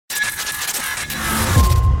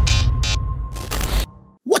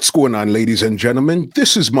What's going on, ladies and gentlemen?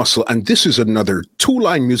 This is Muscle, and this is another Two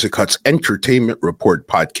Line Music Hut's Entertainment Report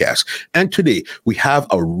podcast. And today we have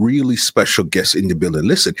a really special guest in the building.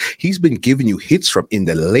 Listen, he's been giving you hits from in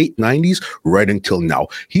the late 90s right until now.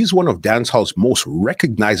 He's one of dancehall's most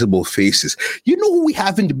recognizable faces. You know who we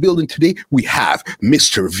have in the building today? We have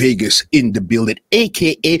Mr. Vegas in the building,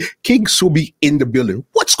 aka King Subi in the building.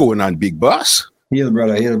 What's going on, big boss? Heal,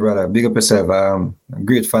 brother. Big up yourself. I'm a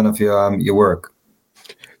great fan of your work.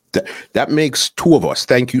 That makes two of us.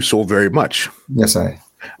 Thank you so very much. Yes, I.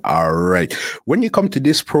 All right. When you come to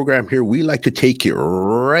this program here, we like to take you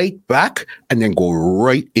right back and then go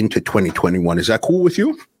right into 2021. Is that cool with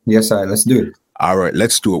you? Yes, I. Let's do it. All right.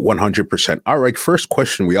 Let's do it 100%. All right. First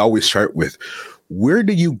question we always start with, where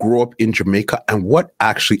did you grow up in Jamaica and what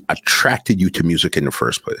actually attracted you to music in the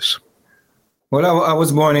first place? Well, I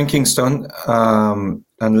was born in Kingston and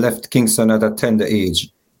left Kingston at a tender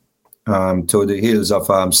age. To the hills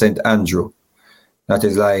of St. Andrew. That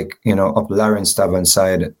is like, up Lawrence Tavern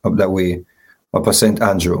side, up that way, up St.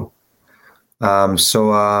 Andrew.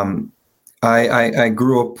 So I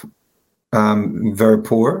grew up very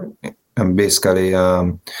poor, and basically,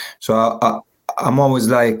 so I'm always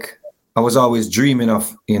like, I was always dreaming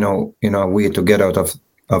of, a way to get out of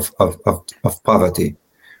poverty.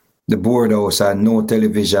 The board house had no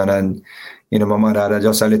television, and, my mother had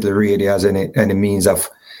just a little radio as any means of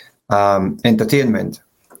entertainment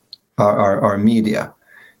or media.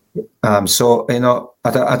 So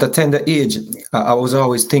at a tender age, I was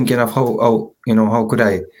always thinking of how could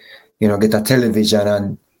I, get a television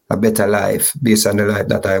and a better life based on the life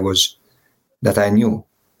that I knew.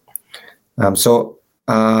 So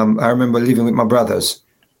I remember living with my brothers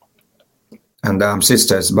and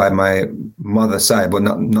sisters by my mother's side, but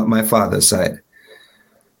not my father's side.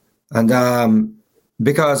 And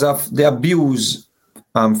because of the abuse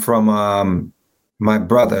from my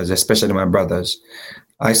brothers, especially my brothers,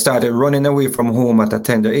 I started running away from home at a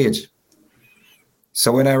tender age.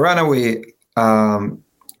 So when I ran away, I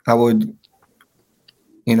would,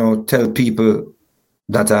 tell people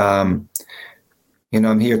that, I'm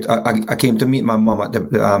here. I came to meet my mom at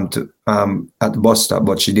the bus stop,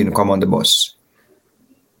 but she didn't come on the bus.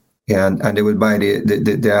 And they would buy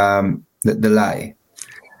the lie.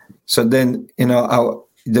 So then, they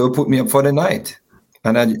would put me up for the night.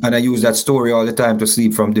 And I use that story all the time to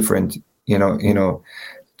sleep from different, to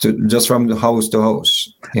just from the house to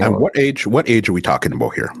house. And what age are we talking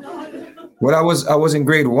about here? Well, I was in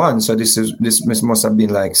grade 1, so this must have been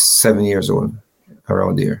like 7 years old,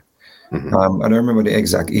 around there. Mm-hmm. I don't remember the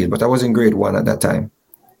exact age, but I was in grade 1 at that time,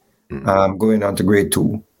 going on to grade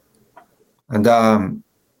 2, and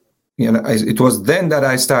it was then that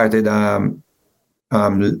I started,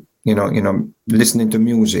 listening to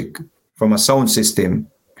music from a sound system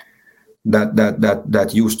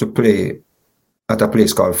that used to play at a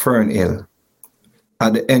place called Fern Hill,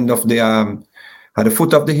 at the end of at the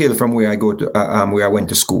foot of the hill from where I go to where I went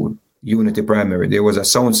to school, Unity Primary. There was a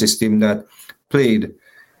sound system that played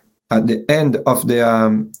at the end of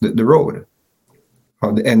the road,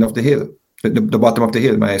 or the end of the hill, the bottom of the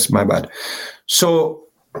hill. My bad. So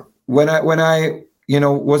when I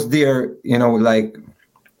was there,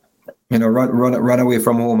 run away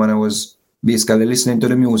from home, and I was basically listening to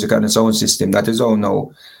the music and the sound system. That is how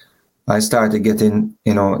now I started getting,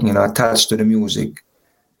 attached to the music.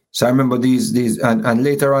 So I remember these, and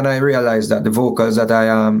later on I realized that the vocals that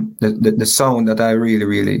the sound that I really,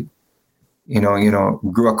 really,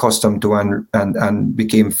 grew accustomed to and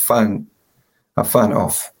became a fan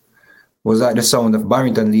of, was like the sound of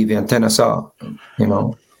Barrington Levy and Tenor Saw,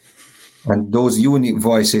 And those unique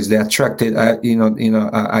voices, they attracted,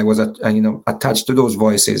 I was attached to those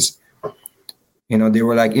voices. They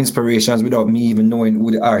were like inspirations without me even knowing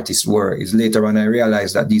who the artists were. It's later on I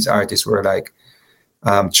realized that these artists were like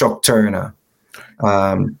Chuck Turner,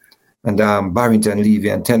 and Barrington Levy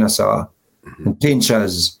and Tenor Saw, and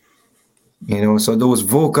Pinchers. So those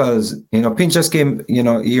vocals, Pinchers came,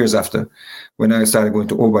 years after, when I started going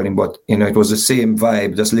to Oberlin, but it was the same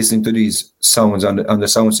vibe, just listening to these sounds on the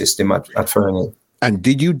sound system at Fernhill. And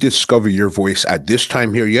did you discover your voice at this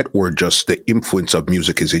time here yet, or just the influence of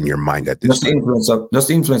music is in your mind at this time? Just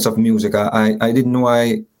the influence of music. I didn't know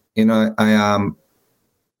I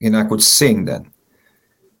could sing then.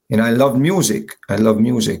 I loved music.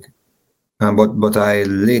 But I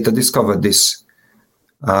later discovered this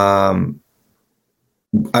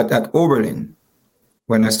at Oberlin,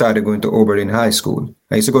 when I started going to Oberlin High School.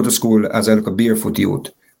 I used to go to school as a barefoot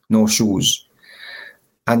youth, no shoes.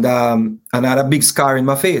 And I had a big scar in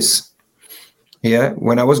my face. Yeah,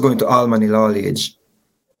 when I was going to Albany Lawlage,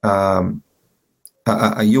 a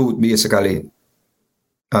youth basically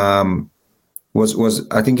was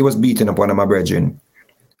I think he was beating up one of my brethren.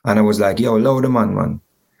 And I was like, yo, load the man.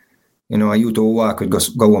 You know, I used to walk with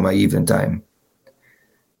go home at evening time.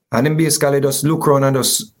 And then basically just look around and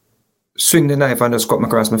just swing the knife and just cut me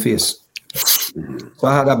across my face. So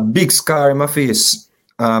I had a big scar in my face,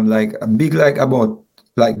 like a big, like about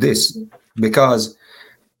like this, because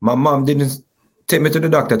my mom didn't take me to the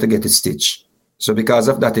doctor to get it stitched. So because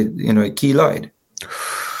of that, it keloid.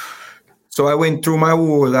 So I went through my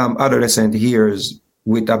whole adolescent years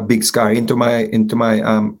with a big scar into my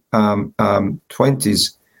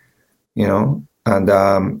 20s, you know,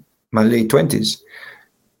 and my late 20s.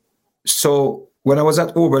 So when I was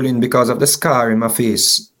at Oberlin, because of the scar in my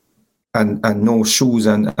face and no shoes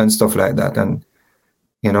and stuff like that, and,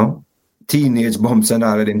 you know, teenage bumps and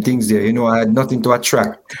all of them things there, you know, I had nothing to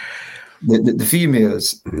attract the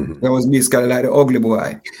females. I was basically like the ugly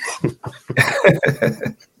boy.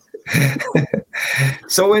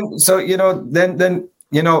 So then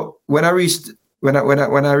you know, when I reached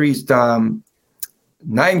 9th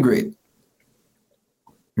grade,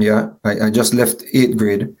 yeah, I just left 8th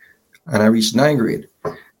grade and I reached 9th grade.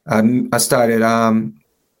 I started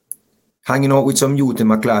hanging out with some youth in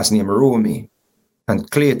my class named Romy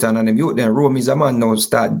and Clayton and them youth. Then Romy's a man now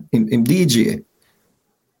start in DJ.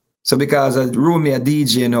 So because Romy a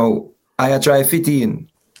DJ, you know, I try fit in.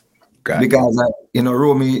 Okay. Because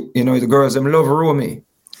Romy, you know, the girls them love Romy.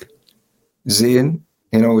 Zane,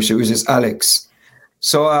 you know, which is Alex.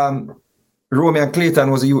 So Romy and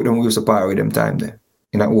Clayton was a youth and we used to party with them time there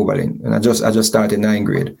in Oberlin. And I just started 9th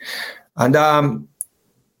grade. And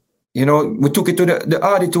you know, we took it to the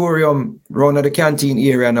auditorium around the canteen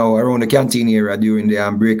area during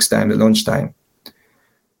the breaks time, the lunchtime.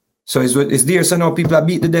 So it's there, so now people are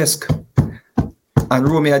beat the desk. And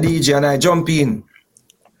Romy a DJ and I jump in.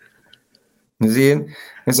 See?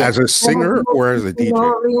 So, as a singer or as a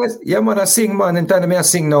DJ? Yeah, man, I sing, man. And time I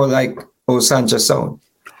sing now like Sanchez sound.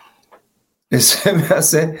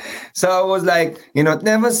 So I was like, you know,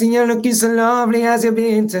 never seen you looking so lovely as you've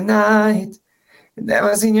been tonight.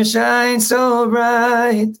 Never seen you shine so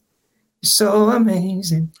bright. So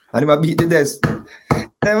amazing. And I beat the desk.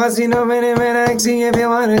 Never seen no many men like see if you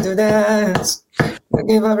wanted to dance.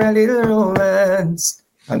 Give her a little romance.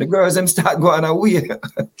 And the girls them start going away.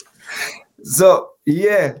 So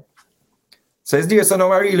yeah. So it's there. So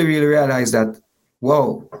now I really, really realized that,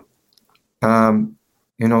 wow,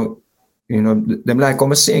 you know, them like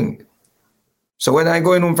come sing. So when I was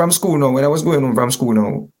going home from school now,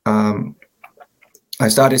 I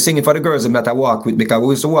started singing for the girls that I walk with, because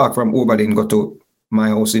we used to walk from Oberlin, go to my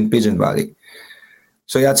house in Pigeon Valley.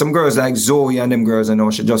 So you had some girls like Zoe and them girls, and now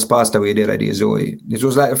she just passed away the other day, Zoe. This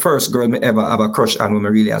was like the first girl me ever have a crush on when I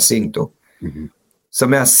really sing to. Mm-hmm.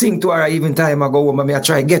 So I sing to her even time I go home, I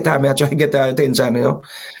try to get her attention, you know.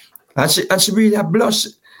 And she really blush.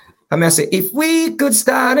 I say, if we could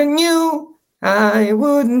start anew, I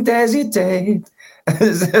wouldn't hesitate.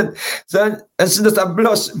 So and she just a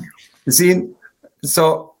blush. You see?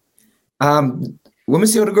 So when I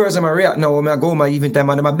see how the girls react now, when I go home even time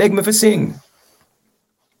and they beg me for sing.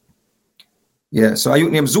 Yeah, so I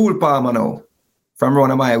use name Zul Palmer now, from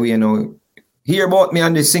around my way, you know. Hear about me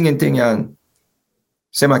and this singing thing and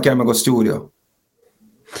say I can go studio.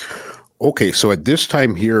 Okay, so at this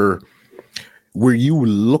time here, were you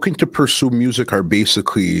looking to pursue music, or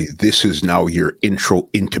basically this is now your intro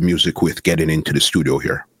into music with getting into the studio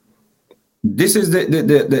here? This is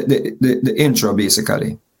the intro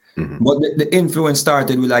basically. Mm-hmm. But the influence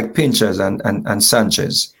started with like Pinchers and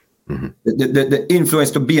Sanchez. Mm-hmm. The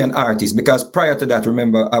influence to be an artist, because prior to that,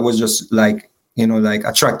 remember, I was just like, you know, like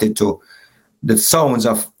attracted to the sounds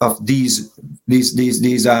of these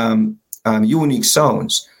unique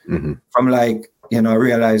sounds. Mm-hmm. From like, you know, I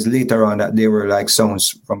realized later on that they were like sounds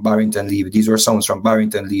from Barrington Levy. These were sounds from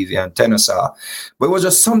Barrington Levy and Tennessee. But it was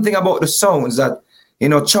just something about the sounds that, you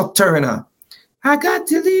know, Chuck Turner, I got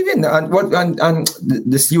to leave in, and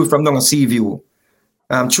this youth from down at Seaview,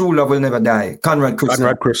 True Love Will Never Die, Conrad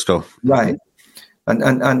Crystal. Right.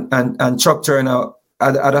 And Chuck Turner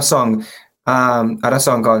had a song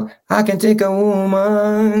called I Can Take a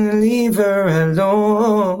Woman, Leave Her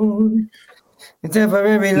Alone.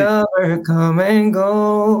 Temporary lover, come and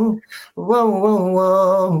go. Whoa, whoa,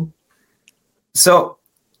 whoa. So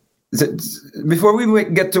before we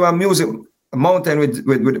get to our music mountain with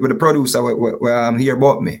the producer where here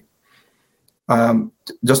bought me,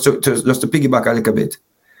 just to piggyback a little bit,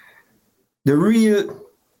 the real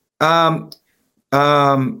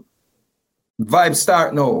vibe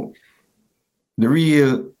start now. The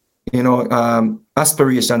real, you know,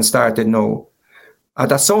 aspiration started now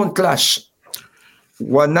at a sound clash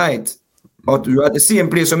one night Or at the same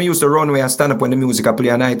place when we used to run away and stand up when the music I play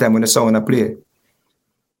at night time when the sound I play.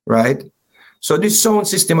 Right? So this sound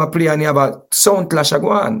system I play and you have a sound clash I go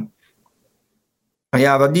on. And you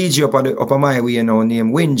have a DJ up on my way,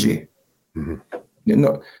 named Wingy.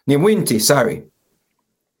 No, named Winty, sorry.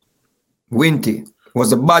 Winty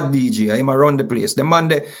was a bad DJ. Him around the place. The man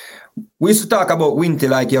we used to talk about Winty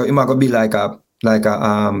like him gonna be like a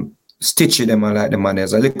Stitchy them and like the man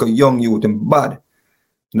is a little young youth and bad.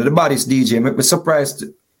 The baddest DJ.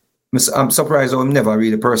 I'm surprised how him never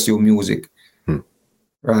really pursue music.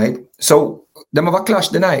 Right? So them have a clash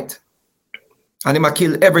the night. And him a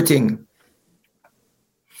kill everything.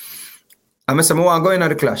 And I say, I want to go in at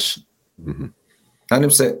the clash. And him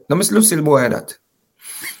say, no, Miss Lucille boy that.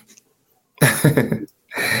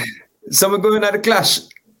 So I'm going at the clash.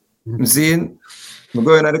 I'm seeing, I'm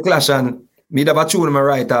going at the clash and me have a tune in my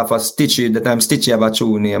right half of Stitchy. The time Stitchy have a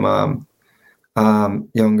tune named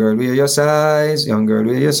young girl with your size, young girl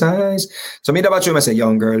with your size. So me have a tune, I say,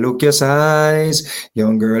 young girl look your size,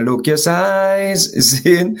 young girl look your size.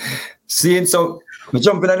 Seeing, so I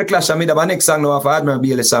jump in at the clash and me have a next song now of Admiral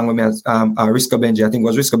Bailey song with me Risco Benji, I think it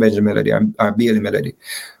was Risco Benji melody or Bailey melody.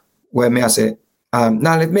 Where me I say,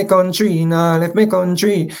 now let me country, now let me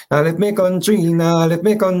country, now let me country, now let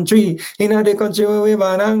me country. In the country where we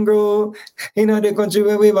born and grow, in the country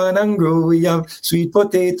where we born and grow, we have sweet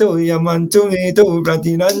potato, yam and tomato,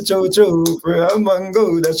 plantain and cho-cho, for a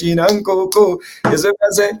mango, dasheen and cocoa. Yes, what I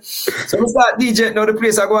say. So we start DJ now the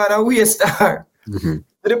place I go on a way star. To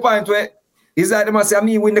the point where is that they must say,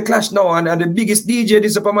 me win the clash now, and the biggest DJ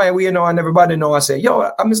this up on my way now, and everybody know I say,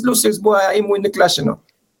 yo, I'm Miss Lucille's boy, I'm win the clash,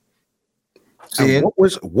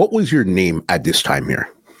 What was your name at this time here?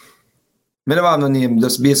 I never have no name,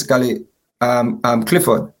 just basically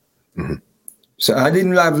Clifford. So I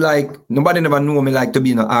didn't have nobody never knew me like to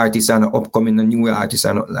be an artist and an upcoming a new artist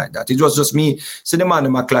and nothing like that. It was just me, see the man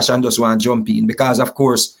in my clash and just want to jump in because of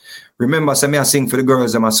course, remember me I sing for the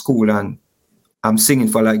girls in my school and I'm singing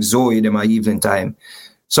for like Zoe in my evening time.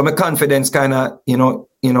 So my confidence kind of,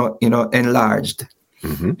 enlarged.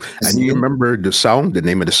 And you remember the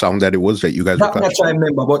name of the song that it was that you guys were clashing? I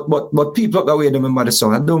remember, but people up the way don't remember the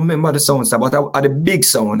song. I don't remember the sound, but at the big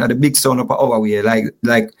sound up our way.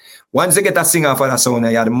 Like once they get a singer for that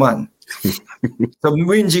sound, you're the man. So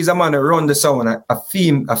Wingy is a man that run the sound, a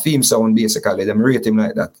theme sound basically. Them rate him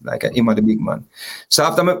like that, like him are the big man. So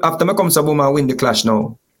after me come to boom and win the clash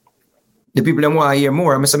now, the people them want to hear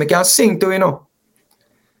more. I say I can't sing to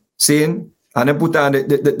seeing, and then put on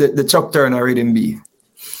the Chuck Turner rhythm B.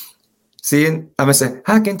 Seeing, I'm say,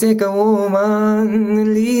 I can take a woman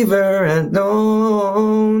and leave her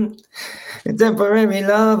alone. A temporary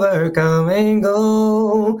lover come and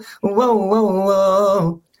go. Whoa, whoa,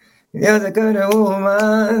 whoa. You're the kind of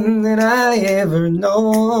woman that I ever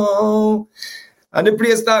know. And the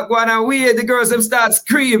place start going away, the girls them start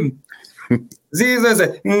scream. Jesus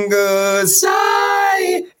say, 'Cause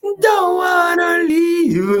I don't wanna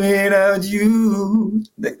leave without you.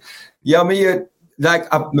 Yeah, me like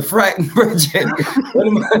I'm frightened virgin.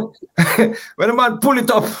 when the man pull it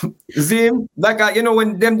up, see him? Like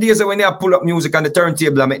when them days when they pull up music and the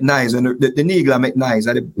turntable I make nice and the needle I make nice.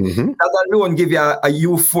 That alone give you a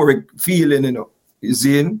euphoric feeling, You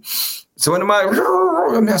see him? So when the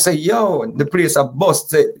man I say, yo, the place a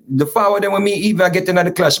bust. The forward when me even get into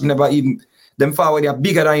the clash, me never even them forward are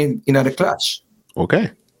bigger than in the clash.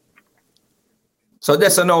 Okay. So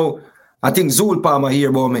that's now. I think Zul Palmer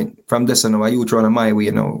hear about me from this now. You trying to my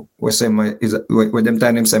way we say with them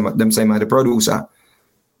time them say my the producer.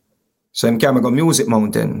 So him came go Music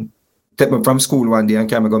Mountain. Take me from school one day and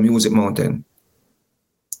came go Music Mountain.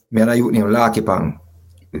 Me and a youth named Larky Pang,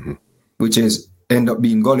 which is end up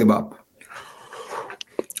being Gully Bop.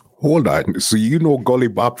 Hold on. So you know Gully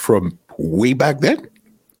Bop from way back then?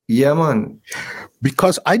 Yeah, man.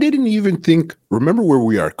 Because I didn't even think, remember where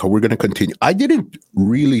we are, because we're going to continue. I didn't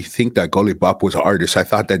really think that Gully Bop was an artist. I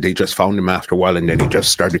thought that they just found him after a while and then he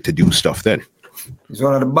just started to do stuff then. He's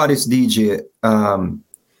one of the baddest DJ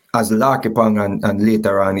as Larky Pang and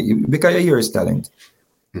later on, because you hear his talent.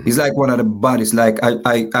 He's like one of the baddest. Like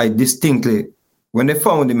I distinctly, when they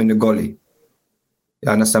found him in the gully,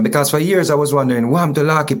 you understand? Because for years I was wondering, what happened to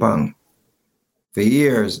Larky Pang? For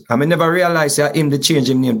years. I never realized that him to change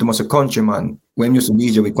his name to Mr. Countryman when he used to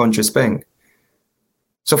DJ with Country Speng.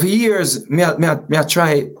 So for years, me I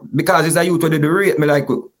try, because it's a youth who did the rate, me like,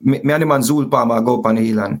 me and the man Zul Palmer go up on the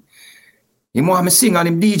hill and he want me sing and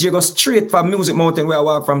him DJ go straight from Music Mountain where I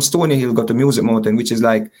walk from Stony Hill, go to Music Mountain, which is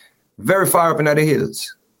like very far up in the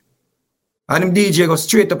hills. And him DJ go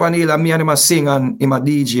straight up on the hill and me and him a sing and him a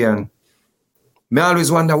DJ and me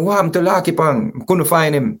always wonder, what happened to Larky Pang? Couldn't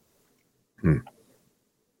find him.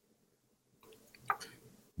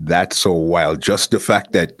 That's so wild. Just the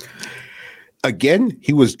fact that, again,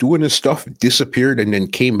 he was doing his stuff, disappeared, and then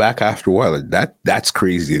came back after a while. That's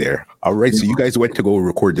crazy there. All right, so you guys went to go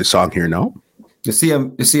record the song here now? You see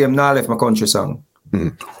him now left my country song.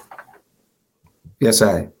 Yes,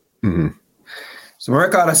 I. So I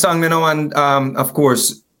record a song, and of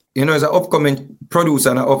course, as an upcoming producer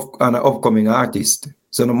and an upcoming artist,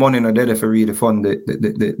 so the money not there for really fund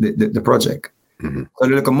the project. So the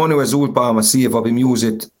little money was Zul Palmer save up, him use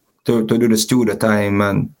it to do the studio time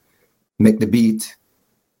and make the beat.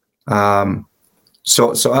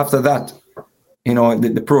 So after that,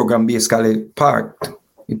 the program basically parked.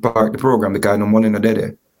 It parked the program because no money not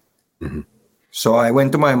there. So I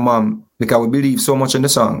went to my mom because we believe so much in the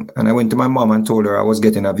song, and I went to my mom and told her I was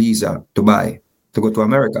getting a visa to go to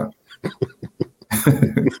America.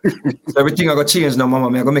 So everything I got changed now,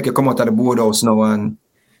 mama. I go make it come out of the boardhouse now, and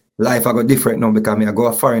life I got different now because I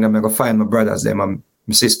go foreign and I go find my brothers them and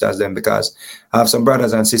my sisters them, because I have some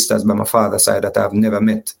brothers and sisters by my father's side that I've never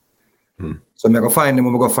met. So I go find them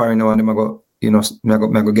when I go foreign now, and them I go,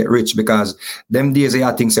 I go get rich, because them days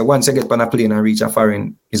I think say once I get on a plane and reach a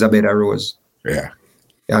foreign is a better rose. Yeah.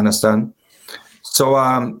 You understand? So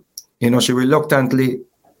she reluctantly,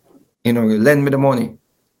 lend me the money.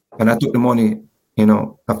 And I took the money,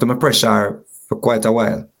 after my pressure for quite a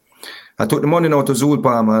while. I took the money now to Zul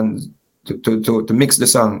Palmer and to mix the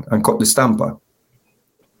song and cut the stamper.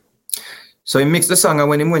 So he mixed the song, and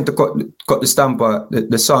when he went to cut the stamper,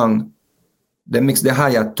 the song, they mixed the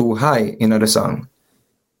hi-hat too high in the song.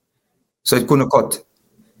 So it couldn't cut.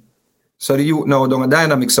 So the youth now done a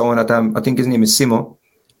dynamic sound that I think his name is Simo.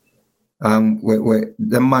 Where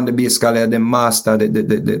the man, the bass guy, the master, the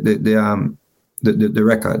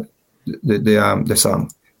record, the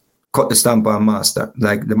song. Cut the stamper and master.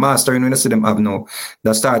 Like the master, when I see them have now,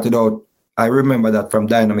 that started out, I remember that from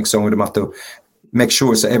dynamic sound, them have to make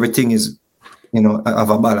sure so everything is, have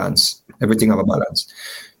a balance. Everything have a balance.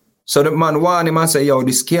 So the man warned him and say, yo,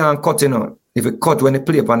 this can't cut, If it cut when they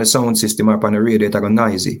play upon the sound system or upon the radio, it go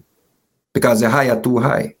noisy. Because the hi-hat too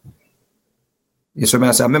high. So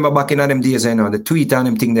I remember back in them days, the tweet and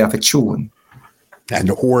them thing they have a tune. And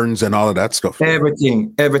the horns and all of that stuff.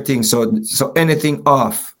 Everything. So anything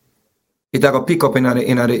off, it go pick up in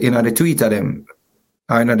the tweet of them,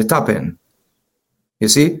 or in the top end. You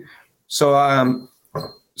see? So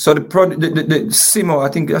the Simo, I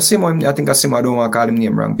think Simo, I don't want to call him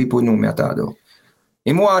name wrong. People know me at all though.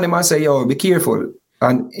 Him warn him and say, yo, be careful.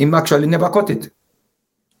 And him actually never cut it.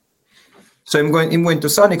 So him went to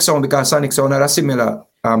Sonic Sound, because Sonic Sound had a similar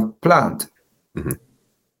plant.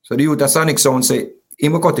 So the youth of Sonic Sound say,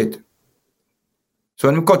 him will cut it. So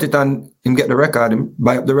when him cut it and him get the record, him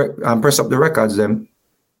buy up and press up the records them,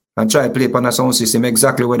 and try to play upon a sound system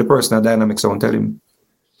exactly what the person at Dynamic Sound tell him.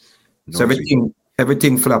 No, so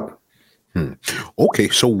everything flop. Okay,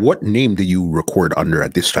 so what name do you record under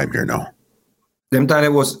at this time here now? Them time it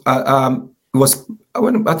was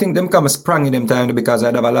I think them come sprang in them time because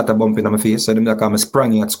I'd have a lot of bump in my face, so them come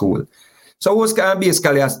sprang at school. So it was kind of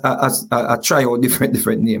basically a try out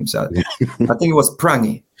different names. I think it was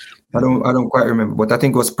Prangy. I don't quite remember, but I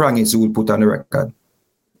think it was Prangy Zul put on the record.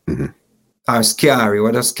 Or Scary,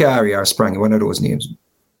 whether Scary or Sprangy, one of those names.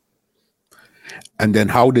 And then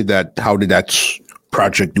how did that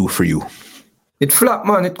project do for you? It flopped,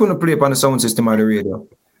 man. It couldn't play upon the sound system or the radio.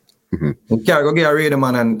 You can't go get a radio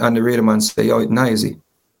man and the radio man say, yo, it's noisy.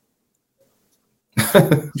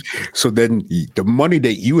 So then the money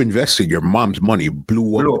that you invested, your mom's money,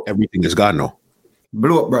 blew up. Everything is gone now.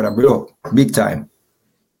 Blew up, brother. Blew up. Big time.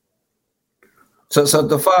 So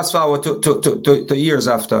the fast forward to years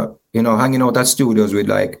after, hanging out at studios with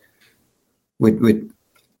I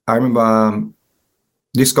remember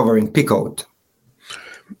discovering Pickout.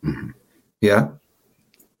 Yeah.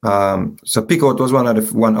 So Pickout was one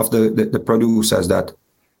of the producers that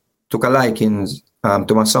took a liking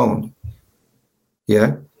to my sound.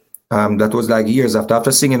 Yeah. That was like years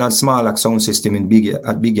after singing on Small sound system at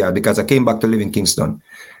Big Yard, because I came back to live in Kingston.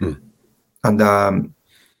 And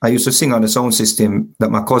I used to sing on the sound system that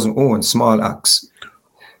my cousin owned, Small Axe.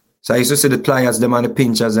 So I used to see the Pliers, them and the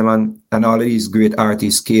Pinchers, them and all of these great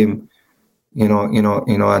artists came,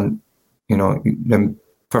 and them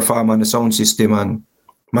perform on the sound system and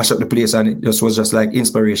mash up the place, and it just was just like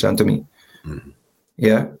inspiration to me.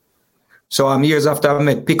 Yeah. So years after I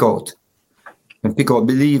met Pickout, and Pickout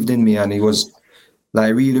believed in me, and he was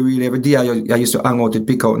like really, really every day I used to hang out with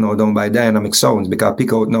Pickout now down by Dynamic Sounds, because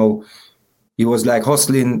Pickout now, he was like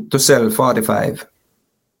hustling to sell 45.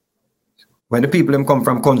 When the people them come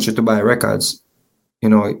from country to buy records,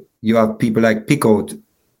 you have people like Pickout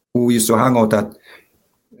who used to hang out at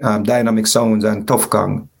Dynamic Sounds and Tough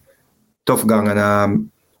Gang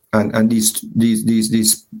and these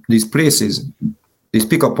places, these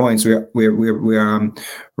pickup points where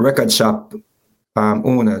record shop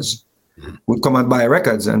owners would come and buy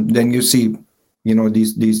records, and then you see,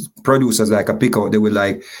 these producers like a Pickout, they would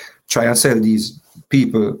like try and sell these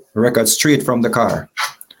people records straight from the car.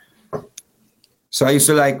 So I used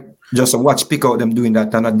to like just watch Pickout them doing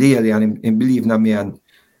that on a daily, and him believe in me and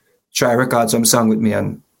try record some song with me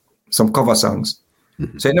and some cover songs.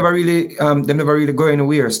 So they never really go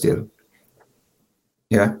anywhere still.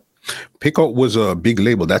 Yeah. Pickout was a big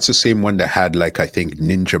label. That's the same one that had, like, I think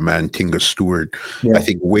Ninja Man, Tinga Stewart. Yeah. I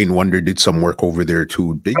think Wayne Wonder did some work over there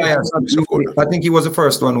too. Pliers, I think he was the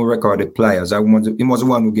first one who recorded Pliers. He was the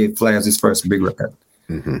one who gave Pliers his first big record.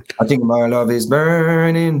 I think My Love Is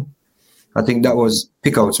Burning. I think that was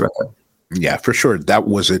Pickout's record. Yeah, for sure. That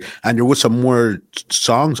was it. And there was some more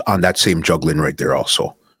songs on that same Juggling right there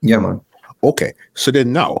also. Yeah, man. Okay. So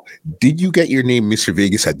then now, did you get your name Mr.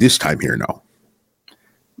 Vegas at this time here now?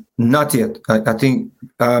 Not yet. I think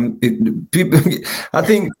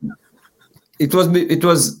it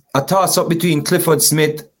was a toss up between Clifford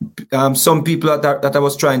Smith, some people that I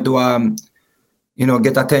was trying to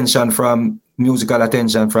get attention from, musical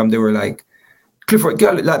attention from. They were like, Clifford,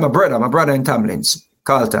 like my brother in Tamlins,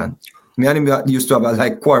 Carlton. Me and him used to have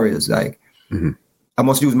like quarrels, like I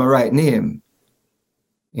must use my right name,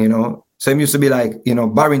 So it used to be like,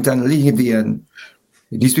 Barrington Levy, and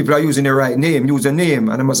these people are using the right name, use a name.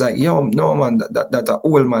 And I was like, yo, no, man, that's an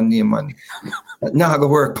old man name, man. Now I go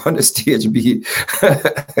work on the stage, B.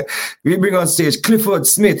 We bring on stage Clifford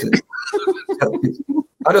Smith.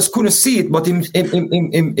 I just couldn't see it, but him,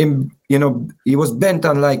 he was bent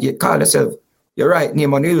on like, you call yourself your right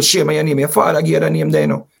name, and you'll share your name. Your father gave a name there,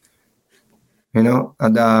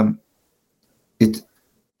 and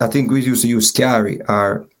I think we used to use Scary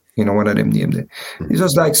or, one of them names there. It's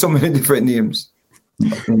just like so many different names.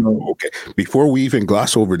 Okay. Before we even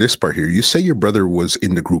gloss over this part here, you say your brother was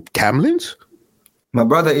in the group Tamlins? My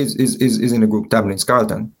brother is in the group Tamlins,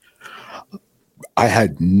 Carlton. I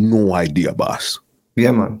had no idea, boss.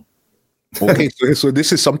 Yeah, man. Okay, so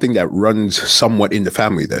this is something that runs somewhat in the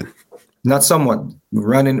family then? Not somewhat.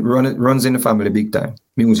 Runs in the family big time.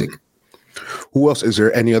 Music. Who else? Is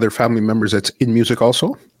there any other family members that's in music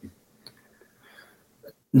also?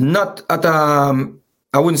 Not at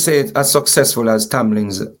I wouldn't say it's as successful as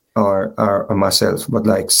Tamlins or myself, but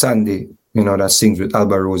like Sandy, that sings with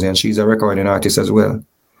Alba Rosie, and she's a recording artist as well.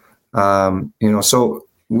 So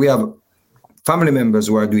we have family members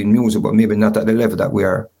who are doing music, but maybe not at the level that we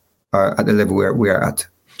are at the level where we are at.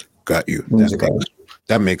 Got you.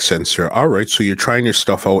 That makes sense, sir. All right. So you're trying your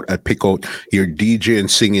stuff out at Pickout. You're DJing,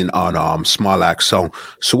 singing on Small Axe Sound.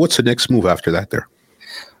 So what's the next move after that there?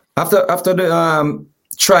 After the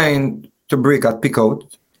trying to break at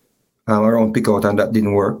Pickout, around Pickout, and that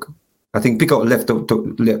didn't work. I think Pickout left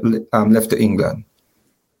to England.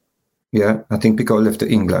 Yeah, I think Pickout left to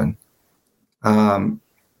England. And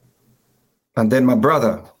then my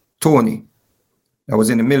brother, Tony, I was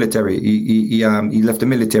in the military. He left the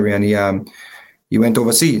military and he went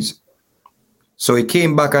overseas. So he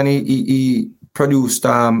came back and he produced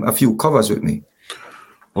a few covers with me.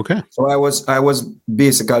 Okay. So I was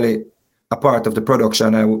basically a part of the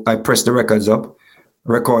production. I pressed the records up,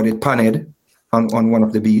 recorded Panhead on one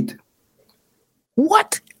of the beat.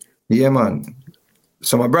 What? Yeah, man.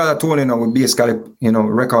 So my brother Tony now would basically,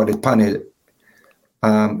 recorded Panhead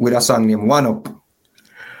with a song named One Up,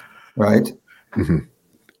 right? Mm-hmm.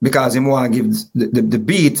 Because he want to give the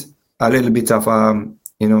beat a little bit of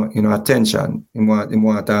attention. He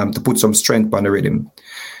want to put some strength on the rhythm,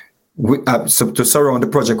 so to surround the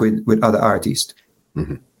project with other artists.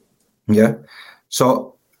 Mm-hmm. Yeah,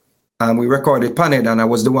 so we recorded Panhead, and I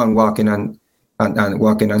was the one walking and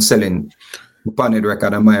selling the Panhead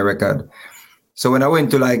record and my record. So when I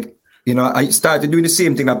went to I started doing the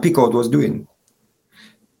same thing that Pickout was doing.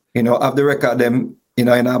 Have the record them in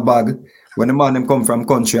a bag. When the man them come from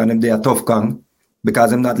country and them they are Tough Gang,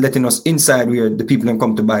 because I'm not letting us inside where the people them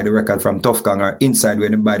come to buy the record from Tough Gang, or inside where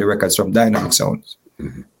they buy the records from Dynamic Sounds.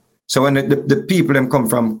 Mm-hmm. So when the people them come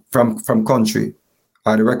from country,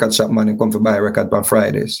 or the record shop man them come to buy a record on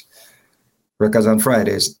Fridays, records on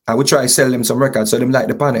Fridays, I would try to sell them some records so them like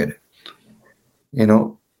the Panhead.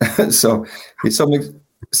 So it's something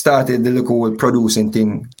started the local producing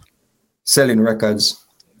thing, selling records,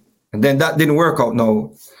 and then that didn't work out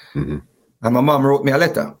now. Mm-hmm. And my mom wrote me a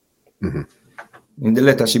letter. Mm-hmm. In the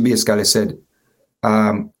letter, she basically said,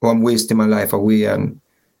 I'm wasting my life away and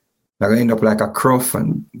I'm going to end up like a croft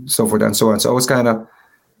and so forth and so on. So I was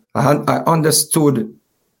I understood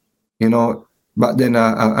you know, but then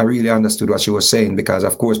I really understood what she was saying, because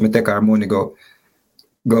of course me take her money go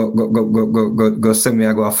send me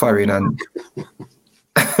I go a foreign, and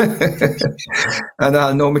and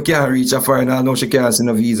I know me can't reach a foreign, I know she can't send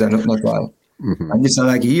a visa, not all. Mm-hmm. And this is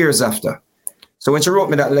like years after. So when she wrote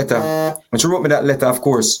me that letter, of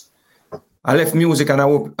course, I left music and I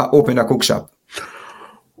opened a cook shop.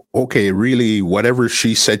 Okay, really, whatever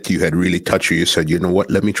she said to you had really touched you. You said, you know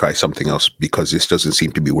what, let me try something else, because this doesn't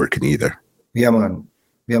seem to be working either. Yeah, man.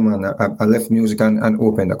 I left music and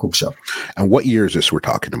opened a cook shop. And what year is this we're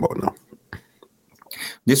talking about now?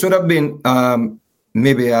 This would have been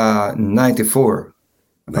maybe 94.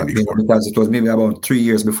 94. Because it was maybe about 3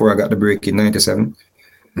 years before I got the break in 97.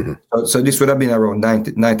 Mm-hmm. So this would have been around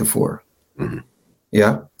 94. Mm-hmm.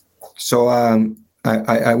 Yeah. So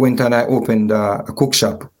I went and I opened a cook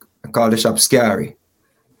shop. I called the shop Scary.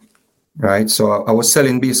 Right. So I was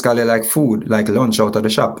selling basically like food, like lunch out of the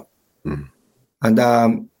shop. Mm-hmm. And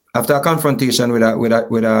after a confrontation with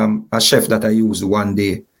a chef that I used one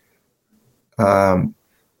day, and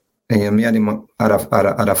me and him had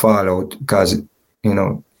a fallout, because, you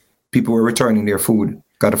know, people were returning their food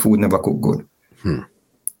because the food never cooked good. Hmm.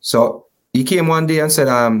 So he came one day and said,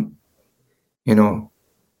 you know,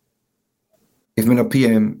 if me not pay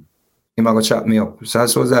him, he might go chop me up. So I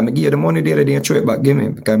was like, I give you the money the other day and throw it back, give me,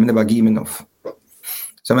 because I never give him enough.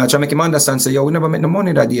 So I try to make him understand, say, yo, we never make no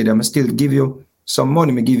money that day. I still give you some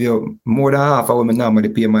money. I give you more than half of what I normally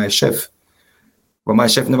pay my chef. But my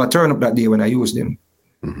chef never turned up that day when I used him.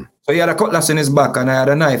 Mm-hmm. So he had a cutlass in his back and I had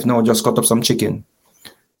a knife now, just cut up some chicken.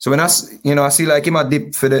 So when I see like him a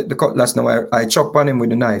dip for the cutlass now, I chop on him with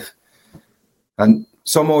the knife. And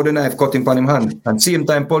somehow the knife cut him on him hand. And same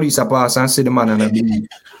time police a pass and see the man and I bleed.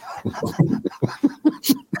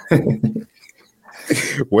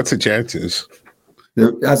 What's the chances?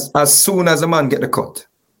 As soon as the man get the cut,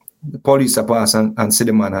 the police a pass and see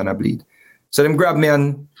the man and I bleed. So them grab me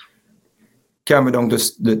and carry me down to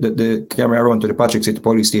the camera around to the Patrick City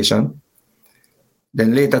police station.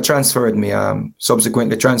 Then later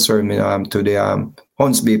subsequently transferred me to the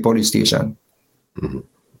Hunts Bay police station. Mm-hmm.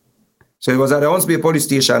 So it was at the Hunts Bay police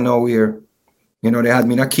station now where, you know, they had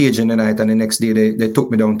me in a cage in the night, and the next day they took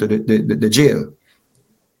me down to the jail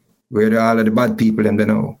where all of the bad people and they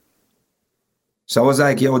know. So I was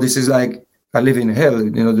like, yo, this is like I live in hell,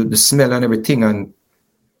 you know, the smell and everything. And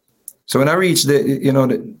so when I reached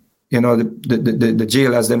the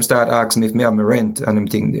jailers, them start asking me if me have my rent and them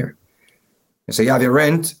thing there. I say, you have your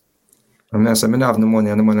rent? And I said, I don't have no money.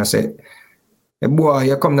 And the man I said, hey boy,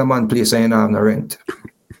 you come to man place and you don't have no rent.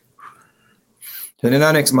 So then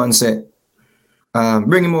the next man said,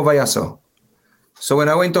 bring him over here, so. So when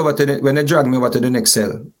I went over when they dragged me over to the next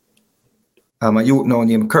cell, a youth now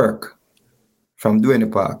named Kirk from Duane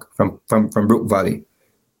Park, from Brook Valley,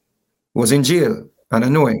 was in jail, and I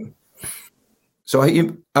know him. So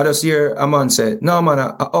I just hear a man say, no man,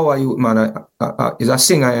 how are you, man? He's a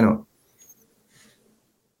singer, you know.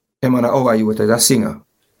 Hey man, how are you? He's a singer.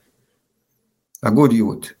 A good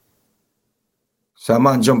youth. So a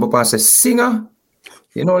man jump up and say, singer?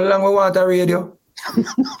 You know how long we want a radio?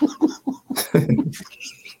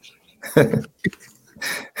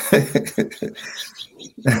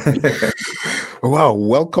 Wow,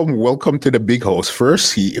 welcome to the big house.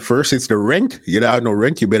 First it's the rent. You don't have no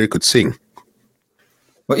rent, you better could sing.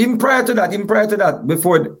 But even prior to that,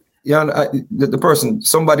 before the person,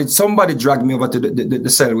 somebody dragged me over to the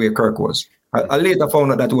cell where Kirk was. I later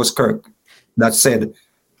found out that it was Kirk that said,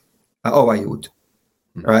 how are you?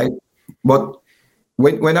 Right? But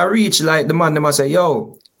when I reach, like, the man, them I say,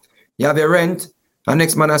 yo, you have your rent? And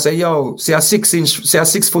next man I say, yo, see a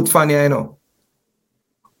 6 foot fan here, you know.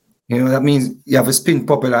 You know, that means you have a spin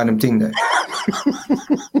popular on them thing there.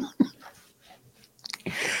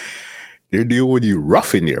 They're dealing with you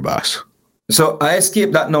rough in there, boss. So I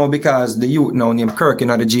escaped that now because the youth now named Kirk in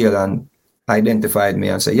the jail and identified me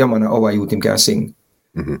and said, yeah man, how are you? Him can sing.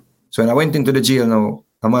 Mm-hmm. So when I went into the jail now,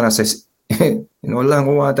 a man says, you know, long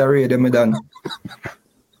we want a radio, me done.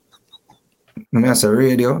 And I say,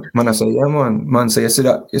 radio? Man, I say, yeah, man. Man say, you see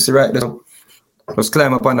that? You see right there? Just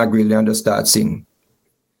climb up on the grill and just start singing.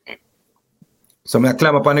 So I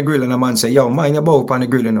climb up on the grill and the man say, yo, mind your bow up on the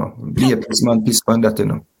grill, you know. Be a piss, man, piss on that, you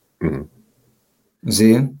know. Mm-hmm. You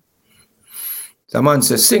see? The man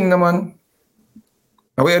say, sing, no, man.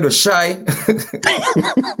 And we are the shy.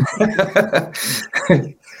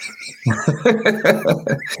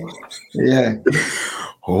 Yeah.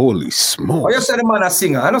 Holy smokes. Oh, you said the man a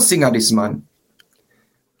singer. I don't sing at this man.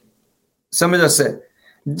 Somebody just said,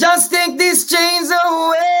 just take these chains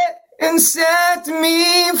away and set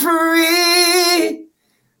me free.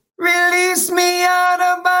 Release me out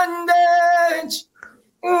of bondage.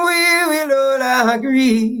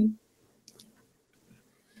 agree.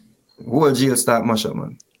 Whole jail start mash up,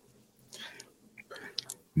 man.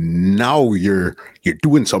 Now you're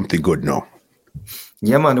doing something good now.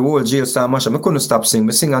 Yeah, man, the whole jail start mash up. I couldn't stop singing.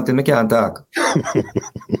 I sing until I can't talk.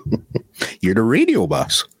 You're the radio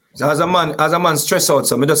boss. So as a man stress out,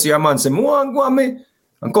 so I just hear a man say, "Me want go on me,"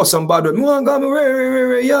 and cuss some bad word. "Me want go on me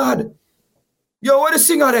way yard." Yo, where the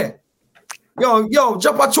singer there? Yo,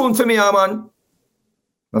 drop a tune for me, man.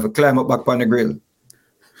 I have to climb up back on the grill.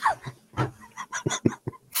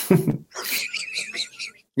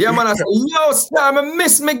 Yeah, man, I said, "Yo, Star, I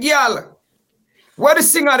miss me, girl. Where the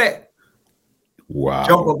singer there?" Wow.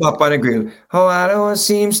 Jump up back on the grill. Oh, I don't know what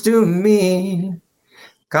seems to me.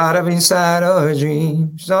 Caught up inside our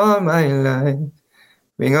dreams all my life.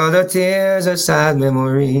 Bring all the tears of sad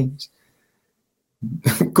memories.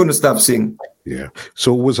 Couldn't stop singing. Yeah.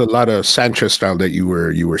 So it was a lot of Sanchez style that you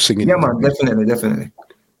were singing. Yeah, man, definitely.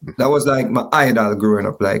 That was like my idol growing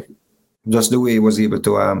up, like just the way he was able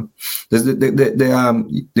to his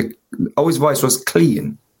voice was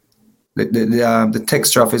clean. The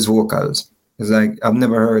texture of his vocals is like I've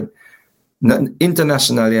never heard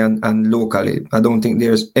internationally and locally. I don't think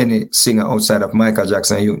there's any singer outside of Michael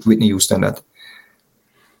Jackson and Whitney Houston that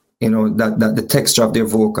that the texture of their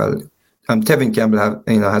vocal. Tevin Campbell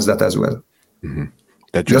has that as well. Mm-hmm.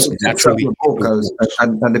 That just naturally vocals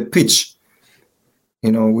and the pitch.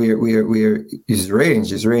 Where his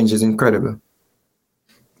range is incredible.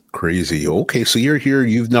 Crazy. Okay, so you're here.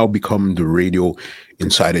 You've now become the radio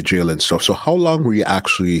inside a jail and stuff. So how long were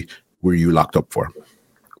you locked up for?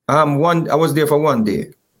 I was there for 1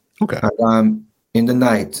 day. Okay. And, in the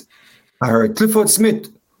night, I heard Clifford Smith.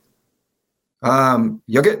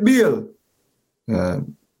 You get bail.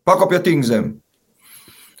 Pack up your things, them.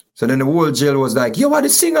 So then the whole jail was like, "Yo, what the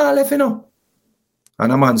singer left, And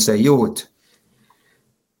a man said, "Yo,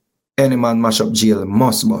 any man mash up jail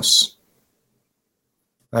must bust."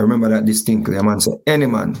 I remember that distinctly. A man said, "Any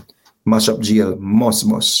man mash up jail must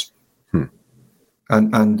bust."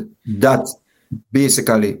 And that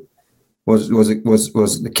basically was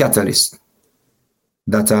the catalyst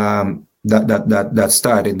that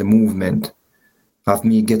started the movement of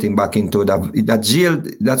me getting back into that jail.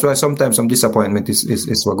 That's why sometimes some disappointment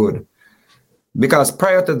is for good. Because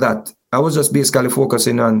prior to that, I was just basically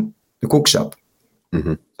focusing on the cook shop.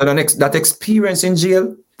 Mm-hmm. So that experience in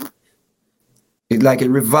jail, it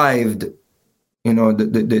revived,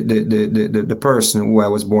 the person who I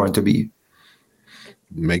was born to be.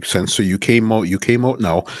 Makes sense. So you came out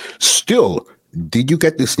now. Still, did you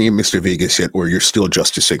get this name Mr. Vegas yet, or you're still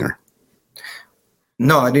just a singer?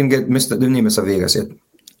 No, I didn't get the name Mr. Vegas yet.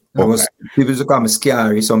 Okay. People used to call me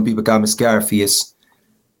Scary. Some people call me Scarface.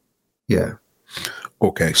 Yeah.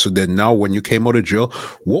 Okay, so then now when you came out of jail,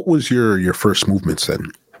 what was your first movements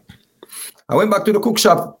then? I went back to the cook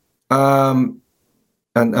shop, and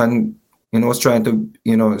was trying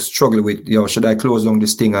to struggle with should I close down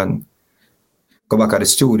this thing and go back at the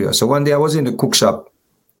studio. So one day I was in the cook shop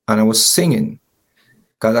and I was singing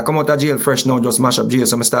because I come out of jail fresh now, just mash up jail,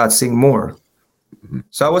 so I started singing more. Mm-hmm.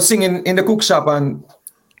 So I was singing in the cook shop and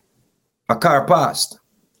a car passed,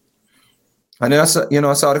 and then I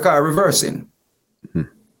saw the car reversing. Mm-hmm.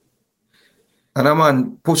 And a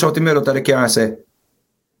man pushed out the middle of the car and said,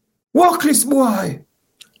 "Walk this boy,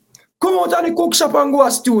 come out of the cook shop and go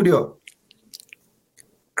to studio."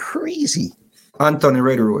 Crazy. Anthony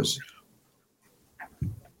Red Rose.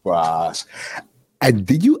 Wow. And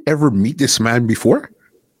did you ever meet this man before?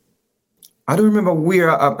 I don't remember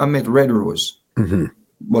where I met Red Rose. Mm-hmm.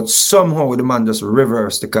 But somehow the man just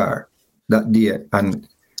reversed the car that day. And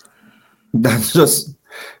that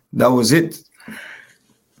was it.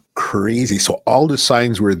 Crazy. So all the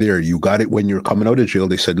signs were there. You got it when you're coming out of jail.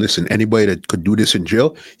 They said, listen, anybody that could do this in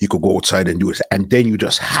jail, you could go outside and do it. And then you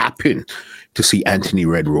just happen to see Anthony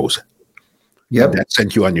Red Rose. Yep. That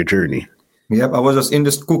sent you on your journey. Yep. I was just in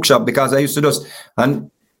this cook shop because I used to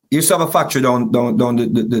have a factory down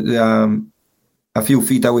the a few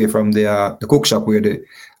feet away from the cook shop where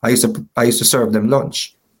I used to serve them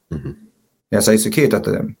lunch. Mm-hmm. Yes, I used to cater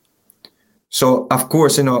to them. So of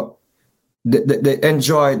course, they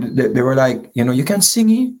enjoyed. They were like, you can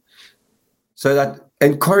sing. So that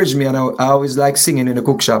encouraged me, and I always like singing in the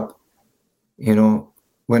cook shop.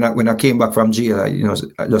 When I came back from jail,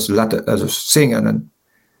 I just singing, and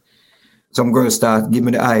some girls start giving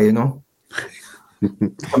me the eye.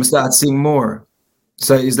 I start singing more.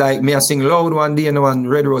 So it's like me, I sing loud one day, and when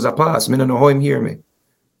Red Rose a pass, me don't know how him hear me.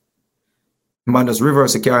 Man just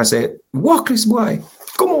reverse the car and say, "Walk this boy,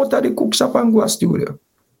 come out of the cook shop and go to studio."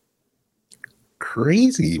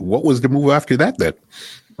 Crazy. What was the move after that then?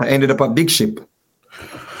 I ended up at Big Ship.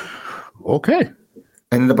 Okay.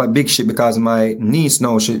 ended up a big shit because my niece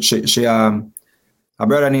now, she a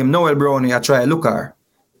brother named Noel Brownie, I try to look at her.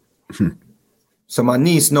 So my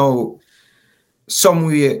niece now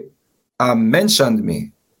somewhere mentioned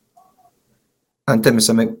me and tell me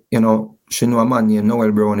something, she know a man named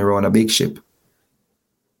Noel Brownie around a big ship.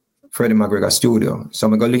 Freddie McGregor studio. So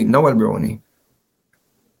I'm going to link Noel Brownie.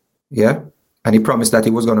 Yeah. And he promised that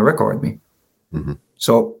he was going to record me. Mm-hmm.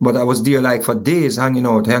 So, but I was there like for days, hanging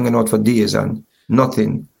out for days and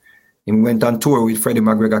nothing. He went on tour with Freddie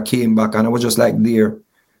McGregor, came back, and I was just like there,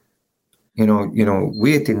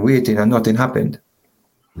 waiting, and nothing happened.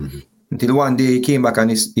 Mm-hmm. Until one day he came back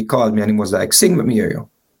and he called me and he was like, "Sing with me here."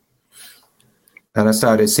 And I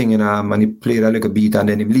started singing, and he played a little beat, and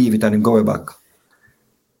then he leave it and he go back.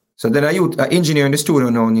 So then an engineer in the studio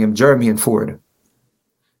now named Jeremy Ford.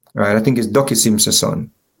 Right, I think it's Ducky Simpson's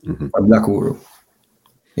son, mm-hmm. from Black Uru.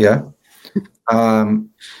 Yeah.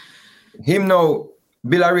 Him now,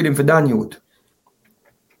 Bill a rhythm for Dan Youth.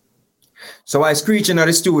 So I screeching at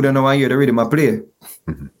the studio now I hear the rhythm I play.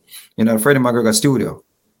 Mm-hmm. Freddie McGregor studio.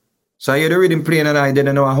 So I hear the rhythm playing and I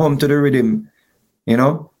didn't know I hum to the rhythm,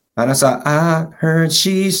 And I said, I heard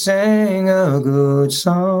she sang a good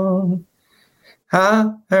song.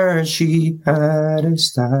 I heard she had a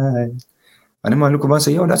style. And the man look up and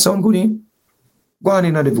say, yo, that sound good, eh? Go on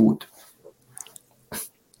in the vote.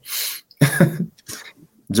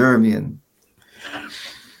 Jeremy. And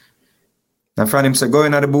friend him said, go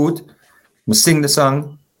in the booth, sing the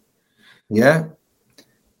song. Yeah.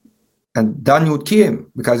 And Dan Youth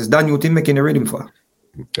came because it's Dan Youth him making the rhythm for.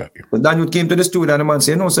 Okay. But Dan Youth came to the studio and the man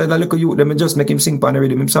said, no, sir, that little youth, let me just make him sing on the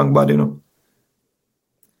rhythm. Him song bad, And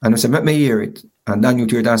I said, let me hear it. And Dan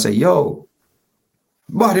Youth heard it and said, yo,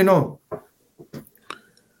 bad, Now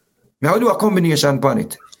I do a combination on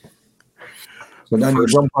it. So then you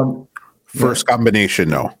jump on. First combination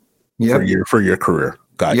now. Yep. For your career.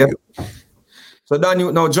 Got you. So then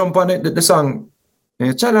you now jump on it, the song.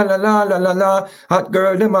 Cha la la la la la la, hot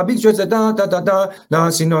girl, them a big dress, da da da da. Now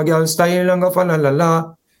see no girl style and go for la la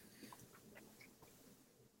la.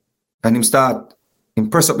 And him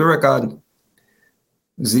press up the record.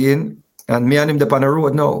 Zine, and me and him up on the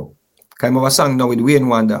road now. Kind of a song now with Wayne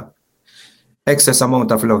Wonder. Excess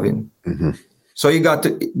Amount of Loving. Mm-hmm. So you got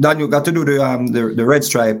to do the Red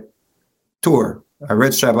Stripe tour. A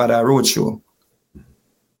Red Stripe had a road show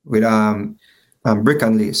with Brick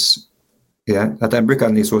and Lace. Yeah, that time Brick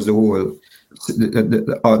and Lace was the whole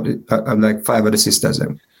like five of the sisters.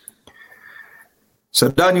 So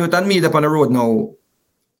Dan Youth and me up on the road now,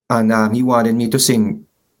 and he wanted me to sing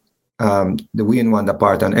the Wayne Wonder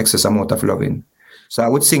part and Excess Amount of Loving. So I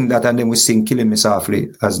would sing that and then we sing Killing Me Softly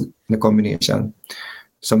as the combination.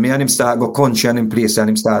 So me and him start go country and him place and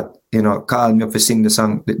him start, call me up to sing the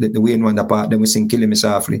song, the Wayne Wonder part, then we sing Killing Me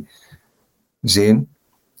Softly. See?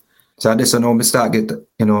 So that's how we start get,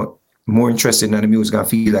 more interested in the music and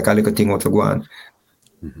feel like a little thing out for go on.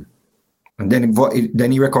 Mm-hmm. And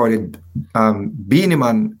then he recorded Beanie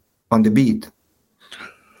Man on the beat.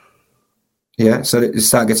 Yeah, so it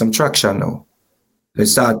start get some traction now. They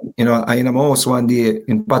start, I in my house one day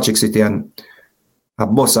in Patrick City and a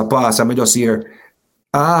bus a pass and I just hear,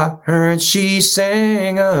 I heard she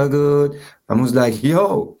sang a good. I was like,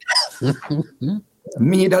 yo,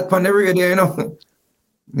 me that on the radio,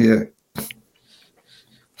 Yeah.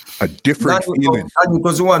 A different feeling. That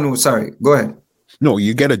was the one who, sorry, go ahead. No,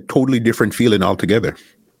 you get a totally different feeling altogether.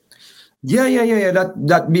 Yeah.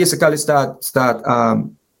 That basically start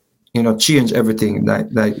change everything.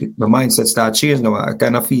 Like my mindset start changing now. I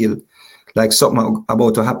kind of feel like something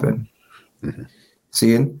about to happen. Mm-hmm.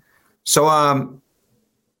 See? So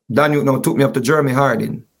Dan Youth took me up to Jeremy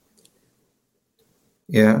Harding.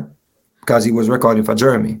 Yeah. Because he was recording for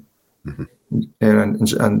Jeremy. Mm-hmm.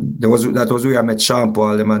 And that was where I met Sean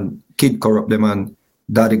Paul, them and Kid Corrupt, them and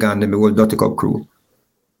Daddy Gun, them, the whole Dirty Cup crew.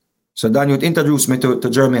 So Dan Youth introduced me to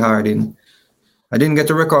Jeremy Harding. I didn't get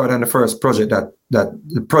to record on the first project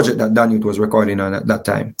the project that Dan Youth was recording on at that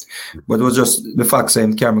time. But it was just the fact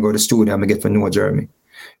saying, can I go to the studio and I get to know Jeremy.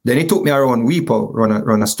 Then he took me around Weepo,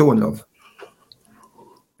 run a Stone Love.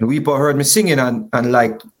 And Weepo heard me singing and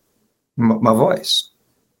liked my voice.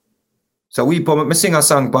 So Weepo made me sing a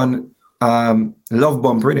song on Love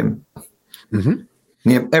Bump Rhythm. Mm-hmm.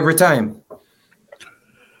 Name Every Time.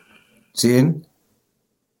 Seeing?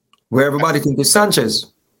 Where everybody thinks it's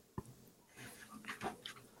Sanchez.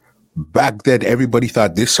 Back then, everybody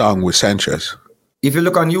thought this song was Sanchez. If you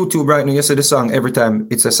look on YouTube right now, you see the song Every Time,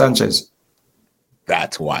 it's a Sanchez.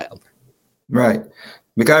 That's wild. Right.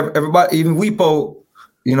 Because everybody, even Weepo,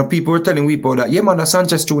 people were telling Weepo that, yeah, man, the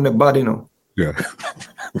Sanchez tune the body, Yeah.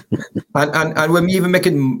 And when we even make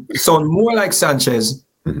it sound more like Sanchez,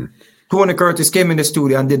 Tony Curtis came in the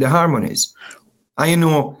studio and did the harmonies. And you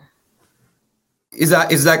know,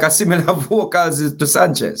 it's like a similar vocals to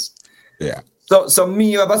Sanchez. Yeah. So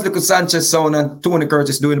me, I was looking Sanchez sound and Tony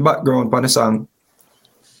Curtis doing the background on the song.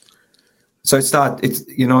 So it start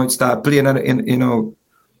playing in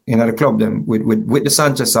the club them with the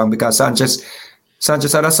Sanchez song, because Sanchez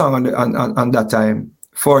had a song on that time,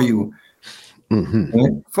 For You.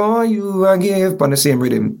 For you I give on the same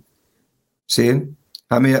rhythm. See?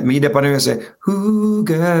 I mean, me up on there and say, ooh,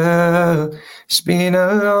 girl, it's been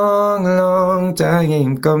a long, long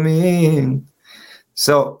time coming.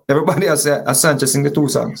 So everybody else a Sanchez sing the two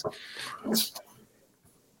songs. That's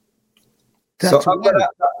so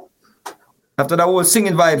after that whole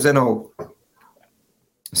singing vibes, you know,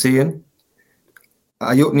 seeing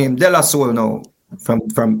a youth named De La Soul now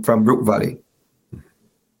from Brook Valley.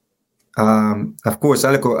 Of course,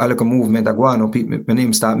 I like a movement. I go on, people, my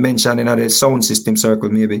name start mentioning in the sound system circle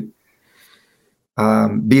maybe.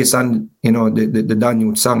 Based on the Dan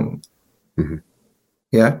Youth song,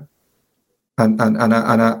 yeah, and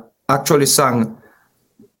I actually sang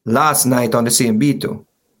last night on the same beat too.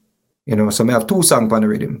 So I have two songs on the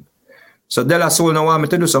rhythm. So De La Soul now want me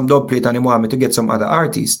to do some dub plate and he want me to get some other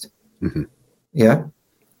artist. Yeah.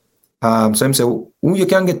 So him say, who you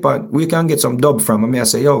can get some dub from? I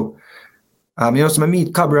say, yo, so I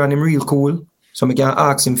meet Cabra and him real cool. So I can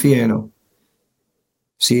ask him for,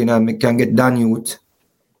 seeing I can get Dan Youth,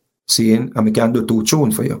 seeing and I can do 2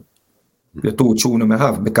 tunes for you. The 2 tunes I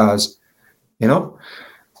have because, So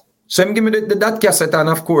him give me that cassette and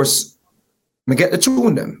of course, I get the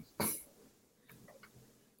tune them.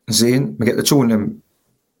 See, I get the tune them.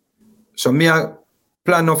 So me I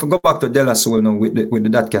plan now to go back to De La Soul now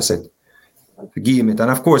with that cassette. Give him it.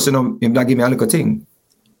 And of course, him not give me a little thing.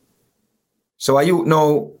 So I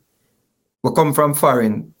now we come from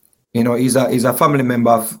foreign. He's a family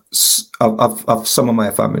member of some of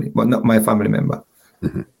my family, but not my family member.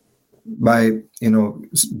 By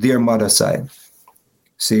their mother's side.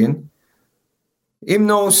 Seeing? Him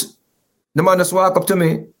knows the man just walk up to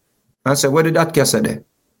me and say, where did that cassette there?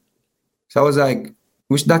 So I was like,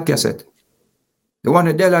 which that cassette? The one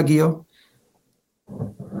that Della give you?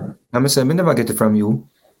 And I said, I never get it from you.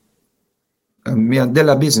 And me and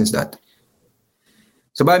Della business that.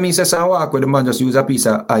 So by me says I walk with the man just use a piece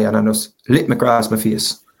of iron and just lit me across my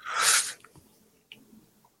face.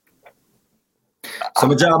 So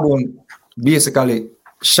my jawbone basically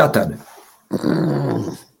shattered.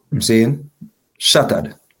 I'm saying?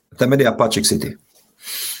 Shattered. Time I at Patrick City.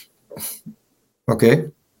 Okay?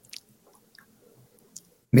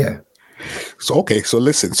 Yeah. So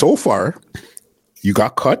listen, so far, you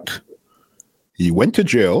got cut, you went to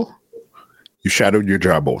jail, you shadowed your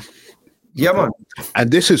jawbone. Yeah, man.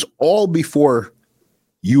 And this is all before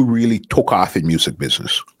you really took off in music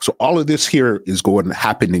business. So all of this here is going to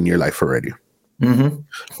happen in your life already.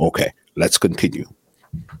 Okay, let's continue.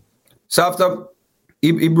 So after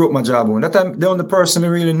he broke my jawbone, that time the only person I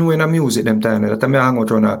really knew in the music them time, that time I hang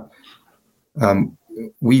out on a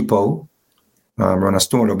WePo, run a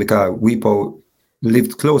Stone Love because WePo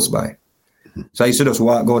lived close by. So I used to just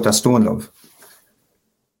go to Stone Love.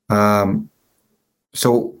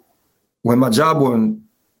 So when my jawbone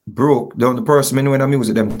broke, the only person I knew in the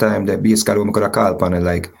music them time that basically we could have called upon it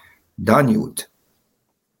like Dan Youth.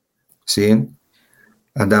 Seeing?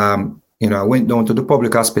 And I went down to the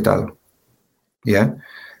public hospital. Yeah.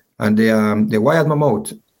 And they wired my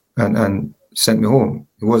mouth and sent me home.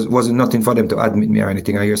 It wasn't nothing for them to admit me or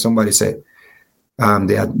anything. I hear somebody say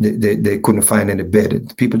they couldn't find any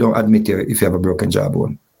bed. People don't admit you if you have a broken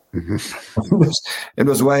jawbone. It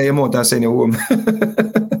was why I'm out and send you home.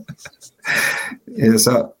 Yeah,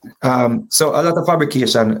 so a lot of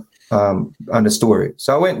fabrication on the story.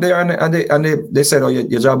 So I went there and they said, oh,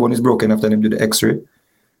 your jawbone is broken after them do the x-ray.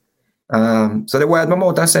 So they wired my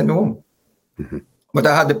mouth and sent me home. But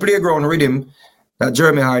I had the playground rhythm that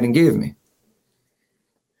Jeremy Harding gave me.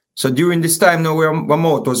 So during this time now where my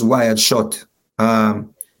mouth was wired shut, I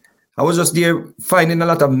was just there finding a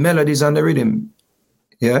lot of melodies on the rhythm.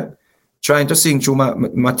 Yeah. Trying to sing through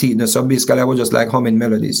my teeth. So basically I was just like humming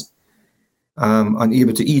melodies.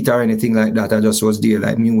 Unable to eat or anything like that. I just was there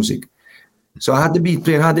like music. So I had the beat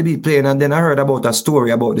playing, and then I heard about a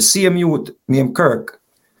story about the same youth named Kirk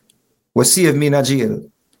was saved me in a jail.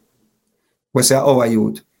 Was our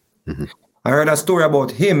youth. I heard a story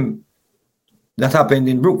about him that happened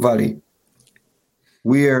in Brook Valley,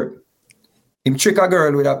 where him trick a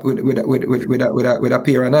girl with a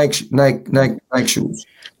pair of Nike shoes.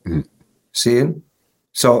 Seeing?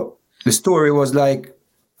 So the story was like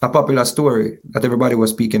a popular story that everybody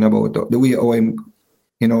was speaking about, the way how him,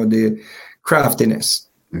 the craftiness.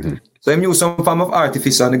 Mm-hmm. So I knew some form of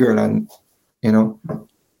artifice on the girl, and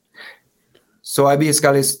so I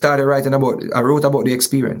basically started writing I wrote about the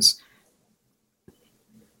experience.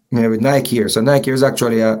 With Nike here. So Nike is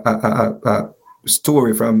actually a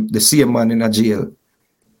story from the same man in a jail.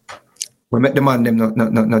 We met the man them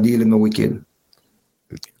not dealing with wicked.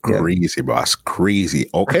 Crazy, boss. Crazy.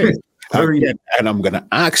 Okay. Again, and I'm gonna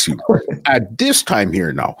ask you, at this time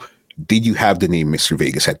here now, did you have the name Mr.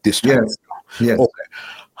 Vegas at this time? Yes. Yes. Okay.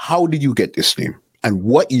 How did you get this name? And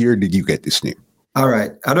what year did you get this name? All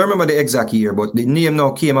right. I don't remember the exact year, but the name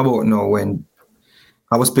now came about now when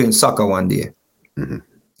I was playing soccer one day. Mm-hmm.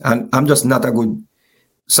 And I'm just not a good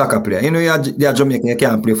soccer player. You're Jamaican, you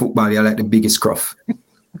can't play football, you're like the biggest scruff.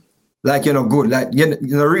 Like, good. Like,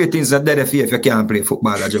 ratings are dead if you can't play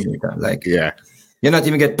football at Jamaica. Like, yeah. You not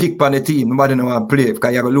even get picked on the team. Nobody know want to play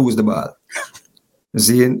because you're going to lose the ball.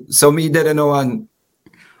 See? So me didn't know and,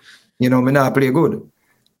 me not play good.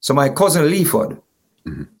 So my cousin Leaford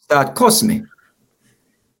start cuss me.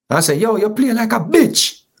 I say, yo, you play like a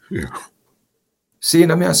bitch. Yeah. See,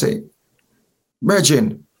 and I say,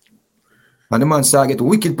 Virgin. And the man start get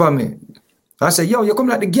wicked for me. I say, yo, you come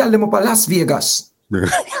like the girl them up at Las Vegas.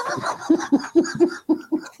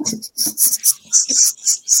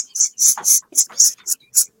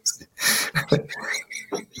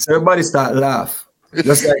 So everybody start laugh.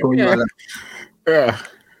 Just like how you laugh. Yeah.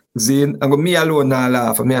 See, and me alone now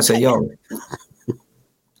laugh. And me I say, yo.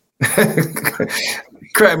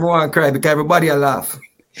 Cry, me want to cry because everybody a laugh.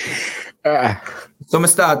 So I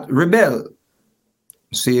start rebel.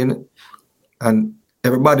 See, and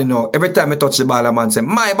everybody know, every time I touch the ball, a man say,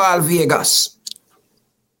 my ball Vegas.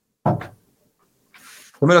 So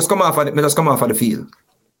I just come off of the field.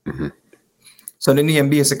 Mm-hmm. So the name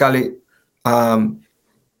basically,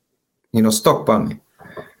 stuck on me.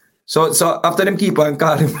 So after them keep on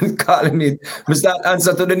calling me, I start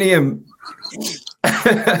answer to the name.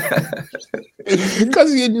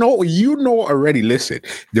 Because you know already, listen,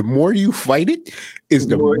 the more you fight it is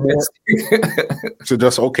the more so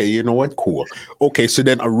just okay, you know what, cool. Okay, so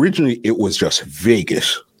then originally it was just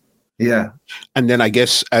Vegas. Yeah. And then I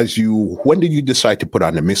guess when did you decide to put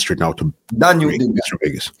on the mystery now to Daniel did Mr.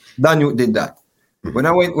 Vegas? Daniel did that.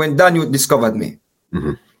 Mm-hmm. When Daniel discovered me,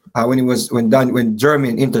 mm-hmm. When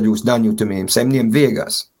Jermaine introduced Daniel to me, same name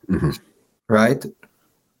Vegas. Mm-hmm. Right?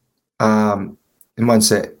 The man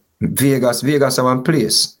said, Vegas is one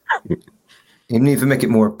place. You need to make it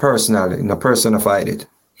more personal, personified it.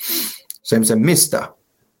 So he said, Mr.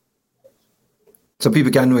 So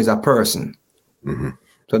people can know he's a person. Mm-hmm.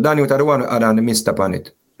 So Daniel, I don't want to add on the Mr. upon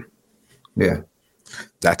it. Yeah.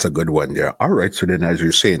 That's a good one there. All right. So then, as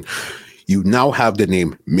you're saying, you now have the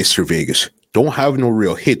name Mr. Vegas. Don't have no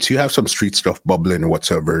real hits. You have some street stuff bubbling or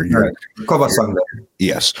whatsoever. Right. Cover song there.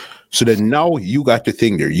 Yes. So then now you got the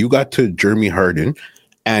thing there. You got to Jeremy Harden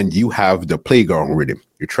and you have the playground rhythm.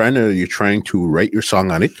 You're trying to write your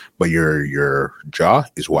song on it, but your jaw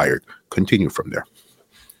is wired. Continue from there.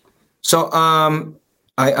 So I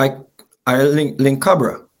link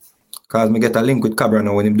Cabra. Because I get a link with Cabra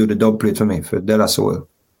now when he do the dub plate for me for De La Soul.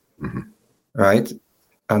 Mm-hmm. Right?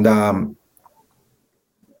 And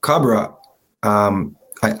Cabra, I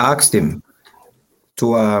asked him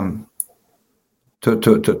to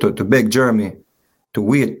beg Jeremy to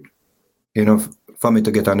wait, for me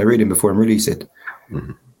to get on the rhythm before I release it.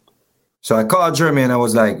 Mm-hmm. So I called Jeremy and I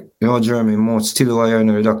was like, Jeremy, I'm still wire in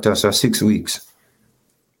the doctor for 6 weeks.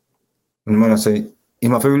 And the man I say, he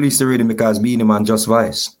have to release the rhythm because Beenie Man just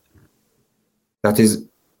voice. That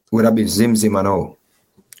would have been Zim Zim and all.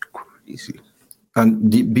 Crazy.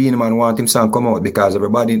 And the Beenie Man want him song come out because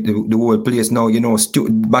everybody, the whole place now,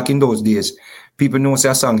 back in those days, people know say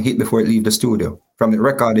a song hit before it leave the studio. From the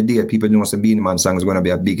record the day, people know say Beenie Man song is going to be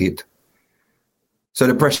a big hit. So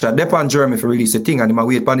the pressure dep on Jeremy for release the thing, and he might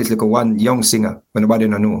wait for this little one young singer when nobody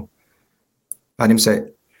don't know. And him say,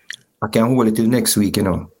 I can hold it till next week,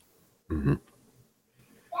 Mm-hmm.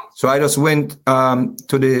 So I just went down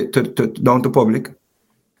to public,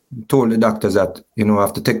 told the doctors that, I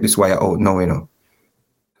have to take this wire out now,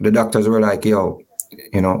 The doctors were like, yo,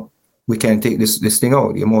 we can't take this thing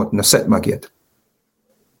out. You're more no setback yet.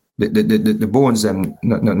 The bones them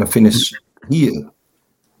not finish heal.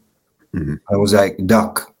 Mm-hmm. I was like,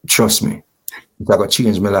 Doc, trust me. It's going to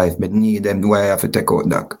change my life. But need them why I have to take out,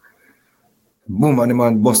 Doc. Boom, and the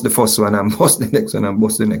man bust the first one and bust the next one and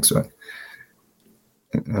bust the next one.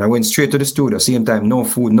 And I went straight to the studio, same time, no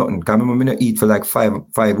food, nothing. I remember me not eat for like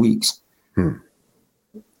five weeks.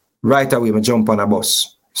 Right away, I jump on a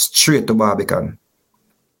bus, straight to Barbican.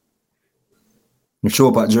 You show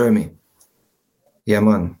up at Jeremy. Yeah,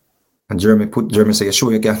 man. And Jeremy say, you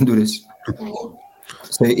sure you can do this?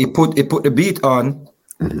 So he put the beat on.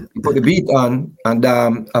 He put the beat on, and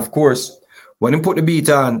of course, when he put the beat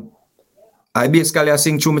on, I basically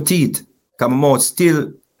sing through my teeth. Cause my mouth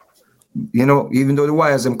still, even though the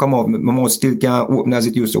wires them come out, my mouth still can't open as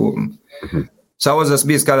it used to open. So I was just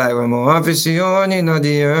basically like, when my office on in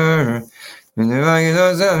the air, whenever I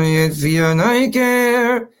get feel and I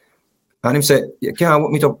care. And him said, you can't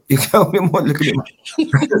walk me up, you can't walk me more, look at him.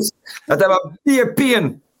 That have a beer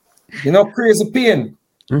pain. Crazy pain.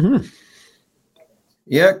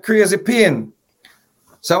 Yeah, crazy pain.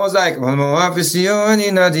 So I was like, when my office on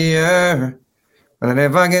in the air, and I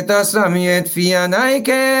never get a slam yet feel and I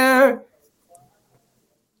care.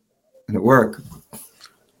 And it worked.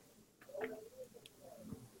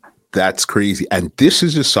 That's crazy. And this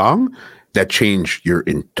is a song that changed your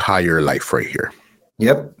entire life right here.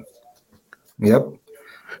 Yep.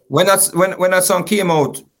 When that song came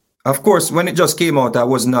out, of course, when it just came out, I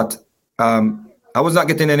was not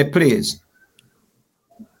getting any plays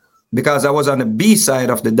because I was on the B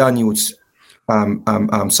side of the Danute's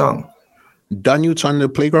song. Danute's on the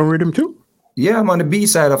Playground Rhythm too? Yeah, I'm on the B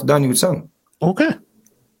side of Danute's song. Okay.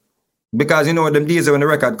 Because them days when the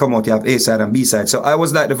record come out, you have A side and B side. So I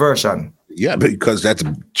was like the version. Yeah, because that's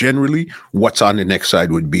generally what's on the next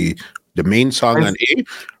side would be the main song on A,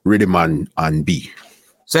 rhythm on B.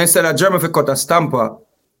 So instead of Jeremy cut a stamper,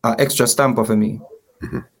 an extra stamper for me,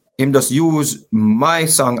 him just use my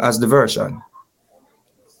song as the version.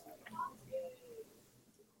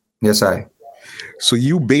 Yes, So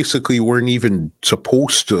you basically weren't even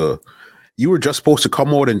supposed to. You were just supposed to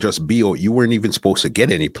come out and just be out. You weren't even supposed to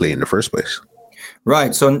get any play in the first place.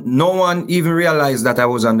 Right. So no one even realized that I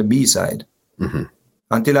was on the B side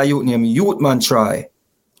until a youth named Youthman Troy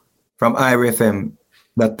from Ira FM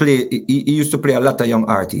that play. He used to play a lot of young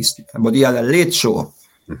artists, but he had a late show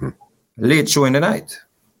in the night.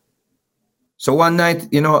 So one night,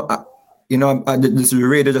 this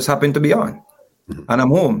radio just happened to be on, and I'm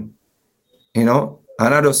home, and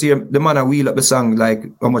I just see the man wheel up the song like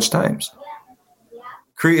how much times.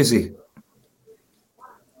 Crazy.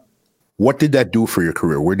 What did that do for your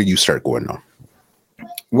career? Where did you start going now?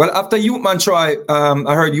 Well, after Youthman Troy,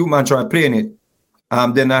 I heard Youthman Troy playing it.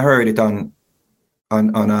 Then I heard it on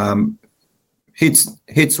Hits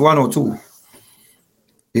 102.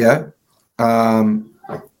 Yeah. I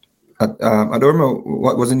don't remember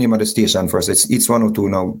what was the name of the station first. It's Hits 102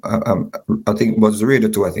 now. I think it was Radio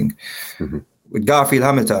 2, I think. With Garfield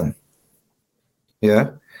Hamilton.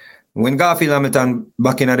 Yeah. When Garfield Hamilton,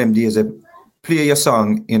 back in them days, they play your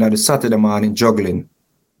song in the Saturday morning juggling,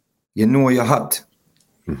 you're hot.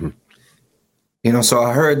 So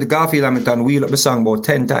I heard the Garfield Hamilton wheel up the song about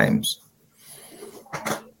 10 times.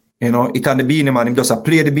 It on the Beanie Man, him just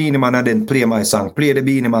play the Beanie Man and then play my song. Play the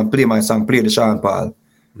Beanie Man, play my song, play the Sean Paul.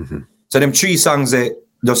 So them 3 songs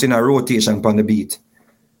just in a rotation upon the beat.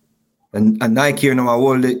 And Nike here now I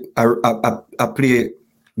play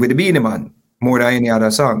with the Beanie Man more than any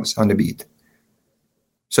other songs on the beat.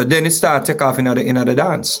 So then it started to take off in the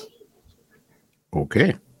dance.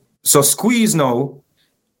 Okay. So Squeeze now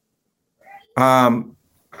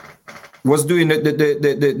was doing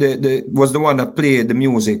was the one that played the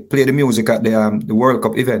music at the World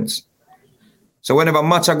Cup events. So whenever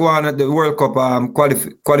match I go on at the World Cup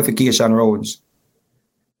qualification rounds,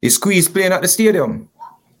 is Squeeze playing at the stadium.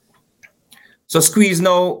 So Squeeze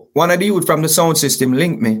now, one of the youth from the sound system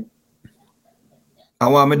linked me. I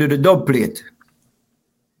want me to do the dub plate.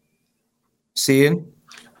 Seeing?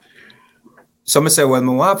 So I say, well,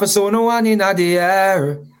 my wife is so no one in the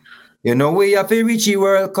air. We have to reach the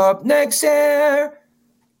World Cup next year.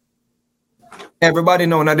 Everybody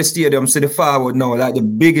now at the stadium see the forward now, like the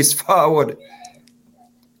biggest forward.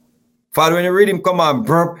 Father, when the rhythm come on,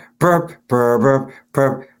 burp, burp, burp, burp,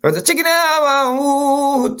 burp. There's a chicken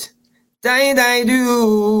out, die,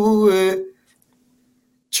 do.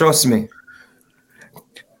 Trust me.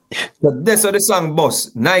 But that's how the song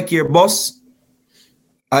boss, Nike boss,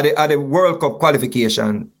 at the World Cup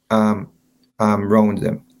qualification round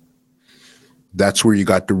them. That's where you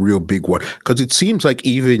got the real big one. Because it seems like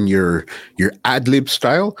even your ad-lib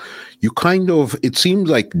style, it seems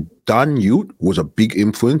like Don Youth was a big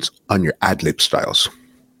influence on your ad-lib styles.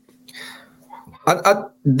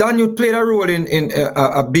 Don Youth played a role in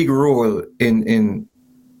a big role in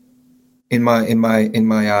my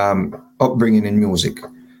upbringing in music.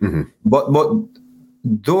 But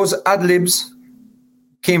those ad-libs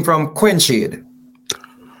came from Quenchade.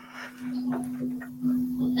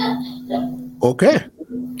 Okay.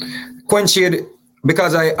 Quenchade,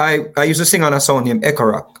 because I used to sing on a song named Echo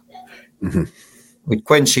Rock. with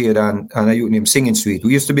Quenchade and a youth named Singing Sweet.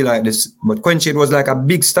 We used to be like this, but Quenchade was like a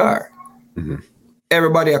big star. Mm-hmm.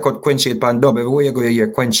 Everybody I got Quenchade pan dub. Everywhere you go, you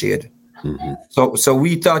hear Quenchade. Mm-hmm. So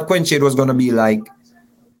we thought Quenchade was gonna be like,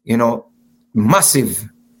 you know, massive,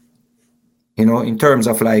 you know, in terms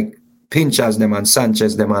of like Pinchas them and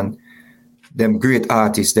Sanchez them and them great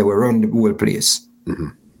artists. They were running the whole place. Mm-hmm.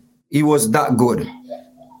 He was that good.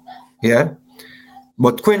 Yeah.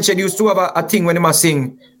 But Quenchade used to have a thing when he must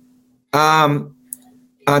sing.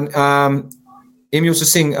 He used to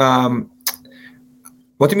sing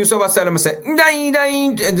what he used to have a style and say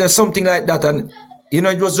dying, and something like that, and you know,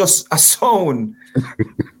 it was just a sound.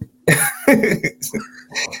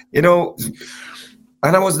 You know,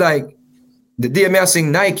 and I was like, the day me I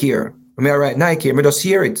sing Nike here, I write Nike here, I just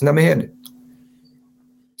hear it in my head.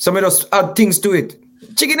 So I just add things to it.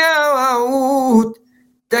 Chicken out,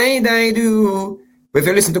 die do. But if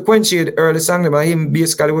you listen to Quenchade early song about him,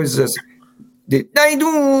 basically was just the die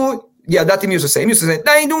do. Yeah, that him used to say. He used to say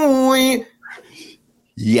die do.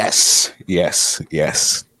 Yes. Yeah. So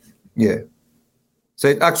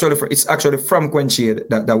it's actually from Quenchade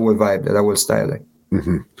that whole vibe, that whole styling.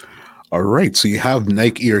 Mm-hmm. All right. So you have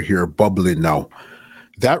Nike Ear here bubbling now.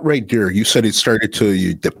 That right there, you said it started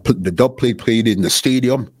to the dub plate played in the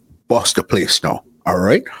stadium, bust the place now. All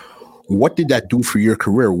right. What did that do for your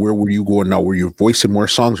career? Where were you going now? Were you voicing more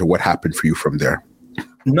songs, or what happened for you from there?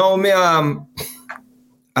 No, me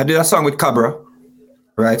I did a song with Cabra,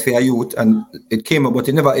 right, for a youth, and it came up, but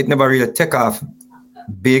it never really take off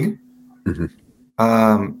big. Mm-hmm.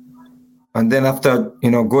 And then after,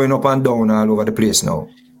 you know, going up and down all over the place now,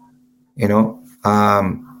 you know,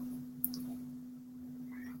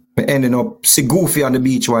 ending up see Goofy on the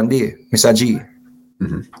beach one day, Mr. G.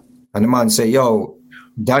 Mm-hmm. And the man say, yo,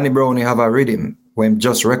 Danny Brown have a rhythm when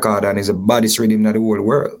just record and is the baddest rhythm in the whole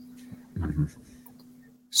world. Mm-hmm.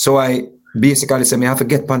 So I basically said, I have to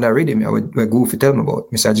get on that rhythm where Goofy tell me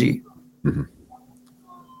about, Mr. G. Mm-hmm.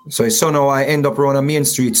 So somehow I end up around a Main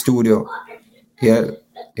Street studio. Yeah,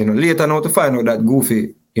 you know, later now to find out that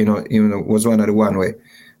Goofy, you know, was one of the one way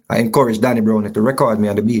I encouraged Danny Brown to record me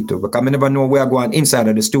on the beat too, because I never know where I go on inside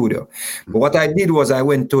of the studio. But what I did was I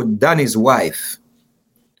went to Danny's wife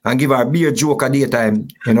and give her a beer joke at daytime,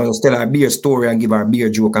 you know, just tell her a beer story and give her a beer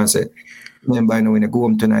joke and say, remember, you know, when you go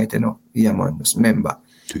home tonight, you know, yeah, man, just remember.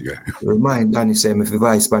 Yeah. Remind Danny, say, if you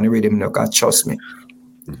voice on the rhythm, you know, because trust me.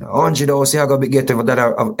 $100 I gotta be getting for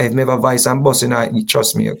that. If me have a voice and bossing, you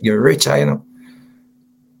trust me, you're rich, you know.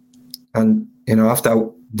 And, you know, after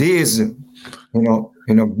days, you know,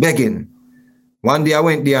 begging, one day I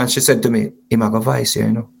went there and she said to me, "Him have a voice here,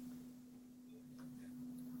 you know."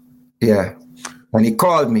 Yeah. And he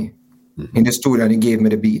called me in the studio and he gave me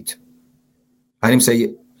the beat. And him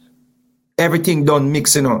say, everything done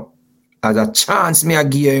mixing up. As a chance me a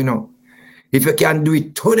give you, you know. If you can do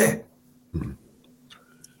it today,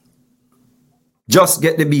 just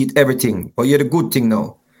get the beat, everything. But you're the good thing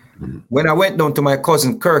now. When I went down to my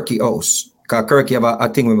cousin Kirky house, because Kirky have a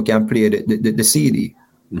thing where we can play the CD.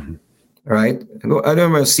 Mm-hmm. Right? I don't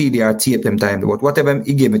remember CD or tape them time, but whatever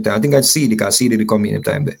he gave me time. I think I CD, because CD did come in them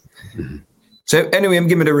time there. Mm-hmm. So anyway, him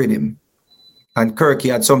give me the rhythm. And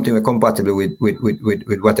Kirky had something compatible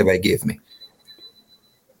with whatever he gave me.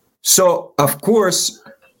 So, of course,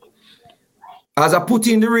 as I put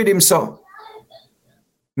in the rhythm song,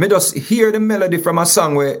 me just hear the melody from a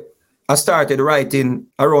song where I started writing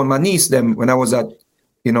around my niece them when I was at,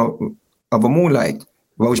 you know, of a moonlight,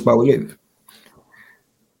 which I live.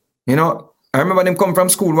 You know, I remember them come from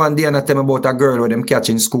school one day and I tell me about a girl where them catch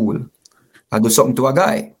in school. I do something to a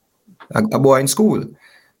guy, a boy in school.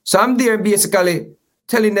 So I'm there basically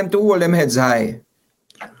telling them to hold them heads high.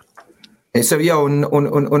 And so, yeah,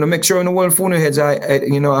 on make sure on the world phone heads high,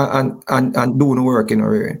 you know, and do the work, you know,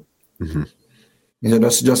 really. Mm-hmm. You know,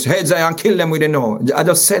 just heads high and kill them with the no. I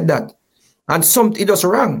just said that. And it just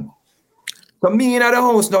rang. So me in the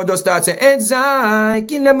house now just start saying, heads high,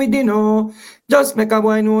 kill them with the no. Just make a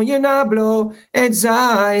boy know you're not blow. Heads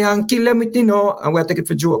high and kill them with the no. And we'll take it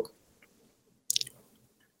for joke.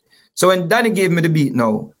 So when Danny gave me the beat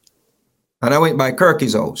now, and I went by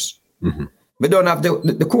Kirky's house, we don't have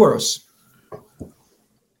the chorus.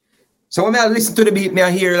 So when I listen to the beat,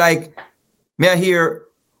 I hear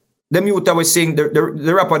the mute I was sing,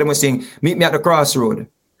 the rapper them was sing, meet me at the crossroad.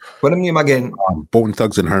 What name again? Bone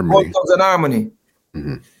Thugs and Harmony. Bone Thugs and Harmony.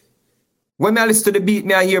 Mm-hmm. When I listen to the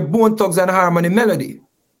beat, I hear Bone Thugs and Harmony melody.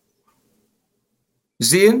 You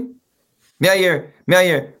see? I hear,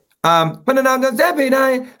 so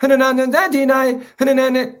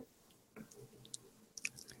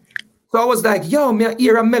I was like, yo, I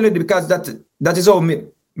hear a melody because that is how me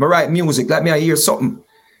write music. Like me, I hear something.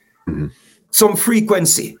 Mm-hmm. some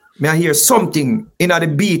frequency. Me I hear something in the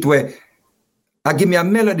beat where I give me a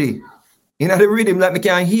melody in the rhythm like me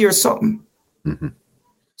can hear something. Mm-hmm.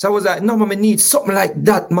 So I was like, no, man, I need something like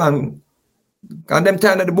that, man. And them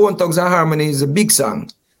time that the Bone Thugs and Harmony is a big song.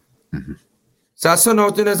 Mm-hmm. So I son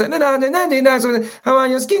out and I said, I want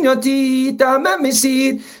you to skin your teeth and make me see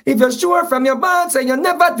it. If you're sure from your bonds and you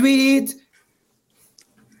never do it.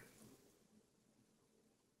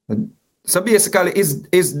 So basically,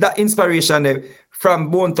 is that inspiration from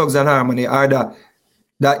Bone Thugs and Harmony or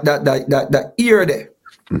that ear there?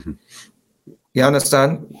 Mm-hmm. You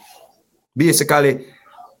understand? Basically,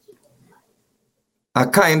 a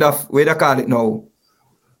kind of, what they call it now,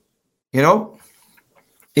 you know?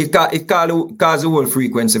 It cause the whole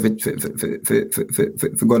frequency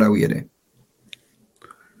for going away there.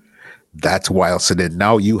 That's wild. So then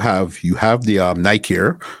now you have the Nike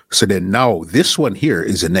here. So then now this one here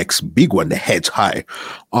is the next big one, the Heads High,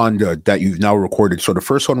 on that you've now recorded. So the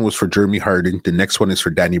first one was for Jeremy Hardin. The next one is for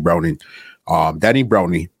Danny Browning. Danny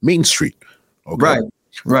Browning, Main Street. Okay.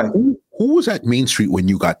 Right. Who was at Main Street when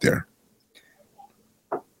you got there?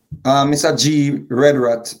 Mr. G, Red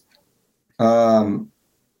Rat,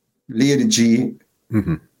 Lady G,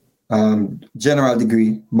 General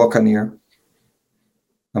Degree, Buccaneer.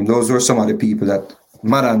 Those were some of the people that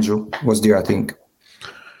Mad Andrew was there, I think.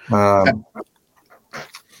 Go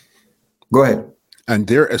ahead. And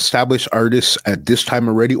they're established artists at this time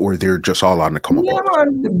already, or they're just all on the come up? Yeah,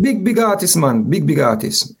 man, big artists, man. Big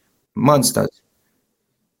artists. Monsters.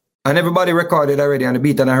 And everybody recorded already on the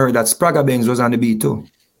beat, and I heard that Spragga Benz was on the beat too.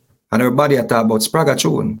 And everybody had talked about Spragga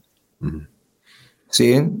tune. Mm-hmm.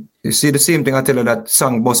 See? You see the same thing I tell you that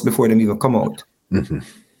song bust before them even come out. Mm-hmm.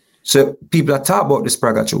 So people are talk about the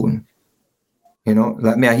Spragga tune. You know,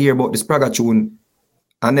 like me, I hear about the Spragga tune.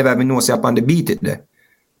 I never even know say upon the beat it there.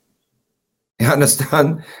 You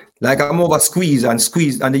understand? Like I'm over squeeze and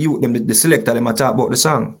the youth, them, the selector, them I talk about the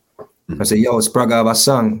song. I say, yo, Spragga have a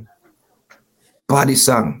song. Body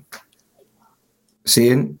song.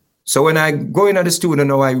 See? So when I go into the studio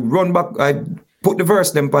now, I run back, I put the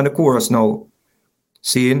verse them on the chorus now.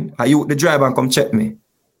 See? I youth the driver and come check me.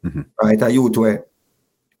 Mm-hmm. Right? I youth where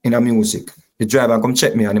in a music. The driver come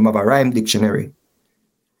check me and him have a rhyme dictionary.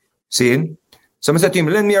 See? So I said to him,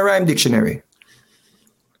 lend me a rhyme dictionary.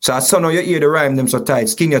 So I saw now you hear the rhyme them so tight.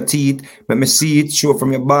 Skin your teeth, let me see it, show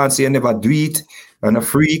from your band, say you never do it. And a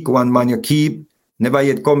freak, one man you keep. Never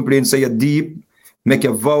yet complain, say you're deep. Make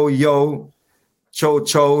your vow, yo.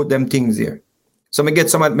 Chow, them things here. So I get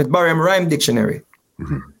some of my borrow him rhyme dictionary.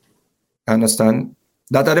 Mm-hmm. Understand?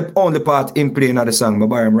 That are the only part in playing of the song, I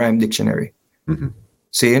borrow him rhyme dictionary. Mm-hmm.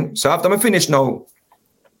 See? So after I finish now,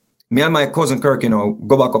 me and my cousin Kirk,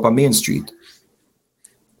 go back up on Main Street.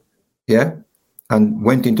 Yeah? And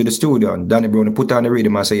went into the studio and Danny Brown put on the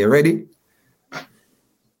rhythm and say, you ready? Let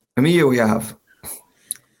me hear what you have.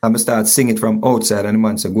 I'm going to start singing from outside and the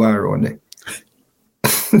man said, go around there.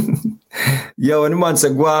 Yo, when the man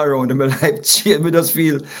said, go around, my life changed. Me just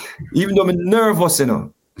feel, even though I'm nervous,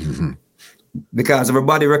 Mm-hmm. Because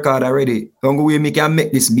everybody record already. The only way me can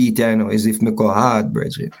make this beat, is if me go hard,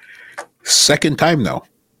 Bridget. Second time now.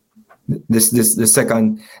 The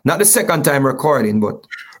second, not the second time recording, but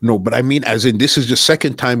no, but I mean, as in, this is the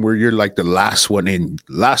second time where you're like the last one in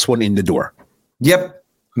the door. Yep.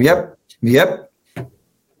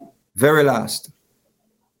 Very last.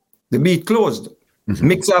 The beat closed,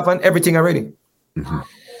 mix up and everything already. Mm-hmm.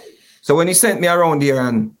 So when he sent me around here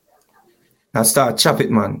and I start chop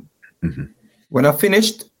it, man. Mm-hmm. When I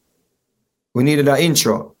finished, we needed an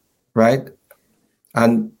intro, right?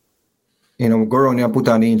 And go around here and put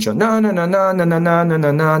on the intro. No.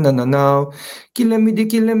 Kill them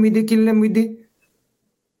with it.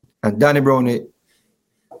 And Danny Brown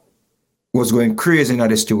was going crazy in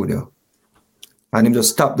the studio. And him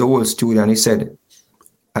just stopped the whole studio and he said,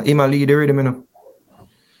 I'm a lead the rhythm,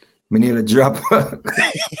 Me nearly drop.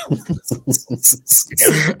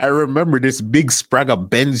 I remember this big Spragga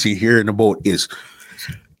Benz you hearing about is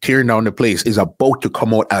tearing down the place, is about to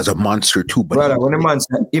come out as a monster too. But brother, when the man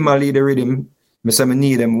said, him a lead the rhythm, I said, I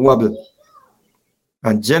need them wobble.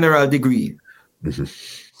 And General Degree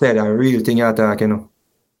said, a real thing you're talking,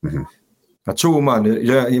 Mm-hmm. A true man.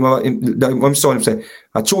 I'm sorry, I'm saying,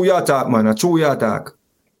 a true you talk, man, a true you talk.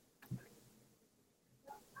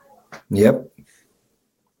 Yep.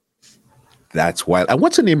 That's wild. And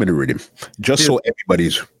what's the name of the rhythm? Just so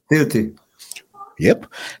everybody's Filthy. Yep.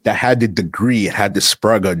 That had the Degree, it had the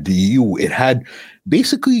Spragga, the U, it had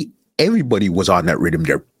basically everybody was on that rhythm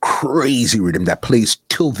there. Crazy rhythm that plays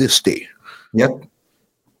till this day. Yep.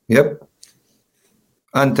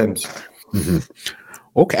 Anthems. Mm-hmm.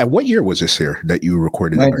 Okay. And what year was this here that you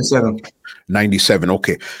recorded? 97. 97.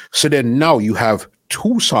 Okay. So then now you have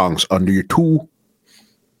two songs under your two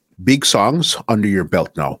big songs under your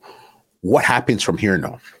belt now. What happens from here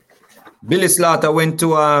now? Billy Slaughter went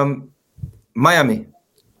to Miami.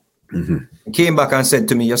 He came back and said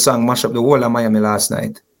to me, your song mashed up the whole of Miami last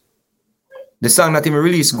night. The song that he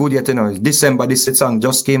released good yet, December, this song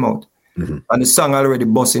just came out. And the song already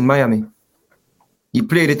bust in Miami. He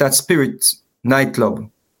played it at Spirit nightclub.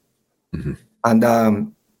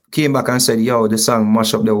 And came back and said, yo, the song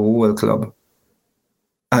mashed up the whole club.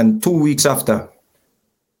 And 2 weeks after,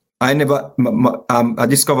 I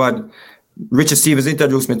discovered Richard Stevens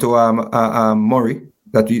introduced me to Murray,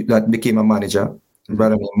 that became a manager,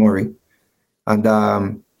 brother named Murray. And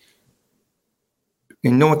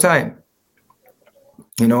in no time,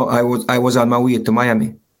 I was on my way to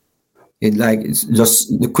Miami. It's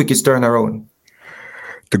just the quickest turnaround.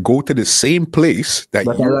 To go to the same place that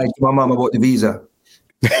I lied to my mom about the visa.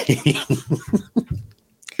 It's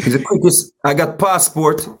the quickest. I got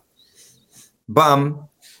passport, BAM,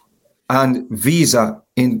 and visa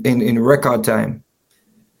in record time.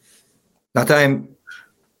 That time,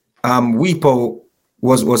 WIPO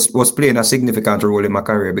was playing a significant role in my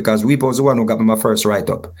career because WIPO was the one who got me my first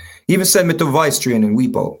write-up. He even sent me to voice training,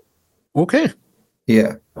 WIPO. Okay.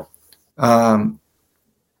 Yeah.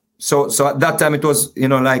 So at that time it was,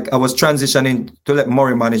 like I was transitioning to let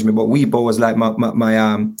Murray manage me, but WIPO was like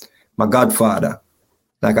my godfather.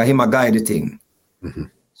 Like I him a guide the thing.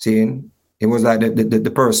 Seeing it was like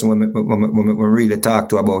the person when we really talk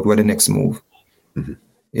to about what the next move.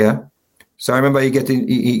 Yeah. So I remember him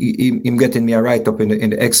getting me a write up in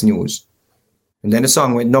the X News. And then the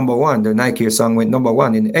song went number one. The Nike song went number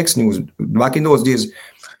one in the X News. Back in those days,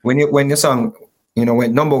 when the song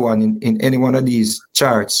went number one in any one of these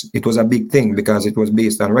charts, it was a big thing because it was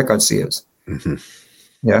based on record sales.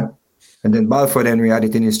 Yeah. And then Balford Henry had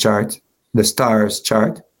it in his chart, the Stars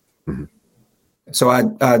chart. So I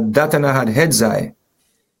that and I had Head's Eye.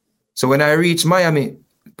 So when I reached Miami,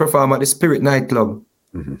 perform at the Spirit nightclub.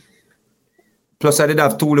 Plus I did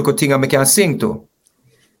have two little things I can sing to.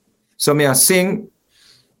 So I sing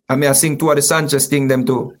two of the Sanchez thing them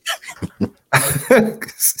too.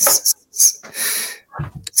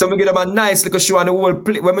 So we get them a nice little show on the whole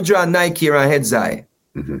play. When we draw Nike and Head's Eye.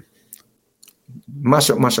 Mash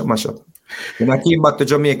up. Then I came back to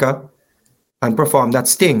Jamaica and performed that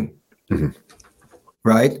Sting.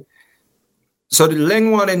 Right? So the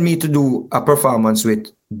Leng wanted me to do a performance with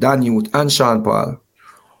Dan Youth and Sean Paul.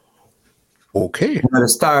 Okay. On the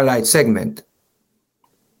Starlight segment.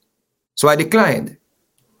 So I declined.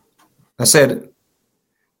 I said,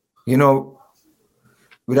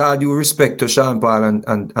 with all due respect to Sean Paul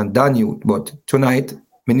and Dan Youth, but tonight,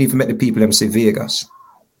 I need to make the people them say Vegas.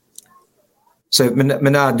 So I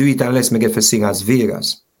not do it unless I get to sing as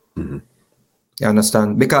Vegas. You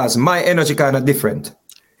understand? Because my energy kind of different.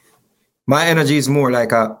 My energy is more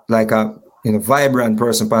like a vibrant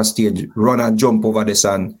person on stage, run and jump over the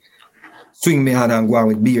sun, swing me hand and go on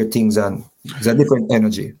with beer things, and it's a different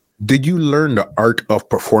energy. Did you learn the art of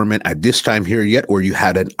performing at this time here yet, or you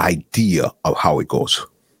had an idea of how it goes?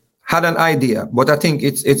 Had an idea, but I think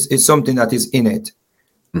it's something that is in it.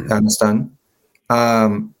 You understand?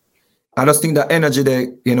 I just think that energy,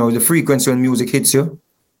 the frequency when music hits you,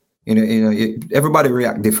 everybody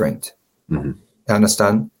react different. You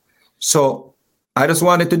understand? So I just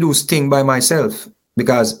wanted to do Sting by myself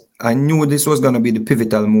because I knew this was going to be the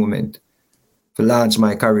pivotal moment to launch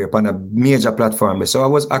my career upon a major platform. So I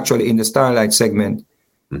was actually in the Starlight segment.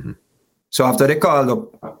 So after they called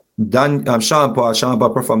up Sean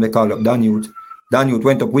Paul performed, they called up Dan Youth. Dan Youth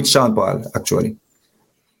went up with Sean Paul, actually.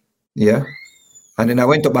 Yeah. And then I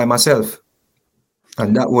went up by myself.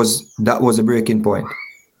 And that was the breaking point.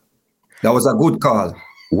 That was a good call.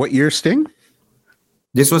 What year, Sting?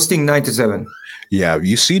 This was Sting 97. Yeah,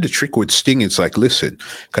 you see the trick with Sting, it's like, listen,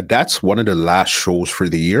 because that's one of the last shows for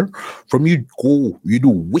the year. From you do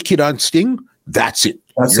Wicked on Sting, that's it.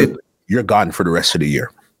 You're gone for the rest of the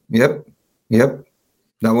year. Yep.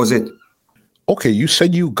 That was it. Okay, you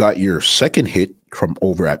said you got your second hit from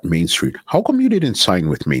over at Main Street. How come you didn't sign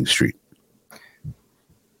with Main Street?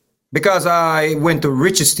 Because I went to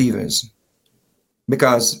Richie Stevens.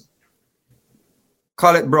 Because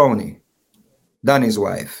Colette Brownie, Danny's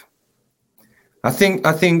wife, I think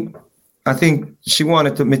she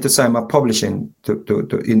wanted me to sign my publishing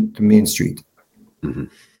to Main Street,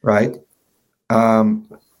 right?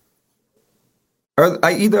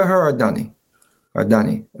 Either her or Danny.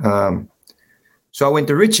 So I went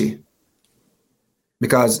to Richie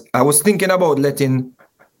because I was thinking about letting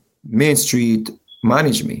Main Street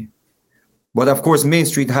manage me, But of course, Main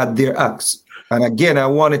Street had their acts. And again, I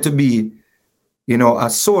wanted to be, a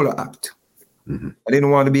solo act. Mm-hmm. I didn't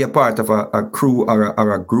want to be a part of a crew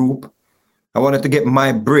or a group. I wanted to get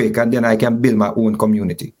my break, and then I can build my own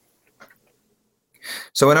community.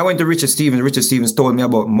 So when I went to Richard Stevens told me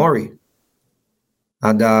about Murray.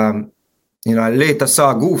 And, I later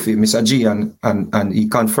saw Goofy, Mr. G, and he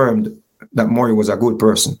confirmed that Murray was a good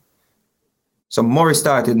person. So Murray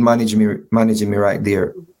started managing me right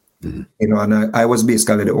there. Mm-hmm. And I was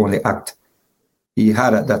basically the only act he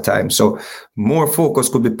had at that time. So more focus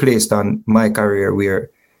could be placed on my career where,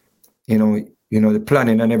 the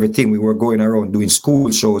planning and everything, we were going around doing school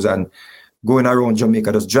shows and going around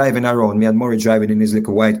Jamaica, just driving around, me and Murray driving in his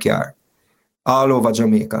little white car, all over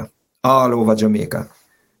Jamaica.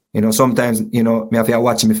 Sometimes, me have to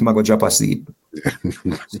watch him if I go drop asleep.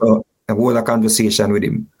 So I hold a conversation with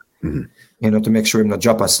him, mm-hmm. To make sure him not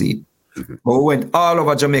drop asleep. Mm-hmm. But we went all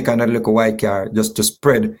over Jamaica in that little white car just to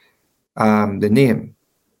spread the name.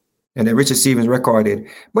 And then Richard Stevens recorded,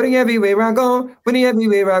 but everywhere I go, but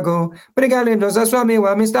the girl does that's why me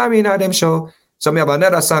want me starring at them show. So me have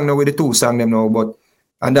another song now with the two song them now,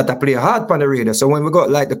 and that I play hard on the radio. So when we got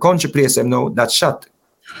like the country place them now, that shot.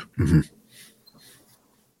 Mm-hmm.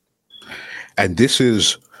 And this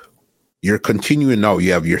is, you're continuing now.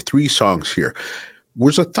 You have your 3 songs here.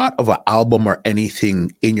 Was a thought of an album or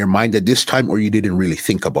anything in your mind at this time, or you didn't really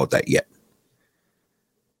think about that yet?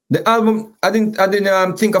 The album, I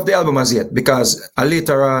didn't think of the album as yet, because I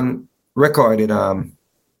later on recorded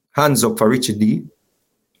Hands Up for Richie D.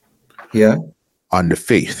 Yeah. On the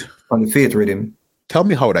Faith rhythm. Tell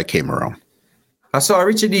me how that came around. I saw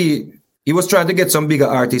Richie D. He was trying to get some bigger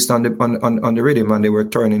artists on the rhythm, and they were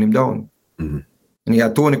turning him down. Mm-hmm. And he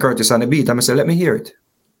had Tony Curtis on the beat. And I said, let me hear it.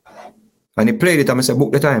 And he played it, and I said,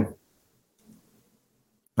 book the time.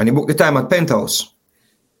 And he booked the time at Penthouse.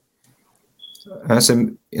 And I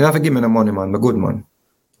said, you have to give me the money, man, the good man.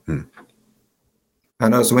 And I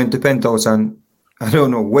just went to Penthouse, and I don't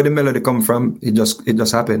know where the melody come from. It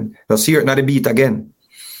just happened. Just hear it, not the beat again.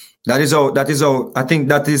 That is how, I think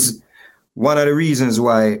that is one of the reasons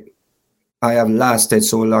why I have lasted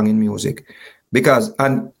so long in music. Because,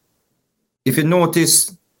 and if you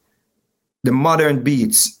notice the modern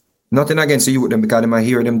beats, nothing against the youth them because they might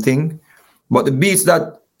hear them thing, but the beats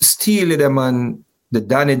that Steely them and the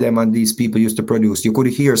Danny them and these people used to produce, you could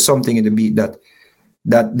hear something in the beat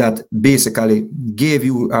that basically gave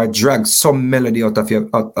you or dragged some melody out of you.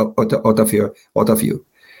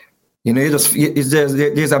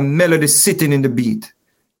 There's a melody sitting in the beat.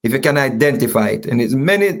 If you can identify it, and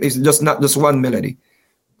it's just not just one melody.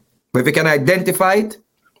 But if you can identify it,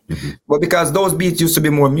 mm-hmm. But because those beats used to be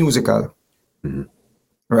more musical. Mm-hmm.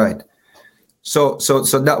 Right. So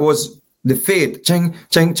that was the Faith. Ching,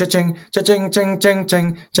 ching, ching, ching, ching, ching, ching,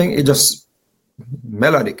 ching, ching. It just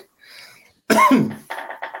melodic.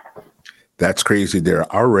 That's crazy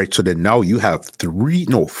there. All right. So then now you have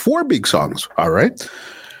 4 big songs. All right.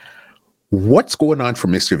 What's going on for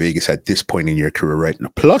Mr. Vegas at this point in your career right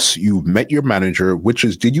now? Plus, you met your manager,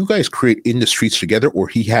 did you guys create In the Streets together, or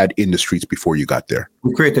he had In the Streets before you got there?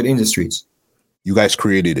 We created In the Streets. You guys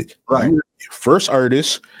created it. Right. First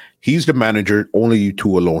artist, he's the manager, only you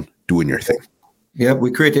two alone doing your thing. Yeah, we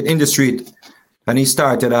created In the Street, and he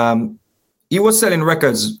started, he was selling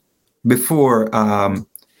records before I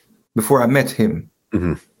met him.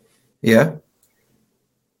 Mm-hmm. Yeah.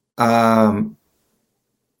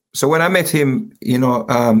 So when I met him,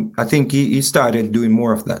 I think he started doing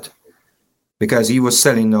more of that because he was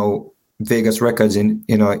selling now Vegas records in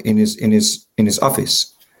his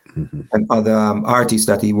office, mm-hmm. and other artists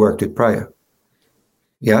that he worked with prior.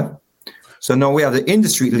 Yeah. So now we have the In the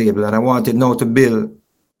Street label, and I wanted now to build,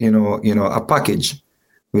 a package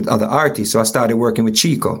with other artists. So I started working with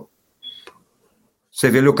Chico. So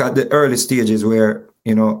if you look at the early stages where,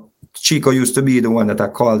 Chico used to be the one that I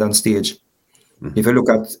called on stage. Mm-hmm. If you look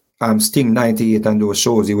at Sting 98 and those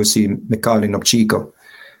shows, you will see me calling up Chico.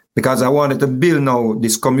 Because I wanted to build now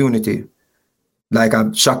this community, like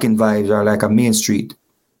a Shocking Vibes or like a Main Street.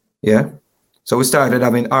 Yeah. So we started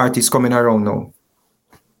having artists coming around now.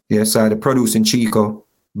 Yeah, started producing Chico,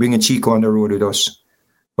 bringing Chico on the road with us.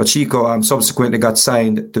 But Chico subsequently got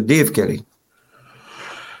signed to Dave Kelly.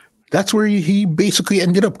 That's where he basically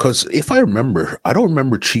ended up. Because if I remember, I don't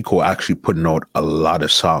remember Chico actually putting out a lot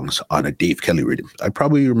of songs on a Dave Kelly rhythm. I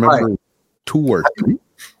probably remember 2 or 3.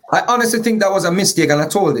 I honestly think that was a mistake, and I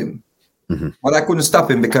told him. Mm-hmm. But I couldn't stop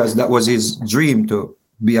him because that was his dream to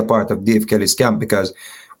be a part of Dave Kelly's camp. Because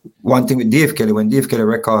one thing with Dave Kelly, when Dave Kelly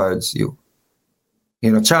records you,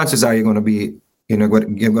 chances are you're going to be, you're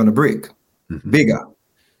going to break bigger.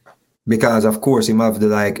 because of course him have the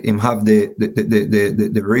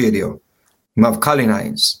radio. Him have Colin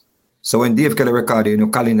Hines. So when Dave Kelly recorded,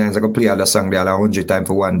 Colin Hines I could play all the song there 100 times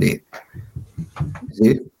for one day.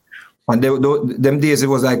 See? And them days it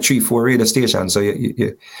was like 3-4 radio stations. So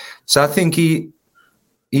so I think he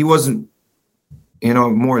was,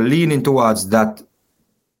 more leaning towards that,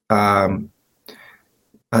 and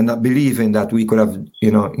not believing that we could have,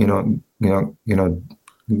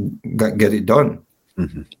 get it done.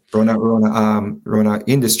 Run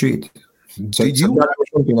in the street. So that's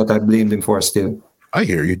something that I blamed him for still. I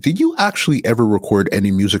hear you. Did you actually ever record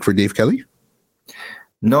any music for Dave Kelly?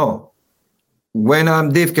 No. When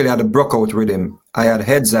Dave Kelly had a broke out with him, I had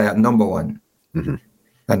Heads Eye at number 1.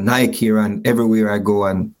 And Nike here and everywhere I go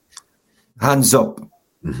and Hands Up.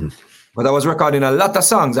 But I was recording a lot of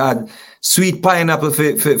songs. I had Sweet Pineapple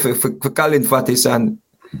for Colin Fatis and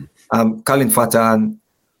Colin Fata, and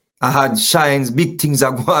I had Shines, Big Things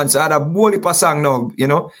at Once. I had a whole heap of song now,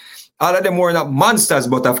 All of them were not monsters,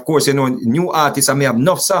 but of course, new artists, I may have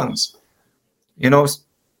enough songs.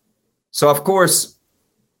 So of course,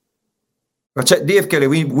 go check Dave Kelly.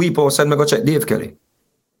 We post and me go check Dave Kelly.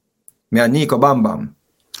 Me and Nico Bam Bam.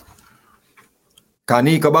 Because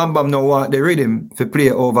Nico Bam Bam now want the rhythm to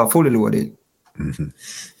play over Fully Loaded.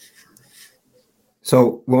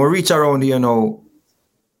 So when we reach around here now,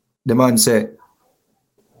 the man said,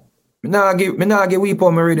 me nah give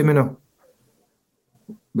Weepo my rhythm,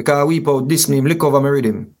 Because Weepo this me, lick over my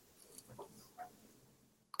rhythm.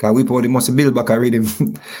 Because Weepo they must build back a rhythm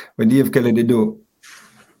when Dave Kelly they do.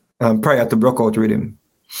 Prior to broke out rhythm.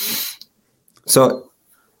 So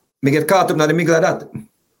me get caught up in the middle of that.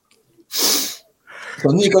 So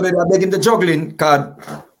Nico did I beg him the juggling card.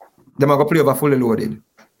 Them are going to play over Fully Loaded.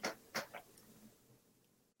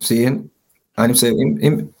 See? And him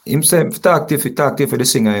say, talk to you for the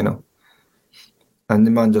singer, And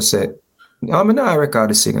the man just said, no, I'm not record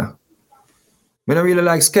the singer. I don't really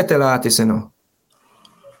like skettle artists,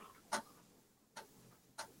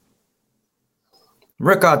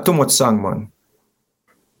 Record too much song, man.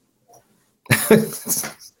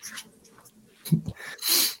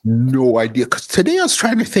 No idea. Because today I was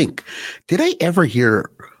trying to think, did I ever hear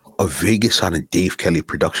a Vegas on a Dave Kelly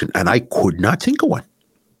production? And I could not think of one.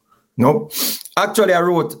 No. Actually, I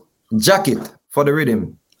wrote Jacket for the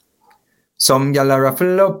rhythm. Some gyal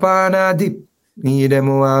raffle up on a dip. Me them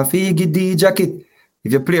want figgy the jacket.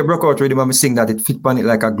 If you play a broke out rhythm and me sing that, it fit on it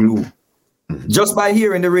like a glue. Just by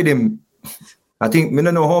hearing the rhythm, I think I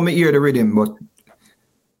don't know how me hear the rhythm, but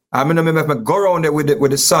I mean, if I go around there with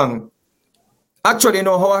the song. Actually, you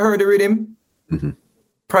know how I heard the rhythm?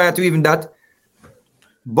 Prior to even that,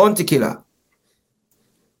 Bounty Killer,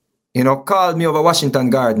 called me over Washington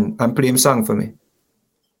Garden and played him song for me.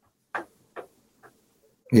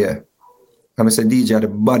 Yeah. I'm going to say, DJ, the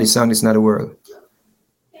body sound is not the world.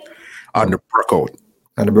 On the Brookout.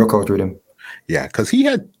 On the Brookout rhythm. Yeah, because he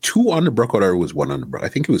had 2 on the Brookout, or it was 1 on the Brookout. I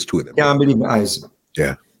think it was 2 of them. Yeah, I believe my eyes.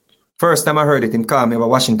 Yeah. First time I heard it, him called me over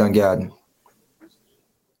Washington Garden.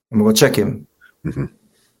 I'm going to go check him.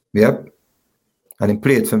 Yep. And he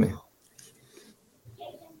played for me.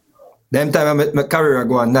 Them time my career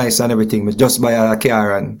going nice and everything. I just buy a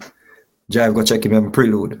car and drive go check him and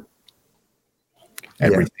prelude.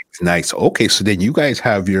 Everything's nice. Okay, so then you guys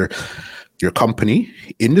have your company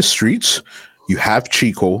in the streets. You have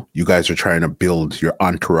Chico. You guys are trying to build your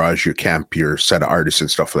entourage, your camp, your set of artists and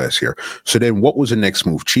stuff like that here. So then what was the next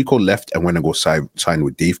move? Chico left and went to go sign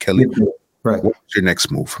with Dave Kelly. Right. What was your next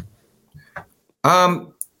move?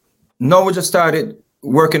 Now we just started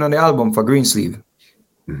working on the album for Greensleeve.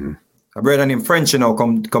 A brother named French,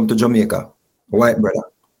 come to Jamaica, a white brother,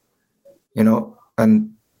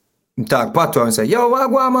 and he talk patois and say, yo,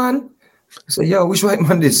 what man? I say, yo, which white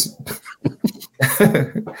man this?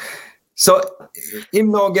 So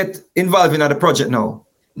him now get involved in the project now.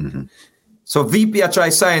 So VP try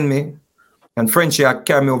sign me, and Frenchie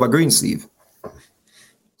carry me over Greensleeve.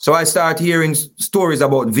 So I start hearing stories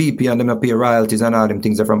about VP and them pay royalties and all them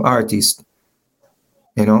things are from artists,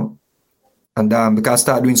 and because I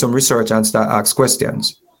start doing some research and start ask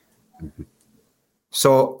questions.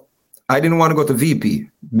 So I didn't want to go to VP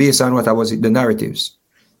based on what I was the narratives.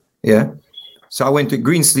 Yeah. So I went to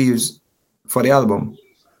Greensleeves for the album.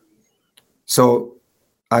 So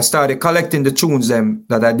I started collecting the tunes them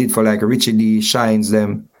that I did for like Richie D, Shines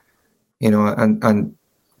them, and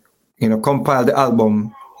compile the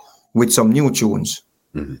album with some new tunes.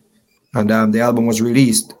 And the album was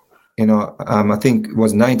released, I think it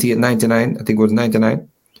was 98, 99. I think it was 99.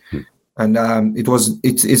 And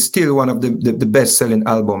it's still one of the best-selling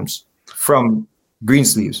albums from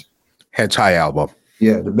Greensleeves. Heads High album.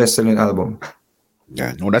 Yeah, the best-selling album.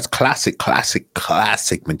 Yeah, no, that's classic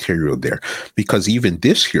material there. Because even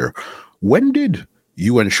this year, when did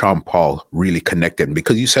you and Sean Paul really connect? And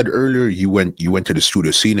because you said earlier you went to the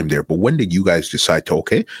studio seeing him there, but when did you guys decide to,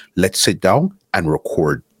 okay, let's sit down and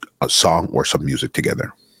record a song or some music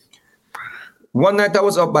together? One night I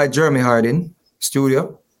was up by Jeremy Harding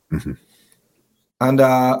studio, and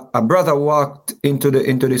a brother walked into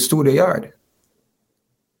the studio yard,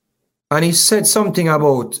 and he said something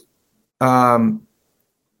about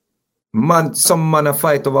some man a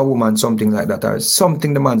fight over a woman, something like that, or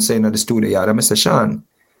something the man saying at the studio yard. And I said, Sean,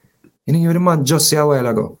 you know you're the man just say a while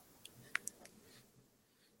ago.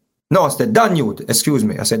 No, I said, Dan Youth, excuse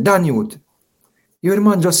me. I said, Dan Youth, you're the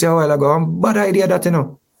man just say a while ago. Bad idea that, you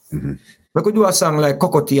know. We could do a song like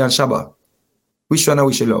Kokoti and Shabba. Which one I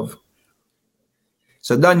wish you love?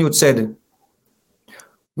 So Dan Youth said,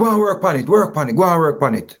 go and work on it, go and work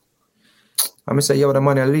on it. And I said, yo, the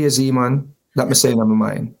man is lazy, man. That me saying in my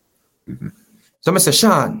mind. So I said,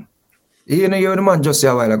 Sean, you know you're the man just say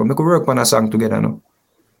a while ago. We could work on a song together, no?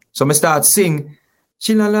 So I start sing,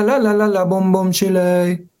 chilla la la la la la bum bum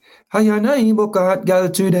chile. Hiya na book a hot girl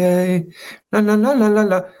today. La la la la la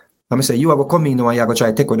la. And I say, you are going to come in now and you're going to try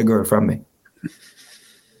to take away the girl from me.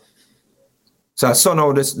 So I saw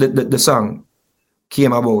how the song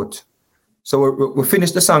came about. So we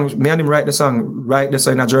finished the song. Me and him write the song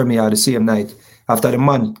in Jeremy the same night after the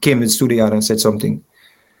man came to the studio and said something.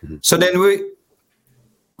 So then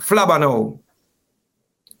Flabba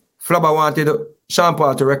wanted Sean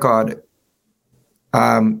Paul to record.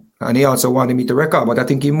 And he also wanted me to record, but I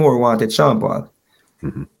think he more wanted Sean Paul.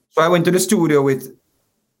 So I went to the studio with,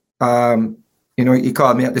 he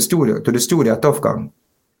called me to the studio at Tough Gang.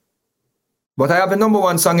 But I have the number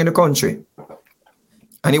one song in the country.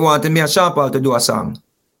 And he wanted me and Sean Paul to do a song.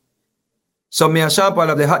 So me and Sean Paul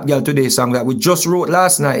have the Hot Girl Today song that we just wrote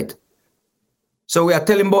last night. So we are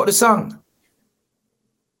telling about the song.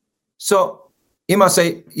 So he must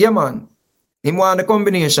say, yeah man, he want the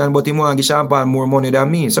combination, but he want to give Sean Paul more money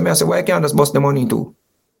than me. So me I say, why can't I just bust the money too?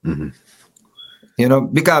 You know,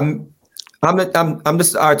 because I'm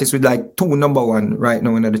the artist with like 2 number one right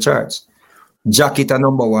now in the charts. Jacket a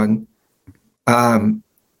number one.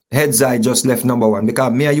 Heads I just left number one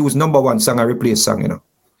because me I use number one song I replace song, you know.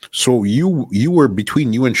 So you were,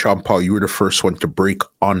 between you and Sean Paul, you were the first one to break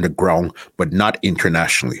on the ground, but not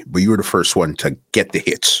internationally. But you were the first one to get the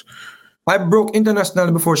hits. I broke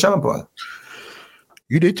internationally before Sean Paul.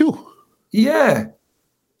 You did too? Yeah.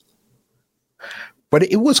 But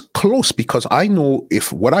it was close because I know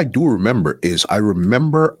what I do remember is I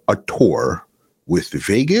remember a tour with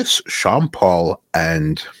Vegas, Sean Paul,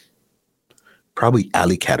 and probably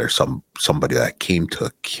Alley Cat or somebody that came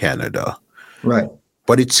to Canada. Right.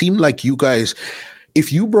 But it seemed like you guys,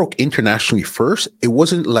 if you broke internationally first, it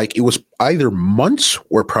wasn't like it was either months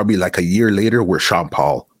or probably like a year later where Sean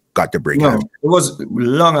Paul got the break. No, it was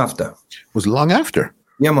long after. It was long after.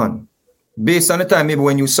 Yeah, man. Based on the time, maybe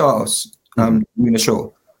when you saw us doing the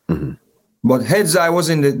show. But Heads I was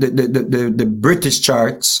in the British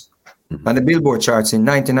charts and the Billboard charts in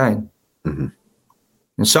 99. And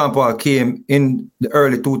Sean Paul came in the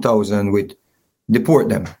early 2000s with Deport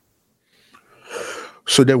Them.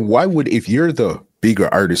 So then why would, if you're the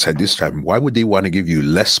bigger artist at this time, why would they want to give you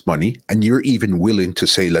less money and you're even willing to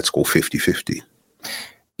say, let's go 50-50?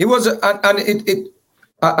 It was,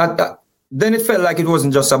 then it felt like it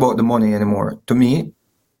wasn't just about the money anymore to me.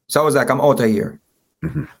 So I was like, I'm out of here.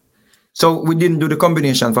 So we didn't do the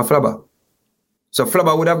combination for Flabba. So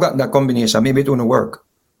Flabba would have gotten that combination. Maybe it wouldn't work.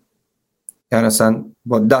 You understand?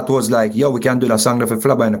 But that was like, yo, we can do that song for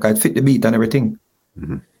Flabba and it fit the beat and everything.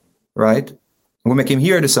 Right? We make him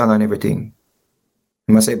hear the song and everything.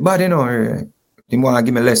 He must say, but you know, he want to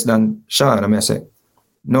give me less than Sean. I may say,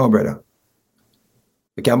 no, brother.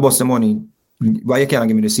 You can bust the money. Why you can't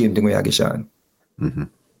give me the same thing when you give Sean?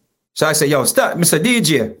 So I say, yo, start, Mr.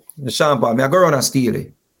 DJ. Sean Paul, I go around and steal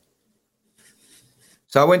it.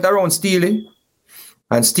 So I went around Steely,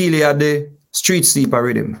 and Steely had the Street Sleeper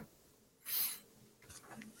rhythm.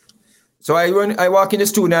 So I walk in the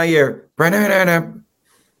studio and I hear,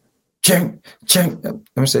 ching, ching.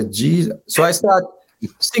 I said, Jesus. So I start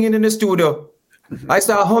singing in the studio. I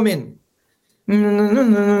start humming. And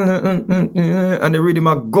the rhythm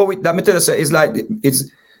I go with that. Me tell you, it's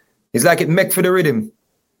like it make for the rhythm.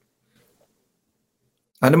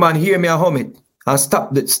 And the man hear me and hum it and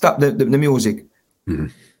stop the music.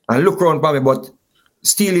 And look around for me, but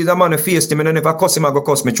still is a man who faced him, and if I cuss him, I go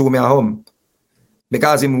cuss me through me at home.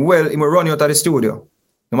 Because him will run you out of the studio,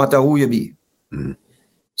 no matter who you be.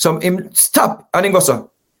 So him stop and he goes,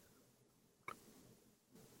 so,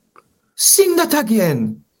 sing that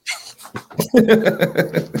again.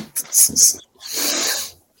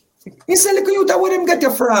 He said, look at you, where them get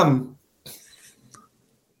you from?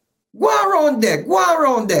 Go around there.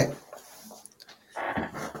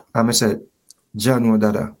 And I said, John, what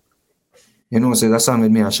dada? You know, say that song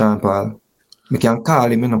with me and Sean Paul. We can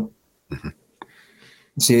call him, you know.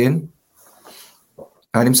 See? And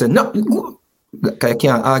him said, no, because you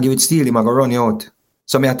can't argue with Steely, I'm going to run you out.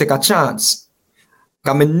 So I take a chance.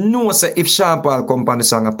 Because I know say, if Sean Paul come on the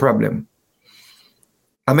song, a problem.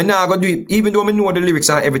 And I not going to do it, even though I know the lyrics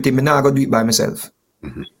and everything, I not going to do it by myself.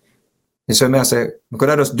 So I say, because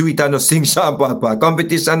I just do it and just sing Sean Paul part.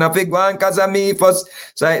 Competition, I think one because of me first.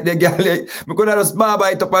 So the girl, because I just barber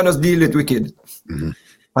it up and just deal it wicked.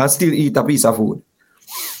 And still eat a piece of food.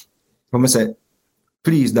 So I say,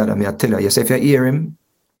 please, Dada, I tell you, if you hear him,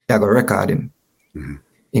 you go record him.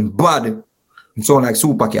 In bad, him sound like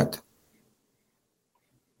Super Cat.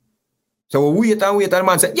 So we wait, and the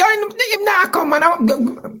man say, yeah, him not come,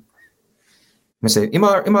 man. I say, him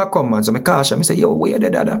come, man. So I caution, I say, yo, where the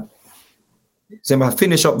Dada? So I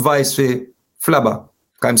finish up Vice for Flabba.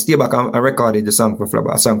 I'm stay back and recorded the song for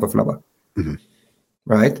Flabba, a song for Flabba.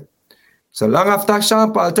 Right? So long after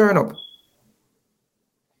Sean Paul turn up.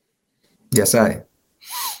 Yes, I.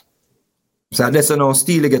 So that's now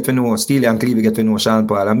Steely get to know, Steely and Clevie get to know Sean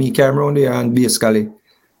Paul. And me came around there and basically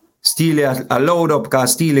Steely allowed up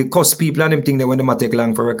because Steely cuss people and them think that when they take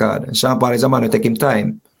long for record. And Sean Paul is a man who take him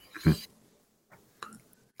time.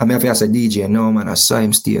 I mean, if I say DJ, no man, I saw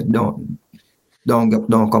him stay. Don't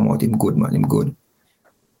come out, him good, man, him good.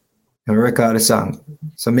 And record the song.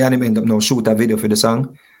 So me and him end up now shoot a video for the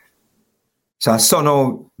song. So I saw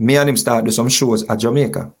now, me and him start do some shows at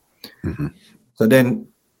Jamaica. So then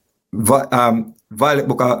Violet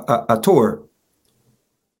book a tour.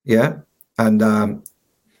 Yeah. And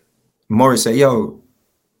Morris said, yo,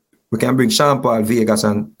 we can bring Sean Paul, Vegas,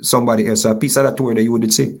 and somebody else. A piece of that tour that you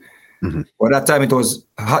would see. But that time it was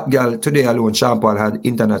Hot Girl Today alone. Sean Paul had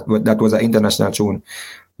internet, but that was an international tune.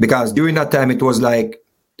 Because during that time it was like,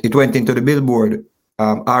 it went into the Billboard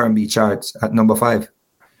R&B charts at number 5.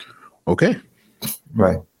 Okay.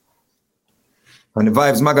 Right. And the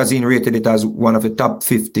Vibes magazine rated it as one of the top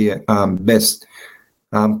 50 best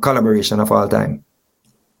collaboration of all time.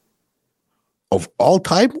 Of all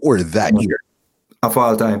time or that year? Of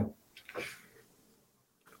all time.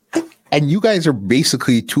 And you guys are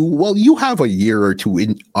basically you have a year or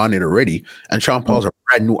two on it already. And Sean Paul's a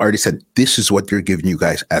brand new artist, and this is what they're giving you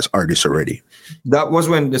guys as artists already. That was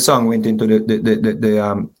when the song went into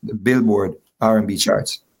the Billboard R&B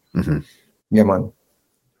charts. Yeah, man.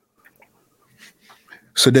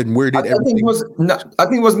 So then where did I think it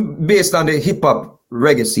was based on the hip hop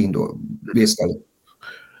reggae scene though, basically.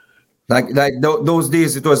 Like those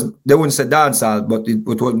days they wouldn't say dancehall, but it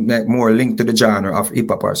was like more linked to the genre of hip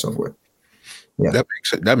hop or so forth. Yeah.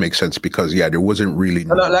 That makes sense because there wasn't really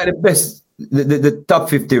like the best the top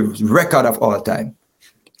 50 record of all time.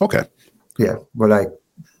 Okay. Yeah. But like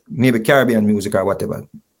maybe Caribbean music or whatever.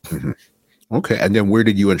 Okay. And then where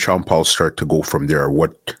did you and Sean Paul start to go from there?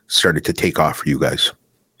 What started to take off for you guys?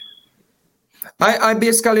 I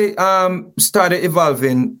basically started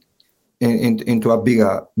evolving into a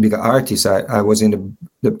bigger artist. I was in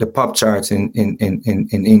the pop charts in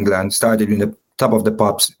England, started in the top of the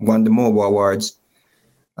pops, won the MOBO Awards.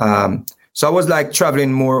 So I was like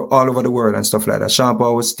traveling more all over the world and stuff like that. Sean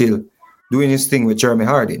Paul was still doing his thing with Jeremy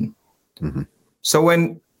Hardin. So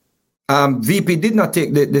when VP did not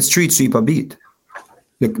take the Street Sweeper beat,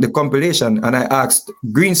 the compilation, and I asked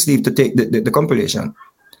Greensleeve to take the compilation.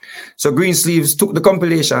 So Greensleeves took the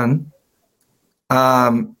compilation,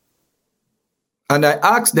 and I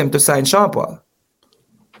asked them to sign Sean Paul.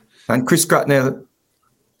 And Chris Cracknell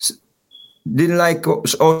didn't like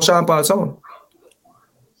how Sean Paul sound.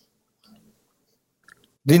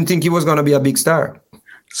 Didn't think he was going to be a big star.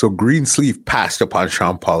 So Greensleeve passed upon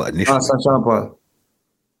Sean Paul initially. Passed on Sean Paul.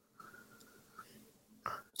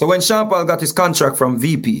 So when Sean Paul got his contract from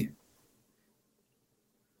VP,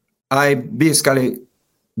 I basically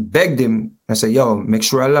begged him. I said, yo, make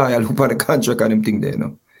sure I look at the contract and him thing there, you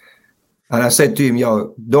know. And I said to him,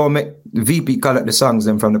 yo, don't make VP collect the songs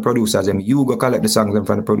them from the producers them. You go collect the songs them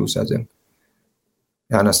from the producers them.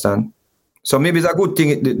 You understand? So maybe it's a good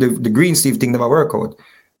thing the Greensleeve thing never work out.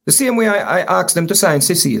 The same way I asked them to sign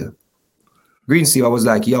Cecile. Greensleeve, I was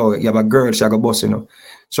like, yo, you have a girl, she go boss, you know.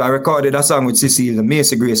 So I recorded a song with Cecile, the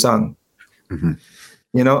Macy Gray song.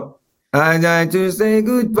 You know? I tried to say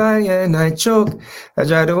goodbye and I choke. I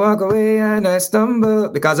tried to walk away and I stumble.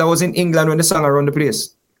 Because I was in England when the song around the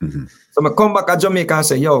place. So I come back to Jamaica and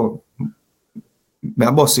say, yo,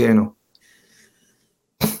 my boss here, you know.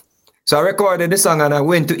 So I recorded the song and I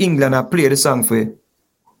went to England. I played the song for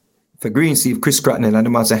Greensleeve, Chris Cracknell, and the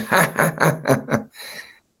man said, ha, ha, ha, ha.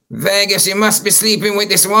 Vegas, you must be sleeping with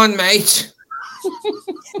this one, mate.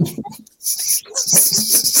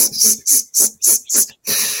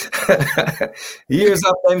 Years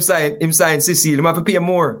after him signed Cecile, he have to pay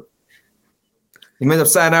more. He might have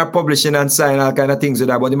signed our publishing and sign all kind of things with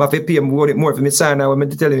that, but he have to pay more for me to sign. I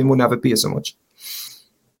went to tell him he wouldn't have to pay so much.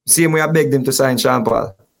 Same way I begged him to sign Sean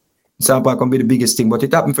Paul. Sean Paul can be the biggest thing, but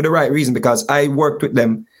it happened for the right reason because I worked with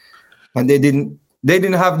them and they didn't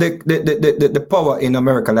have the power in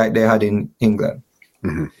America like they had in England.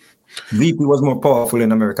 Mm-hmm. VP was more powerful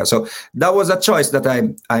in America. So that was a choice that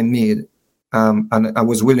I made, and I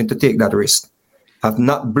was willing to take that risk of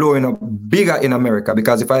not blowing up bigger in America,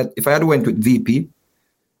 because if I had went with VP,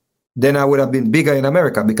 then I would have been bigger in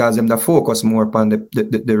America because I'm the focus more upon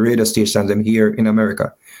the radio stations I'm here in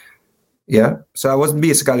America. Yeah. So I was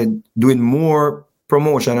basically doing more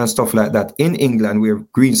promotion and stuff like that in England where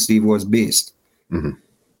Greensleeve was based. Mm-hmm.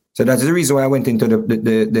 So that's the reason why I went into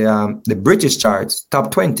the British charts,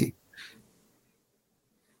 top 20.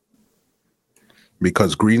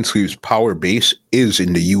 Because Greensleeve's power base is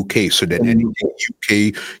in the UK. So then anything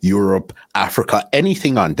UK, Europe, Africa,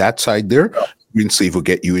 anything on that side there, Greensleeve will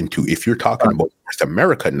get you into. If you're talking about North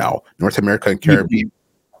America now, North America and Caribbean.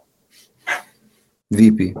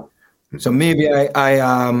 VP. So maybe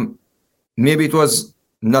maybe it was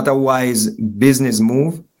not a wise business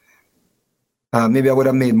move. Maybe I would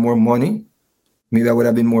have made more money. Maybe I would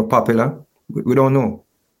have been more popular. We don't know.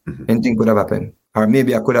 Mm-hmm. Anything could have happened. Or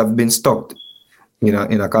maybe I could have been stuck in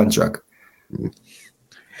a contract.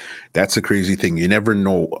 That's the crazy thing. You never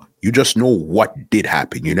know. You just know what did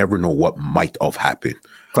happen. You never know what might have happened.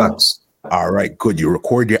 Facts. All right, good. You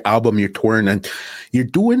record your album, you're touring, and you're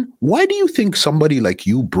doing. Why do you think somebody like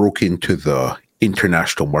you broke into the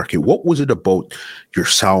international market? What was it about your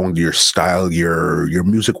sound, your style, your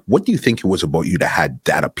music? What do you think it was about you that had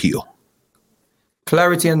that appeal?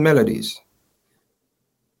 Clarity and melodies.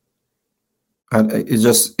 And it's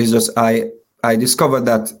just I discovered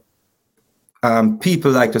that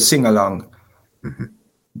people like to sing along mm-hmm.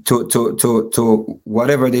 to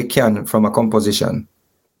whatever they can from a composition.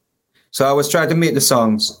 So I was trying to make the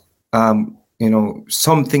songs,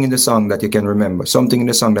 something in the song that you can remember, something in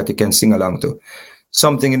the song that you can sing along to,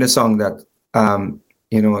 something in the song that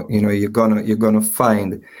you're gonna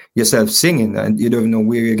find yourself singing, and you don't know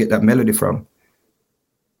where you get that melody from.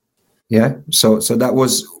 Yeah, so that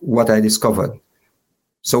was what I discovered.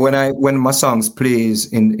 So when my songs plays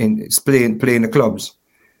playing the clubs,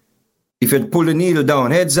 if you pull the needle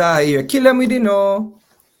down, heads high, you kill them with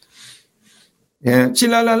yeah,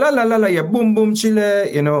 chilla la la la la la, yeah, boom boom chilla,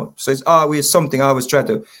 So it's always something. I always try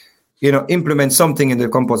to, implement something in the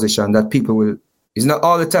composition that people will. It's not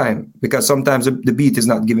all the time, because sometimes the beat is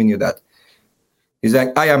not giving you that. It's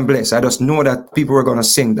like, I am blessed. I just know that people are gonna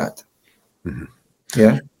sing that. Mm-hmm.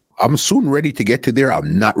 Yeah. I'm soon ready to get to there.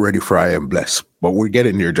 I'm not ready for I Am Blessed, but we're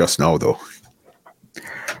getting there just now, though.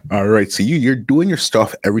 All right. So you're doing your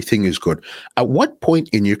stuff. Everything is good. At what point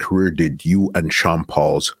in your career did you and Sean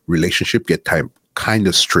Paul's relationship get kind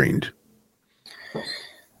of strained?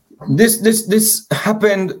 This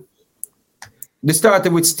happened. This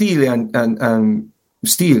started with Steely and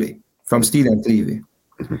Steely from Steely and Clevie,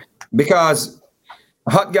 mm-hmm. because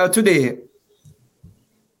Hot Girl Today.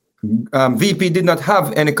 VP did not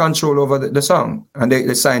have any control over the song, and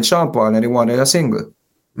they signed Sean Paul and they wanted a single.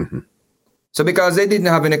 Mm-hmm. So because they didn't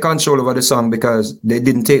have any control over the song, because they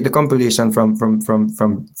didn't take the compilation from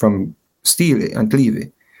Steely and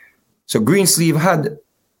Clevie, so Greensleeve had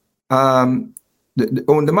owned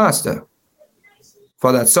the master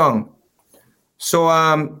for that song.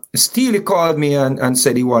 So Steely called me and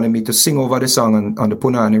said he wanted me to sing over the song on the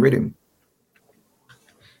Punani rhythm.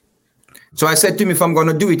 So I said to him, if I'm going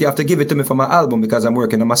to do it, you have to give it to me for my album, because I'm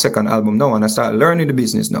working on my second album now and I start learning the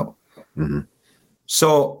business now. Mm-hmm.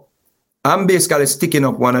 So I'm basically sticking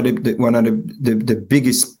up one of the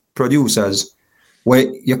biggest producers where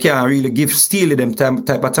you can't really give Steely them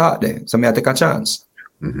type of thought there. So I take a chance.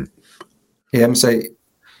 Mm-hmm. Yeah, I'm say,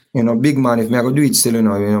 big man, if I go do it still,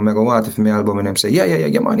 I go want it for my album, and I'm say, yeah,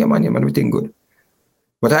 man, everything good.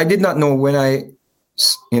 But I did not know when I,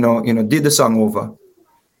 did the song over,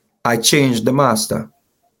 I changed the master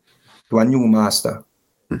to a new master.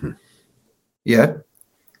 Mm-hmm. Yeah.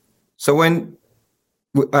 So when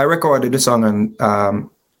I recorded the song and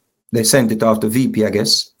they sent it off to VP, I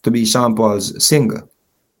guess, to be Sean Paul's single.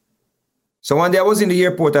 So one day I was in the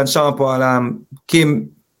airport and Sean Paul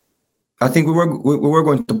came. I think we were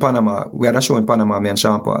going to Panama. We had a show in Panama, me and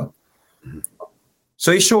Sean Paul. Mm-hmm.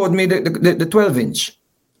 So he showed me the 12-inch.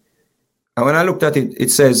 And when I looked at it, it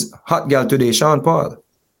says, Hot Girl Today, Sean Paul.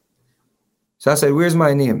 So I said, where's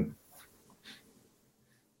my name?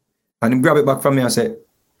 And he grabbed it back from me and said,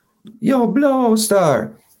 yo, Blow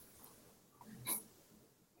Star.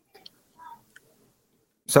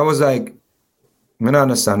 So I was like, I don't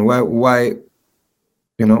understand why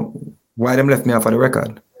them left me off of the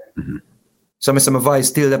record. Mm-hmm. So I said, my voice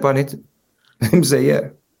still up on it. Him say, yeah.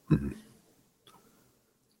 Mm-hmm.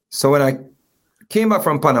 So when I came back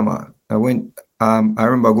from Panama, I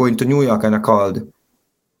remember going to New York and I called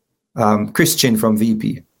Christian from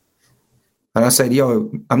VP. And I said,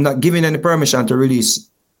 yo, I'm not giving any permission to release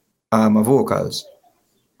my vocals.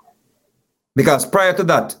 Because prior to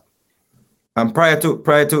that, and prior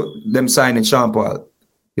to them signing Sean Paul,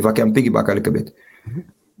 if I can piggyback a little bit,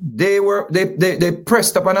 they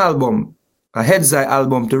pressed up an album, a Heads Eye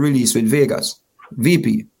album to release with Vegas,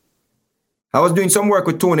 VP. I was doing some work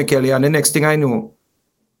with Tony Kelly, and the next thing I knew,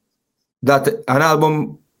 that an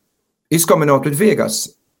album is coming out with Vegas.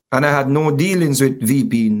 And I had no dealings with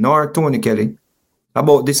VP nor Tony Kelly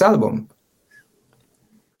about this album.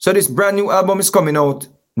 So this brand new album is coming out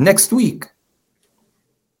next week.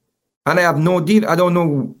 And I have no deal. I don't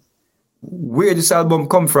know where this album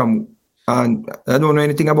come from. And I don't know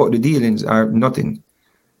anything about the dealings or nothing.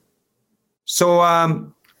 So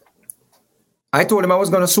I told them I was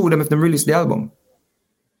going to sue them if they release the album.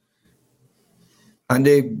 And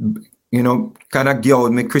they, kind of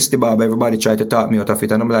yelled me, Christy Bob, everybody tried to talk me out of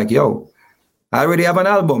it. And I'm like, yo, I already have an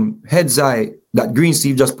album, Heads Eye, that Green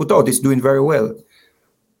Steve just put out. It's doing very well.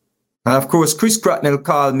 And of course, Chris Cracknell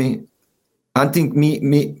called me and think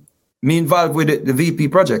me involved with the VP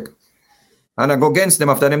project. And I go against them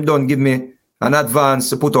after them done give me an advance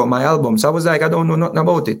to put out my album. So I was like, I don't know nothing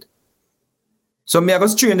about it. So I go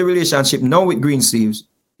strain the relationship now with Green Sleeves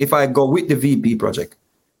if I go with the VP project.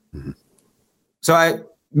 Mm-hmm. So I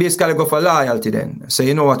basically go for loyalty then. So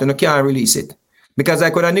you know what, I can't release it. Because I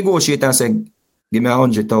could have negotiated and said, give me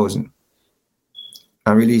 100,000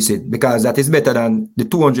 and release it. Because that is better than the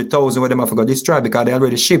 200,000 where them have got destroyed because they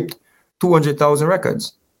already shipped 200,000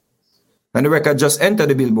 records. And the record just entered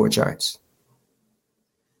the Billboard charts.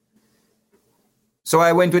 So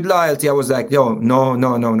I went with loyalty. I was like, yo,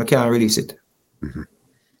 no, I can't release it. Mm-hmm.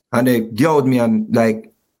 And they yelled me and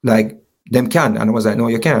like them can. And I was like, no,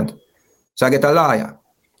 you can't. So I get a lawyer.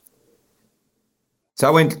 So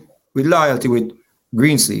I went with loyalty with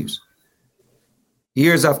Green Sleeves.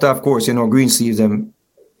 Years after, of course, Green Sleeves,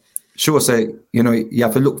 sure say, you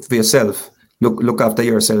have to look for yourself, look after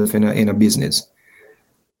yourself in a business.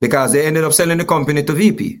 Because they ended up selling the company to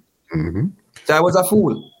VP. Mm-hmm. So I was a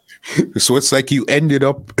fool. So it's like you ended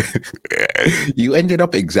up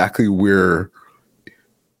exactly where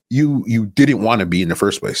you didn't want to be in the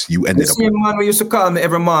first place. You ended up. The same man who used to call me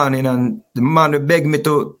every morning, and the man who begged me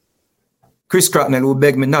to, Chris Cracknell, who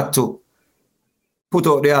begged me not to put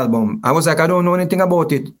out the album. I was like, I don't know anything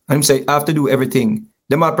about it. And he said, I have to do everything.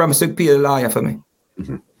 The man promised to pay a lawyer for me.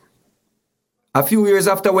 Mm-hmm. A few years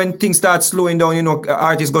after, when things start slowing down,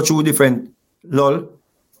 artists go through different lull.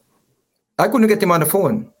 I couldn't get him on the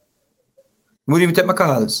phone. He wouldn't even take my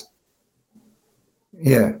calls.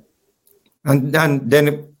 Yeah. And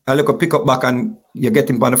then I look a pick up back and you get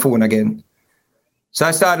him on the phone again. So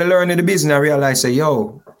I started learning the business. I realized,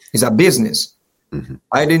 yo, it's a business. Mm-hmm.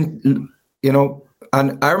 I didn't,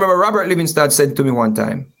 and I remember Robert Livingston said to me one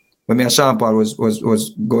time, when me and Sean Paul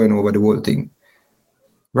was going over the whole thing.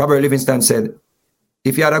 Robert Livingston said,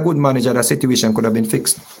 if you had a good manager, that situation could have been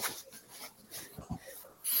fixed.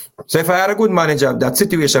 So if I had a good manager, that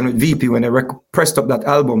situation with VP, when they pressed up that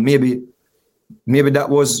album, maybe that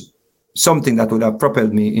was something that would have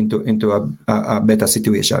propelled me into a better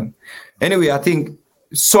situation. Anyway, I think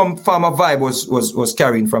some form of vibe was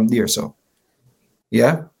carrying from there. So,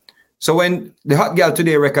 yeah. So when the Hot Girl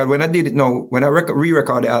Today record, when I did it now, when I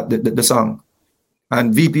re-recorded the song,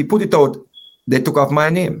 and VP put it out, they took off my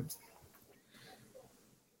name.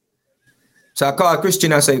 So I called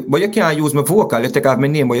Christian and said, but you can't use my vocal. You take off my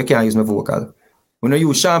name, but you can't use my vocal. When I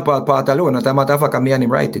use Sean Paul part alone, as a matter of fact, me and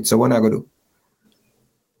him write it. So what am I going to do?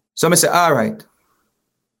 So I say, all right.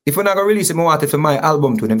 If we're not going to release it, I want it for my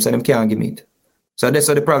album to them, so them can't give me it. So that's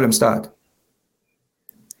how the problem start.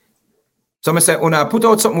 So I say, when I put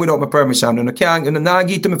out something without my permission, and I can't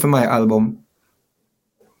give it to me for my album,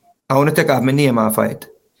 I want to take off my name off of it.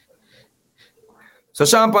 So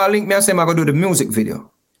Sean Paul linked me and said, I'm going to do the music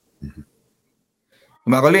video. Mm-hmm.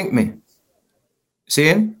 I'm going to link me.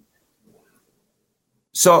 See?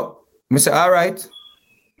 So I say, all right,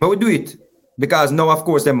 but we do it. Because now, of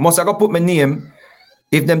course, they must have put my name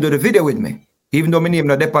if them do the video with me. Even though my name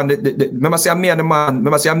not depend. Remember say me and the man,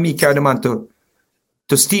 remember say me carry the man to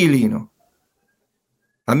steal,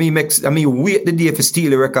 And me wait the day for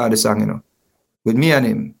Steely record the song, you know. With me and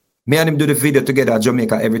him. Me and him do the video together at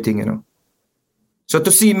Jamaica, everything, you know. So to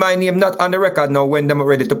see my name not on the record now when them are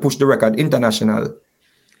ready to push the record international,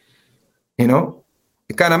 you know,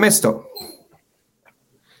 it kind of messed up.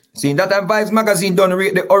 See, that time Vibes magazine done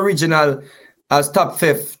rate the original as top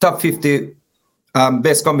 50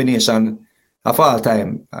 best combination of all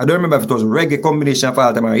time. I don't remember if it was reggae combination of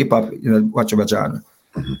all time or hip hop, you know, whatever genre.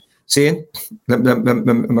 Mm-hmm. See, let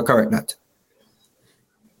me correct that.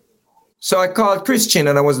 So I called Christian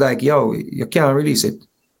and I was like, yo, you can't release it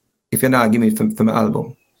if you're not giving me for my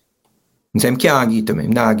album. He said, can't give it to me,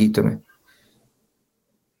 not give it to me.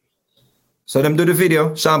 So them do the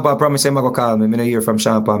video. Sean Paul promised him I go call me. I don't hear from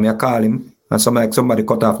Sean Paul. I call him and somebody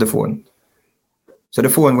cut off the phone. So the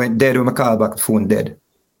phone went dead when I call back, the phone dead.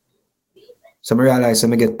 So I realized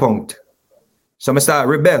I get punked. So I start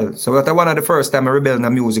rebel. So that was one of the first time I rebel in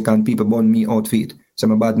the music and people burn me out feet. So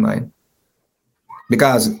I'm a bad mind.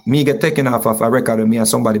 Because me get taken off of a record with me and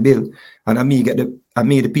somebody bill. And me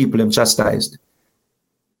the people them chastised.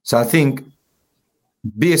 So I think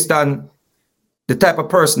based on the type of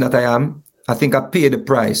person that I am, I think I pay the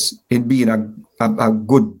price in being a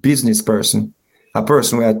good business person. A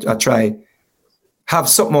person where I try have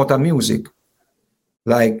something out of music.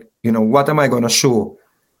 Like, you know, what am I going to show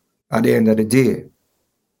at the end of the day?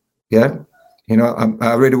 Yeah? You know,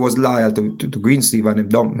 I already was loyal to Greensleeve and they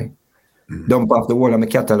dumped me. Mm-hmm. Dump off the wall of my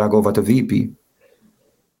catalog over to VP.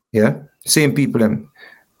 Yeah? Same people. Them.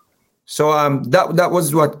 So that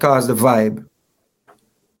was what caused the vibe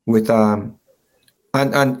with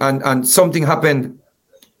and something happened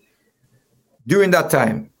during that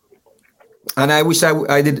time. And I wish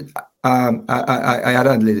I did I had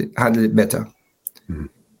handled it better. Mm-hmm.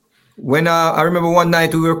 When I remember one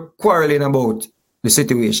night we were quarreling about the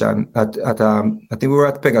situation at I think we were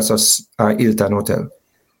at Pegasus Hilton Hotel,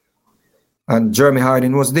 and Jeremy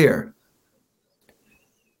Hardin was there.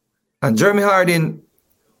 And Jeremy Hardin,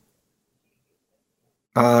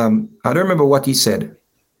 I don't remember what he said,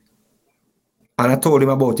 and I told him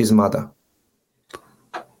about his mother.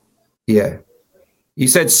 Yeah. He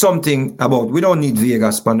said something about, we don't need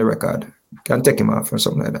Vegas on the record. Can take him off or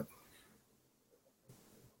something like that.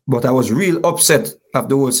 But I was real upset of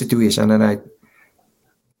the whole situation. And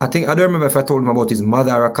I think, I don't remember if I told him about his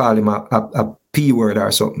mother or I called him a P word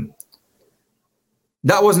or something.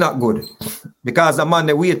 That was not good. Because the man,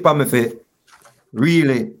 they wait for me for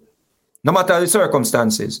really, no matter the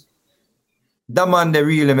circumstances, that man, they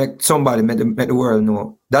really make the world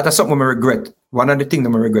know. That is something I regret. One of the things I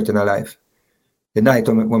regret in my life. The night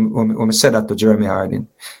when I said that to Jeremy Hardin.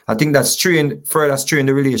 I think that's further strained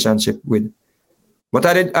the relationship with. But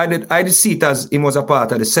I did see it as him was a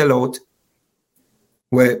part of the sellout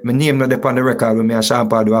where my name not up on the record with me and Sean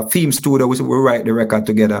Paul do a theme studio, we write the record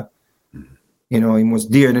together. You know, he was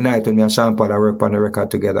there the night when me and Sean Paul work on the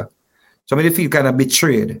record together. So I feel kind of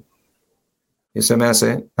betrayed. You see what I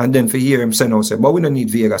say? And then for hear him say no, say, but we don't need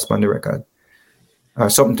Vegas on the record. Or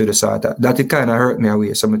something to the sort of that. It kind of hurt me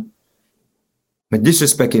away. So I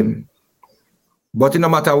disrespect him. But no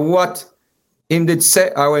matter what him did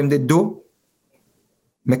say or him did do,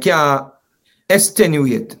 I can't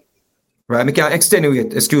extenuate. Right? I can't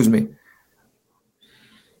extenuate, excuse me.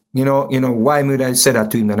 You know, why would I say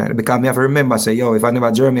that to him tonight? Because I have to remember, say, yo, if I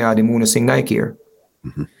never Jeremy had him, I would sing Nike here.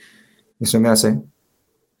 Mm-hmm. You see what I say?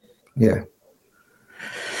 Yeah.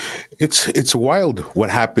 It's wild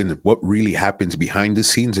what really happens behind the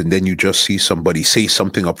scenes, and then you just see somebody say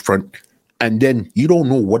something up front, and then you don't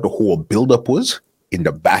know what the whole buildup was in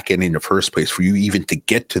the back end in the first place for you even to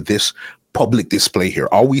get to this public display here.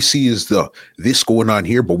 All we see is this going on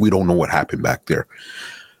here, but we don't know what happened back there.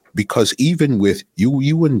 Because even with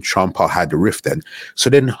you and Sean Paul had the riff then. So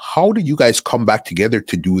then how did you guys come back together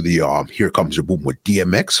to do the Here Comes the Boom with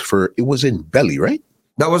DMX it was in Belly, right?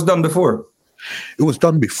 That was done before. It was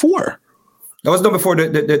done before. That was done before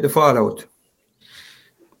the fallout.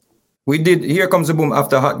 We did Here Comes the Boom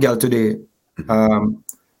after Hot Girl Today.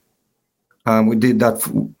 We did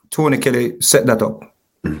that. Tony Kelly set that up.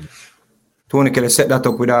 Mm-hmm. Tony Kelly set that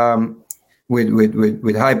up with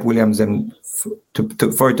Hype Williams and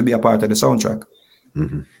for it to be a part of the soundtrack.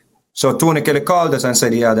 Mm-hmm. So Tony Kelly called us and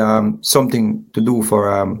said he had something to do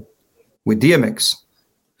with DMX.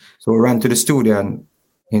 So we ran to the studio and,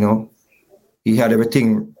 he had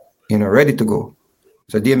everything, ready to go.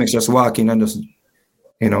 So DMX just walked in and just,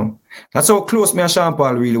 that's how close me and Sean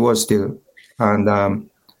Paul really was still. And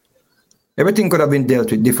everything could have been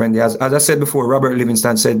dealt with differently. As I said before, Robert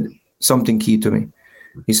Livingston said something key to me.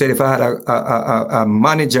 He said if I had a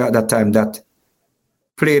manager at that time that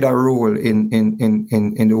played a role in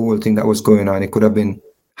the whole thing that was going on, it could have been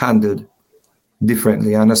handled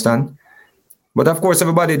differently, you understand? But of course,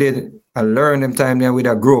 everybody did. I learned them time there with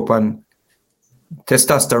a group and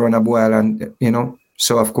testosterone a boil, and you know.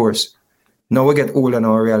 So of course, now we get older and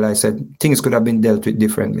I realize that things could have been dealt with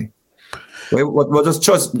differently. What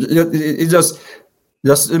just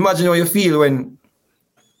imagine how you feel when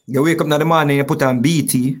you wake up in the morning, you put on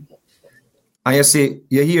BT, and you see,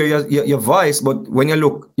 you hear your voice, but when you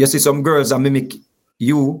look, you see some girls that mimic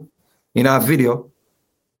you in a video,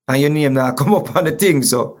 and your name now come up on the thing.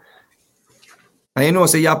 So, and you know,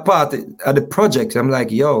 so you're part of the project. I'm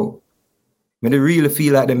like, yo, when they really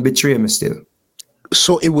feel like them betray me still.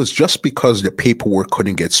 So it was just because the paperwork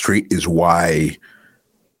couldn't get straight is why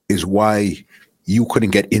you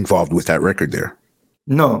couldn't get involved with that record there?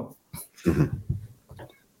 No. Mm-hmm.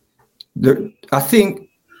 I think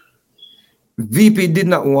VP did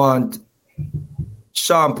not want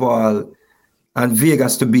Sean Paul and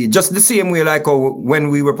Vegas to be just the same way like when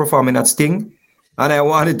we were performing at Sting and I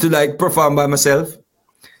wanted to like perform by myself.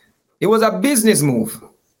 It was a business move.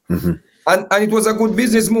 Mm-hmm. And it was a good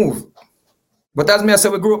business move. But as me I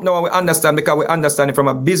said, we grew up now and we understand because we understand it from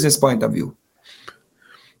a business point of view.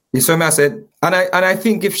 So I said, and I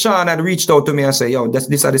think if Sean had reached out to me and said, yo, this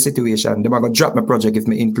is the situation, they're going to drop my project if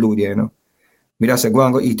me include you, you know. Me just say, go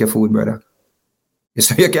and go eat your food, brother.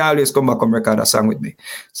 So you can always come back and record a song with me.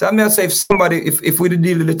 So I say, if somebody, if we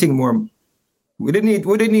deal with the thing more, we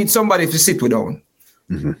didn't need somebody to sit with down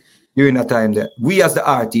during that time there. We as the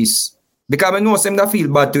artists, because I know some that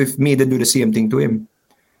feel bad to if me they do the same thing to him.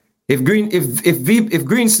 If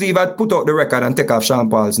Greensleeve had put out the record and take off Sean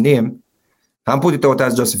Paul's name and put it out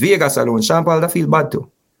as just Vegas alone, Sean Paul that feel bad too.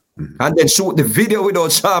 And then shoot the video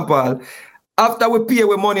without Sean Paul. After we pay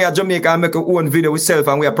with money at Jamaica and make our own video ourselves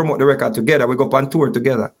and we promote the record together, we go up on tour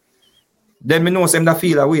together. Then me know some that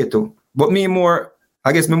feel away too. But me more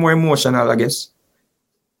emotional, I guess.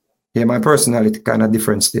 Yeah, my personality kind of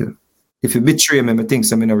different still. If you betray me, I think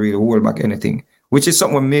I'm not really hold back anything. Which is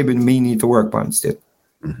something maybe me need to work on still.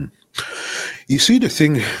 Mm-hmm. You see, the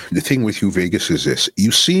thing with you, Vegas, is this.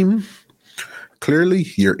 You seem, clearly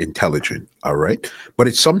you're intelligent, all right? But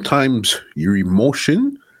it's sometimes your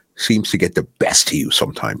emotion seems to get the best of you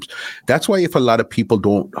sometimes. That's why if a lot of people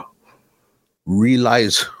don't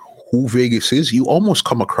realize who Vegas is, you almost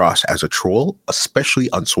come across as a troll, especially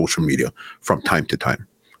on social media from time to time.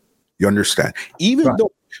 You understand? Even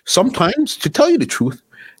though sometimes, to tell you the truth,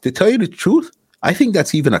 I think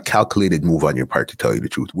that's even a calculated move on your part, to tell you the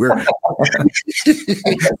truth. Where you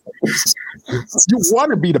want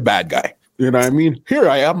to be the bad guy. You know what I mean? Here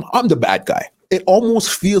I am. I'm the bad guy. It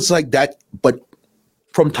almost feels like that, but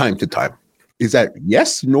from time to time. Is that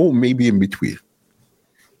yes, no, maybe in between?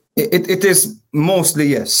 It is mostly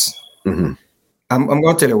yes. Mm-hmm. I'm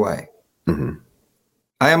going to tell you why. Mm-hmm.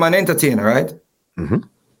 I am an entertainer, right? Mm-hmm.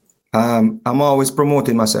 I'm always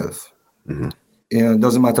promoting myself. Mm-hmm. You know, it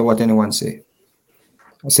doesn't matter what anyone says.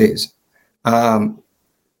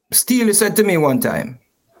 Steely said to me one time,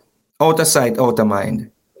 out of sight, out of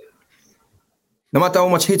mind. No matter how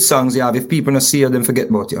much hit songs you have, if people don't see you, then forget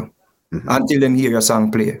about you. Mm-hmm. Until them hear your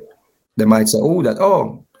song play. They might say,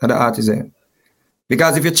 the artist there.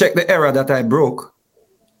 Because if you check the era that I broke,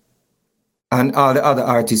 and all the other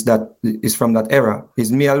artists that is from that era,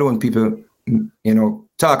 is me alone people, you know,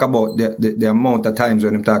 talk about the amount of times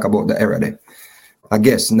when they talk about the era there. I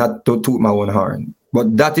guess, not to toot my own horn.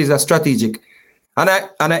 But that is a strategic. And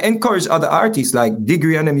I encourage other artists like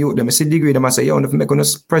Degree and them youth, them I see Degree, them I say, yo, if make a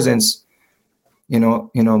presence, you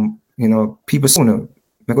know, people sooner,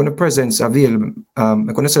 make a presence available,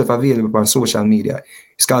 make a self available on social media.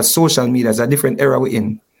 It's called social media, it's a different era we're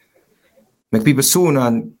in. Make people sooner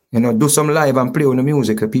and, you know, do some live and play on the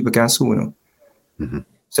music that people can sooner. Mm-hmm.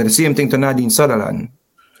 So the same thing to Nadine Sutherland,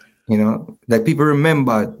 you know, that people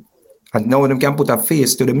remember and now them can put a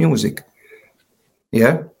face to the music.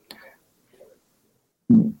 Yeah.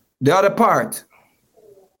 The other part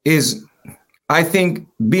is, I think,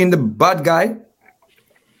 being the bad guy,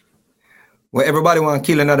 where everybody want to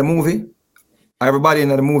kill another movie, everybody in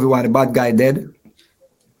the movie want the bad guy dead.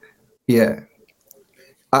 Yeah.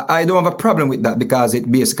 I don't have a problem with that because it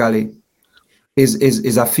basically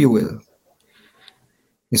is a fuel.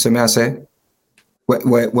 You see me I say?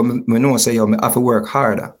 When we know say, yo, I have to work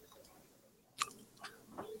harder.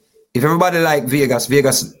 If everybody like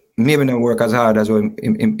Vegas maybe not work as hard as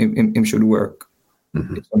him should work.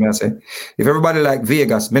 Mm-hmm. You see me I say? If everybody like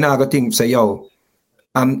Vegas, me not go think say, yo,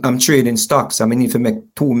 I'm trading stocks. I need to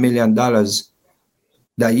make $2 million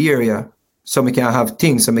that year, yeah. So we can have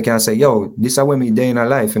things, so we can say, yo, this is when me day in a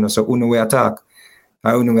life, you know, so uno way attack,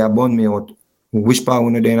 or uno way burn me out, which part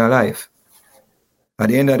uno day in a life. At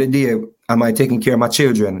the end of the day, am I taking care of my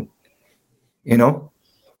children? You know,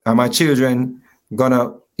 are my children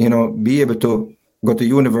gonna, be able to go to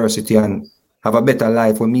university and have a better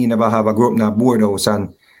life when me never have a grow up in a board house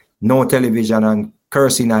and no television and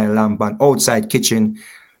kerosene oil lamp and outside kitchen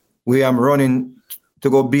where I'm running to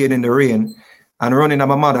go bathe in the rain and running at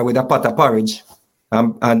my mother with a pot of porridge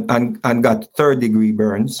and got third-degree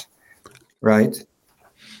burns, right?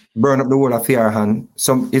 Burn up the whole of your hand.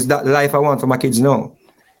 So is that life I want for my kids? No.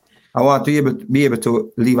 I want to be able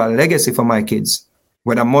to leave a legacy for my kids,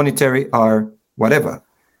 whether monetary or whatever.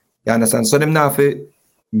 You understand? So them now have to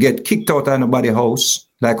get kicked out of nobody's house,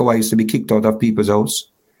 like how I used to be kicked out of people's house.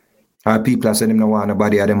 Or people that say them no want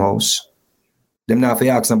nobody at them house. Them now have to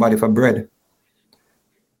ask somebody for bread.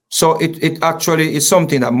 So it actually is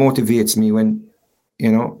something that motivates me when,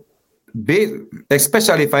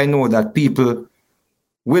 especially if I know that people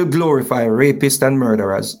will glorify rapists and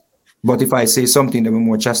murderers. But if I say something, they will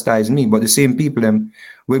more chastise me. But the same people them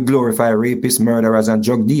will glorify rapists, murderers, and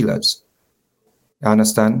drug dealers. You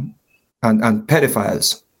understand? And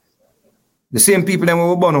pedophiles. The same people them who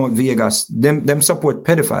were born out Vegas, them support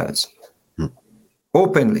pedophiles.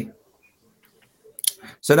 Openly.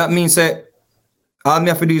 So that means that all me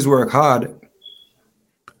have to do is work hard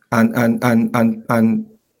and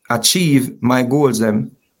achieve my goals.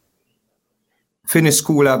 Them finish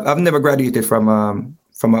school. I've never graduated from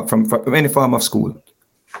any form of school.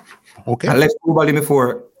 Okay. I left Ubali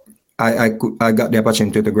before I got the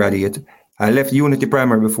opportunity to graduate. I left Unity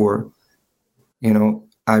Primary before,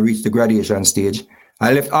 I reached the graduation stage.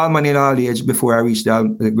 I left Alman in all age before I reached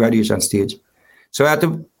the graduation stage. So I had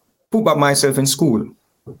to put back myself in school.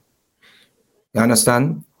 You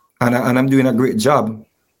understand? And I'm doing a great job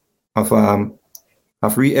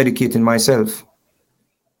of re-educating myself.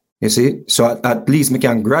 You see? So at least I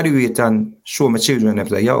can graduate and show my children, I'm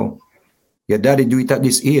like, yo, your daddy do it at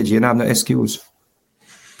this age, you don't have no excuse.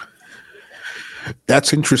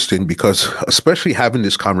 That's interesting because especially having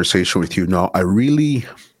this conversation with you now, I really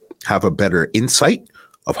have a better insight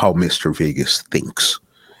of how Mr. Vegas thinks.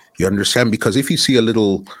 You understand? Because if you see a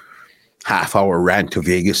little half-hour rant to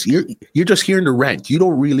Vegas, you're just hearing the rant. You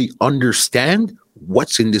don't really understand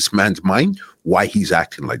what's in this man's mind, why he's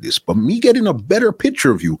acting like this. But me getting a better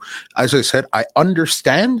picture of you, as I said, I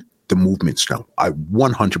understand the movements now. I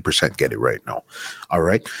 100% get it right now. All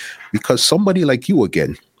right? Because somebody like you,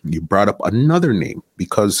 again, you brought up another name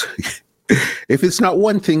because if it's not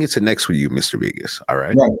one thing, it's the next for you, Mr. Vegas. All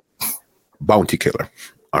right? Right. Bounty killer.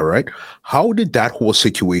 All right. How did that whole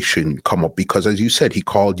situation come up? Because as you said, he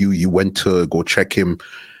called you, you went to go check him,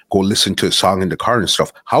 go listen to a song in the car and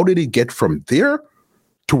stuff. How did it get from there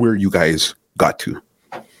to where you guys got to?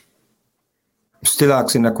 Still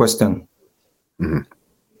asking the question. Mm-hmm.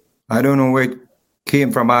 I don't know where it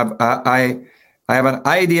came from. I have an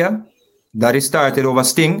idea that it started over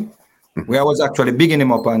Sting, where I was actually bigging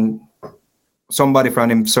him up and somebody from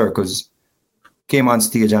him circles came on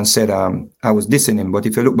stage and said I was dissing him. But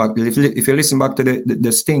if you look back, if you listen back to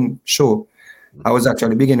the Sting show, I was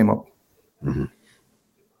actually bigging him up. Mm-hmm.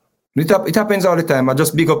 It happens all the time. I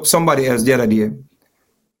just big up somebody else the other day.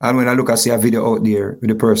 And when I look, I see a video out there with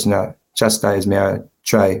the person that chastised me, I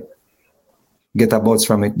try get a buzz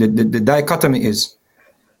from it. The dichotomy is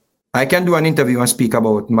I can do an interview and speak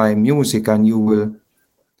about my music and you will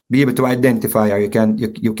be able to identify, or you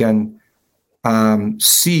can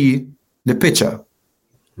see the picture.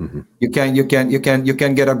 Mm-hmm. You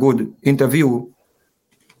can get a good interview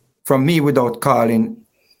from me without calling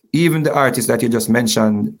even the artist that you just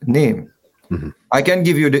mentioned name. Mm-hmm. I can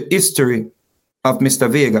give you the history of Mr.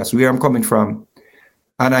 Vegas, where I'm coming from,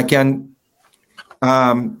 and I can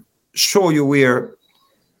show you where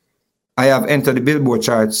I have entered the Billboard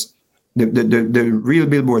charts, the real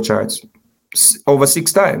Billboard charts, over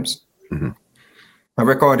 6 times. Mm-hmm. I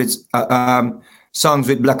recorded songs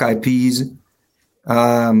with Black Eyed Peas,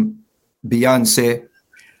 Beyonce,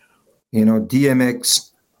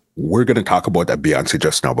 DMX. We're going to talk about that Beyonce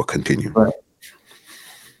just now, but continue. Right.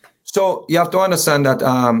 So you have to understand that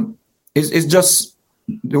it's just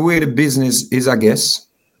the way the business is, I guess.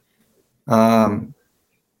 But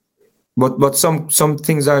some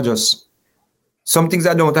things are just some things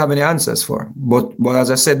I don't have any answers for. But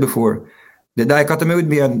as I said before, the dichotomy with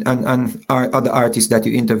me and our other artists that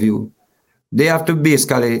you interview, they have to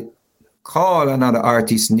basically call another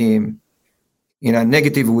artist's name in a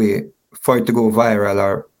negative way for it to go viral,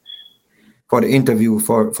 or for the interview,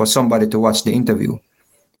 for somebody to watch the interview.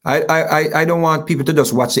 I don't want people to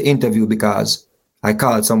just watch the interview because I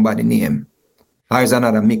called somebody's name. Or is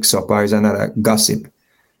another mix-up, or is another gossip.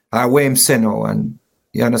 Or Wayne Seno, and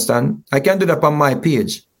you understand? I can do that on my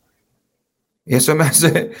page. Yes, so I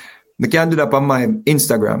say, We can do that on my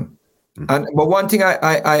Instagram. But one thing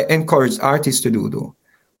I encourage artists to do, though,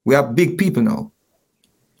 we have big people now.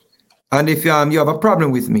 And if you have a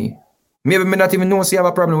problem with me, maybe me not even know you have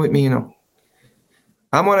a problem with me, you know.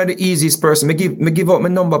 I'm one of the easiest person. Me give out my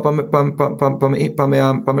number for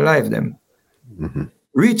my live them.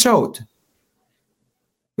 Reach out.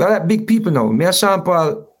 We are like big people now. Me and Sean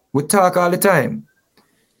Paul, we talk all the time.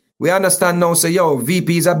 We understand now, say, yo,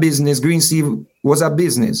 VP is a business, Green Sea was a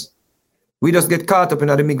business. We just get caught up in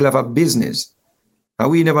the middle of a business.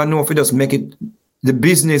 And we never know if we just make it, the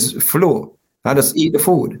business flow, and just eat the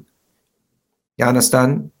food. You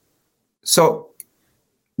understand? So,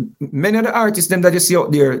 many of the artists them that you see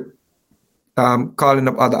out there calling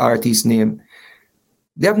up other artists' name,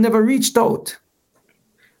 they have never reached out.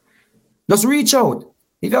 Just reach out.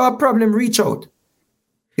 If you have a problem, reach out.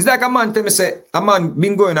 It's like a man tell me, say, a man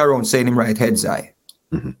been going around saying him right head's eye.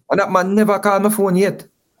 And that man never called my phone yet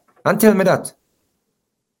and tell me that.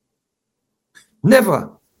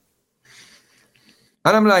 Never.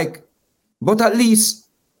 And I'm like, but at least,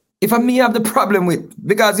 if I me have the problem with,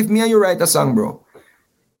 because if me and you write a song, bro,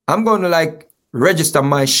 I'm going to like register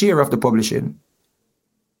my share of the publishing.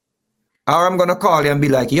 Or I'm going to call you and be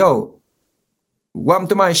like, yo, what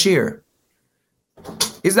to my share?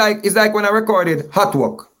 It's like when I recorded Hot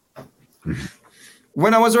Walk.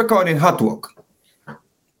 When I was recording Hot Walk,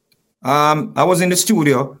 I was in the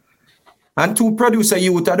studio and two producer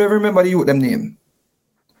youth, I don't remember the youth them name.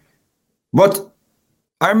 But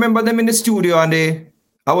I remember them in the studio and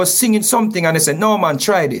I was singing something and they said, no man,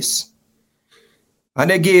 try this.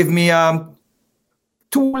 And they gave me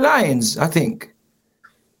 2 lines, I think.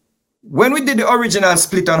 When we did the original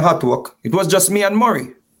split on Hot Walk, it was just me and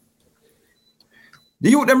Murray. The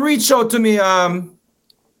youth them reached out to me,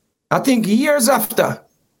 I think years after,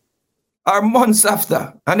 or months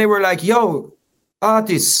after, and they were like, yo,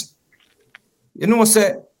 artists, you know,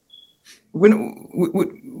 say, we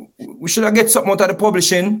should have get something out of the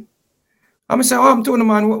publishing. I'm say, oh, I'm telling them,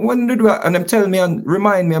 man, when they do that? And them tell me and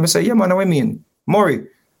remind me, I'm say, yeah, man, what I mean? Murray,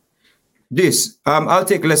 this, I'll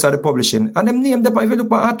take less of the publishing. And them name, if you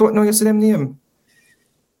look at Hot Walk now, you see them name.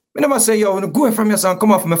 I never say, yo, go away from your son,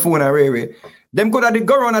 come off my phone and Ray. Them go to the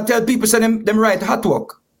go around and tell people, say them write Hot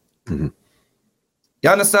Walk. You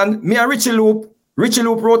understand? Me and Richie Loop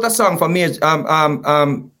wrote a song for me,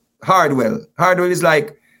 Hardwell. Hardwell is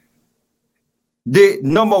like the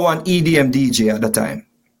 #1 EDM DJ at the time.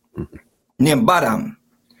 Named Badam.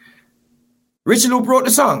 Richie Loop wrote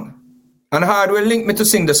the song. And Hardwell linked me to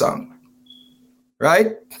sing the song.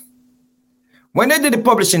 Right? When they did the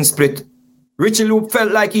publishing split, Richie Loop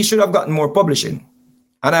felt like he should have gotten more publishing.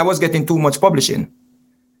 And I was getting too much publishing.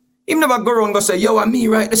 He never go around and go say, yo, and me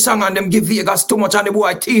write the song and them give Vegas too much and the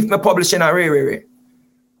boy teeth me publishing and Ray.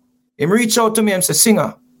 Him reach out to me and say,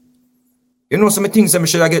 singer, you know some things that I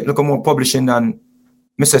should have get look more publishing than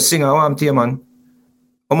me say, singer, I want to man.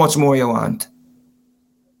 How much more you want?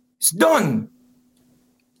 It's done.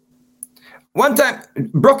 One time,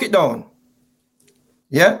 broke it down.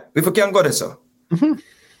 Yeah? If we can go there, so.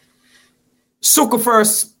 Suko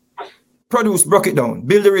first produced Broke It Down,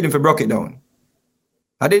 build the rhythm for Broke It Down.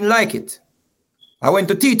 I didn't like it. I went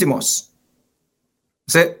to Titimos.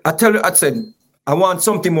 I said, I want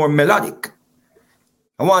something more melodic.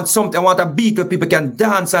 I want a beat where people can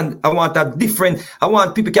dance and I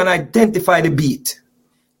want people can identify the beat.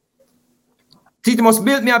 Titimos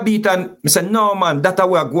built me a beat and I said, no man, that's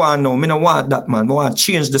how I go on now. I don't want that, man. I want to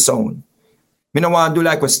change the sound. I don't want to do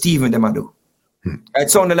like what Steven them do. It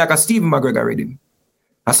sounded like a Stephen McGregor rhythm.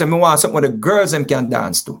 I said, I want something where the girls them can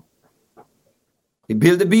dance to. He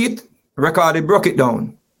built the beat, recorded, Broke It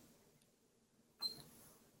Down.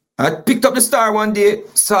 I picked up the star one day,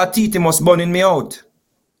 saw Titimos burning me out.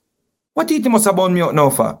 What Titimos have burned me out now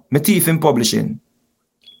for? My teeth in publishing.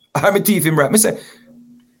 I have my teeth in rap. I say,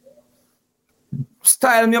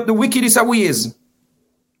 style me up the wickedest of ways.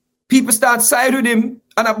 People start side with him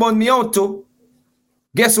and I burned me out too.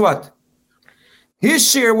 Guess what? His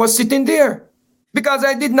share was sitting there because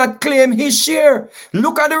I did not claim his share.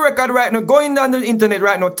 Look at the record right now. Going down the internet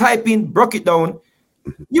right now, type in Broke It Down.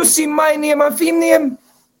 You see my name and film name.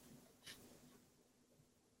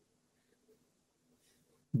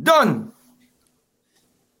 Done.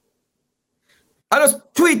 I just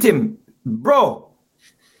tweet him, bro.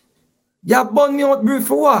 You burn me out, bro,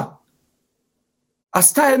 for what? I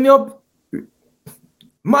style me up.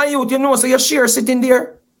 My youth, you know, so your share sitting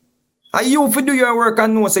there. And you, if you do your work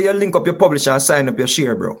and know, so you link up your publisher and sign up your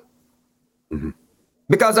share, bro.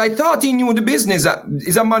 Because I thought he knew the business.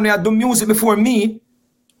 Is a man who had done music before me.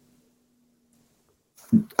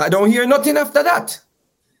 I don't hear nothing after that.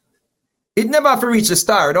 it never have to reach the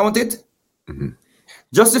star, don't it? Mm-hmm.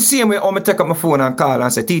 Just the same way I take up my phone and call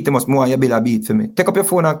and say, Titi must want you build a beat for me. Take up your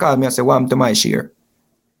phone and call me and say, what to my share?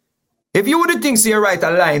 If you would think you write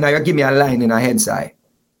a line or you give me a line in a head side,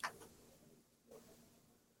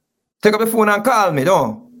 take up the phone and call me,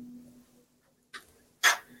 don't?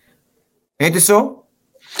 Ain't it so?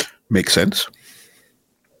 Makes sense.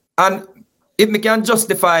 And if me can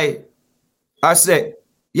justify, I say,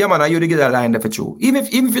 yeah man, you get a line there for true. Even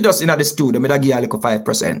if you just in the studio, me da give you like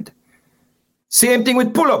 5%. Same thing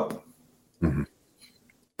with Pull Up. Mm-hmm.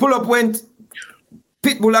 Pull Up went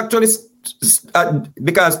Pitbull actually,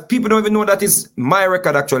 because people don't even know that is my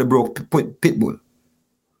record actually broke Pitbull.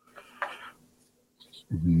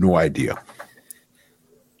 No idea.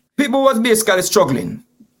 Pitbull was basically struggling.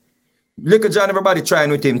 Little John, everybody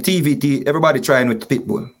trying with him. TVT, everybody trying with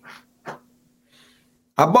Pitbull.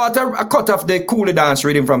 I bought a cut of the Coolie Dance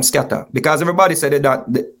rhythm from Scatter because everybody said that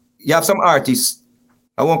you have some artists,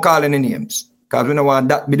 I won't call any names because we don't want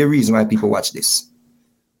that be the reason why people watch this.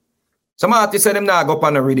 Some artists said them now go up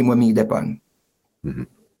on a rhythm with me depend. Mm-hmm.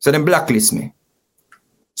 So them blacklist me.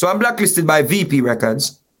 So I'm blacklisted by VP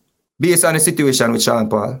Records based on the situation with Sean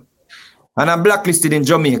Paul. And I'm blacklisted in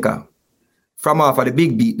Jamaica from off of the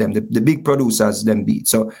big beat them, the big producers them beat.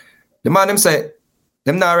 So the man them say,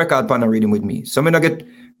 them not record pan a rhythm with me. So me go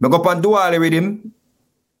up on Duale rhythm.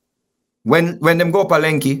 When them go up a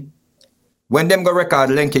Lenky, when them go record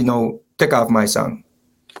Lenky now take off my song.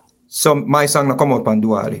 So my song now come out on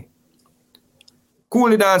Duale.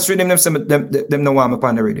 Coolie Dance rhythm, them no want me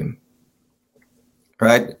pan the rhythm.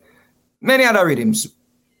 Right? Many other rhythms.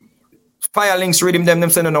 Firelinks rhythm, them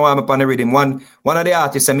say no want me pan the rhythm. One of the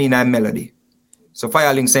artists I mean I'm Melody. So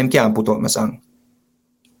Firelinks same can't put out my song.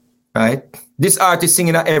 Right? This artist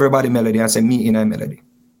singing at everybody melody and say me in a melody.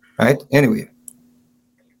 Right? Anyway.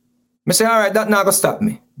 I say, all right, that not gonna stop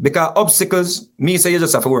me. Because obstacles, me say you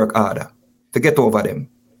just have to work harder to get over them.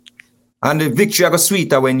 And the victory go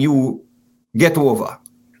sweeter when you get over.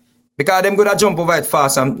 Because them gonna jump over it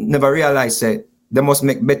fast and never realize that they must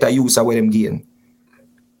make better use of what them gain.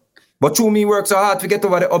 But through me work so hard to get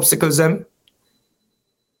over the obstacles them.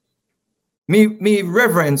 Me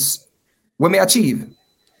reverence when me achieve.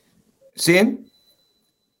 See?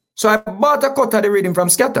 So I bought a cut of the rhythm from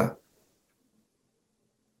Scatter.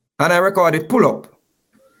 And I recorded Pull Up.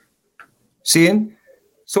 See?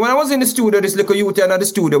 So when I was in the studio, this little youth in the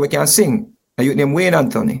studio, we can sing. A youth named Wayne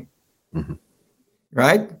Anthony. Mm-hmm.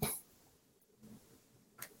 Right?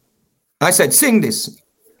 I said, sing this.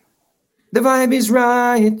 The vibe is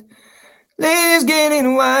right. Ladies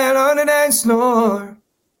getting wild on the dance floor.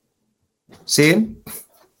 See?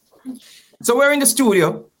 So we're in the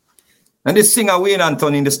studio. And this singer Wayne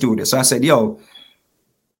Anthony in the studio. So I said, yo,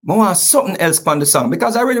 I want something else on the song.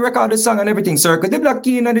 Because I really record the song and everything, sir. Because the black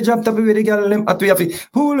key and the drop top with the girl at we have to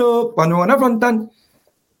pull up and run a front and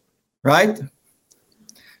right?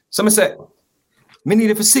 So I said, me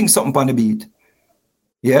need to sing something on the beat.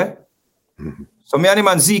 Yeah? Mm-hmm. So me and the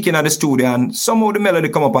man Zeke in the studio and somehow the melody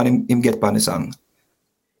come up and him get on the song.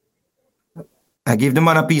 I give the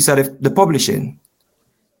man a piece of the publishing.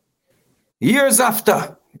 Years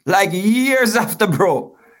after,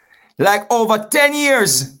 bro. Like over 10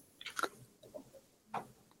 years.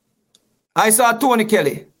 I saw Tony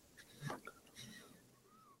Kelly.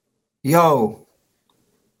 Yo.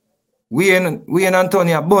 We and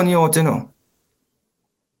Antonia bunny out, you know.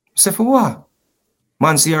 I said, for what?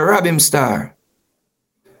 Man, see a rob him star.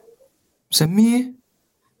 I said, me?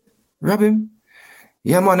 Rob him?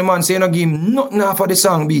 Yeah, man, the man say, you don't give him nothing for the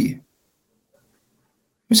song, be.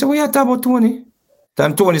 I said, what you talk about Tony?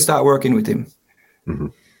 Time Tony start working with him. Mm-hmm.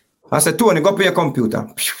 I said, Tony, go play your computer.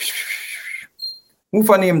 Who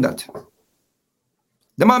for name that?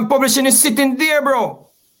 The man publishing is sitting there, bro.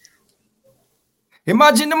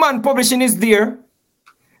 Imagine the man publishing is there.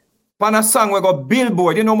 On a song we got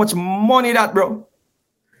Billboard. You know how much money that, bro?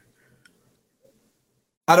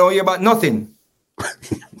 I don't hear about nothing.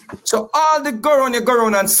 So all the go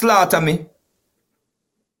around and slaughter me.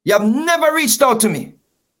 You have never reached out to me.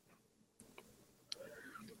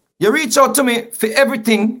 You reach out to me for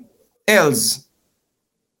everything else.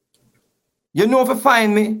 You know if you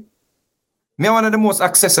find me, I'm one of the most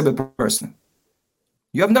accessible person.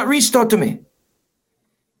 You have not reached out to me.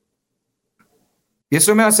 Yes,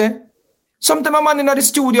 what I say? Sometimes a man in the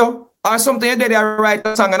studio or something you did, I write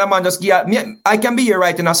a song and a man just give me, I can be here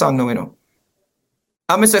writing a song now, you know.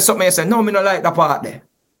 And I say something, I say, no, me not like that part there.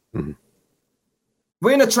 Mm-hmm.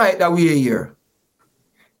 We're not try it that way here.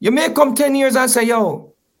 You may come 10 years and say,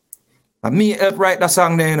 yo, and me help write that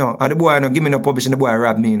song there, you know. And the boy, you know, give me no publishing, the boy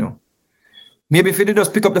rob me, you know. Maybe if he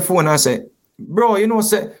just pick up the phone and say, bro, you know,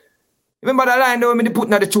 say, Remember that line though, me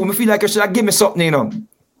putting at the tune, me feel like you should have give me something, you know.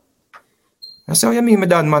 I say, what you mean, me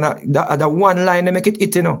done, man? That one line, they make it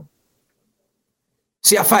hit, you know.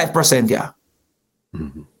 See a 5%, yeah.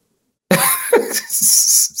 Mm-hmm.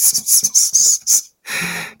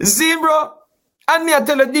 See, bro, and me I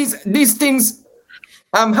tell you these things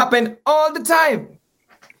happen all the time.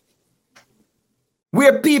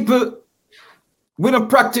 Where people we don't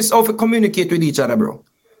practice how to communicate with each other, bro.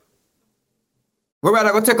 We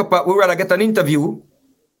rather get an interview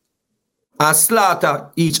and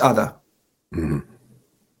slaughter each other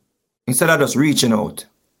instead of just reaching out.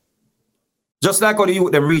 Just like how the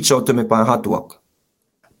youth them reach out to me on Hot Walk.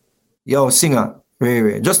 Yo, singer,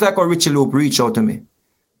 Ray. Just like how Richie Loop reach out to me.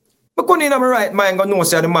 But couldn't in my right mind go know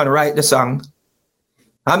say the man write the song.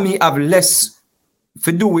 And me have less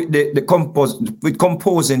to do with with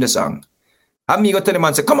composing the song. And me go tell the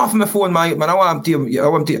man say, come off my phone, man. I want to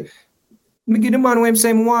you. Me give the man what him say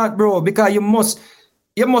him want, bro, because you must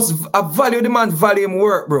value the man value him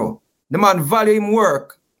work, bro. The man value him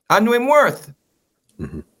work and know him worth.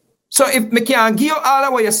 Mm-hmm. So if me can't give you all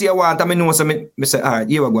of what you say you want, I know so me say, all right,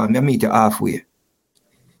 here we go, me meet you halfway.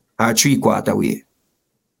 Or 3/4 way.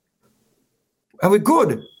 And we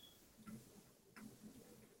good.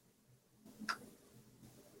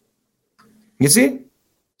 You see?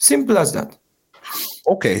 Simple as that.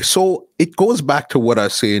 Okay, so it goes back to what I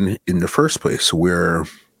was saying in the first place, where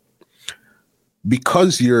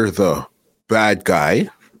because you're the bad guy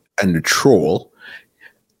and the troll,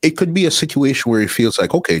 it could be a situation where he feels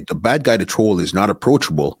like, okay, the bad guy, the troll, is not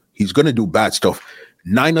approachable. He's going to do bad stuff.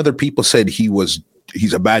 9 other people said he's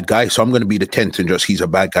a bad guy, so I'm going to be the 10th and just he's a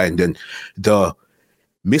bad guy. And then the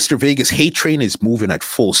Mr. Vegas hate train is moving at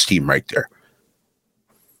full steam right there.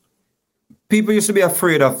 People used to be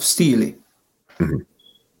afraid of Steely. Mm-hmm.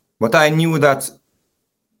 But I knew that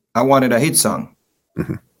I wanted a hit song.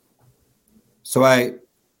 Mm-hmm. So I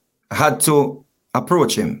had to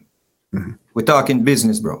approach him. Mm-hmm. We're talking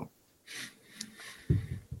business, bro.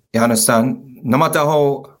 You understand? No matter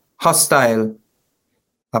how hostile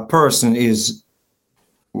a person is,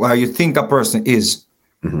 or you think a person is,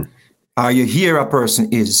 or you hear a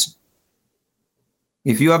person is,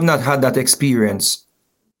 if you have not had that experience,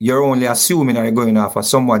 you're only assuming or you're going off of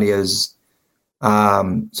someone else's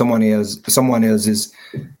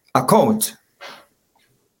account.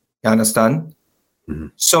 You understand? Mm-hmm.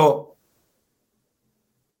 So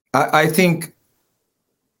I think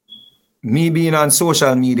me being on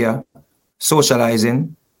social media,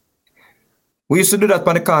 socializing, we used to do that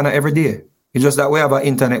on the corner every day. It's just that we have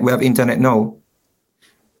internet now,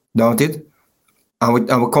 don't it? And we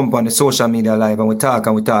come on the social media live and we talk.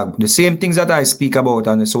 The same things that I speak about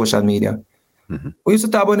on the social media. Mm-hmm. We used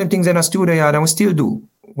to talk about them things in a studio yard and we still do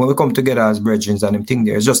when we come together as brethren and them thing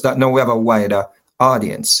there. It's just that now we have a wider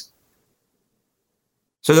audience.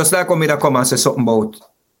 So just like when me come and say something about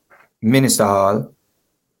Minister Hall,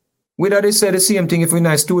 we already say the same thing if we're in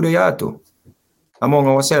a studio yard too. Among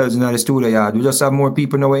ourselves in the studio yard, we just have more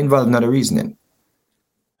people now involved in the reasoning.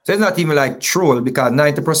 So it's not even like troll, because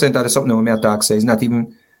 90% of the something when me talk say it's not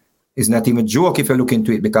even a joke if you look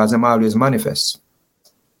into it, because I'm always manifest.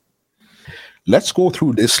 Let's go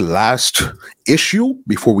through this last issue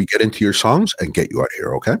before we get into your songs and get you out of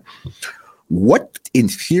here, okay? What in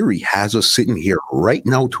theory has us sitting here right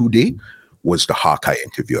now today was the Hawkeye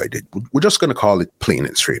interview I did. We're just going to call it plain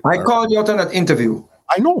and straight. I called you out on that interview.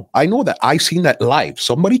 I know that. I seen that live.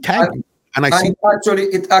 Somebody tagged me, and I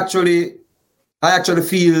actually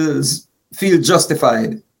feel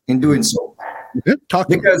justified in doing so. Yeah,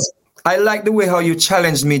 because I like the way how you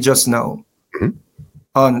challenged me just now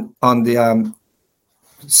on the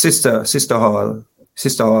Sister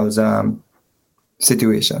Hall's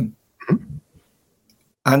situation,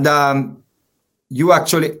 and you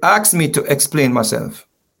actually asked me to explain myself.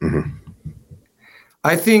 Mm-hmm.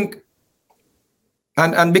 I think,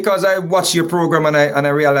 and because I watched your program and I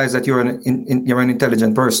realized that you're an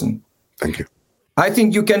intelligent person. Thank you. I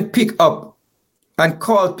think you can pick up and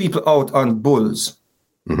call people out on bulls,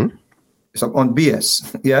 so on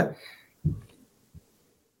BS, yeah.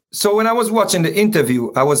 So when I was watching the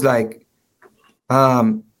interview, I was like,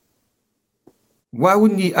 why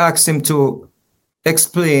wouldn't he ask him to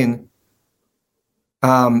explain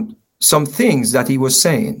some things that he was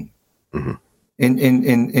saying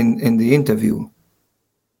in the interview?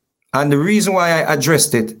 And the reason why I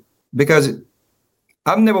addressed it, because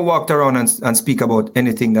I've never walked around and speak about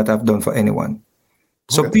anything that I've done for anyone.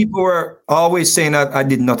 So people were always saying that I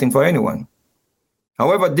did nothing for anyone.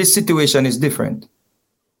 However, this situation is different.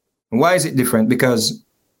 Why is it different? Because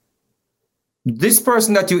this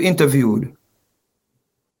person that you interviewed,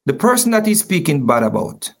 the person that he's speaking bad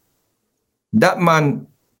about, That man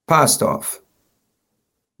passed off.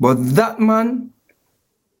 But that man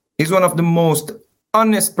is one of the most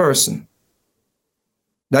honest person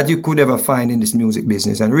that you could ever find in this music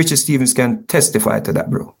business. And Richie Stephens can testify to that,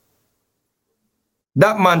 bro.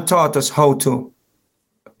 That man taught us how to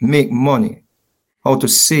make money, how to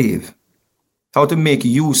save, how to make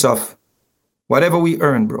use of whatever we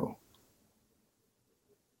earn, bro.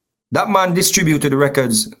 That man distributed the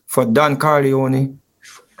records for Don Corleone,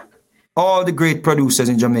 all the great producers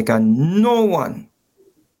in Jamaica. No one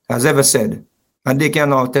has ever said, and they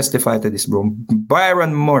can all testify to this, bro,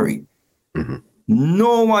 Byron Murray. Mm-hmm.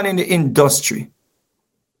 No one in the industry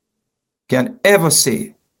can ever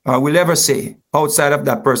say, or will ever say, outside of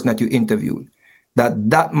that person that you interviewed, that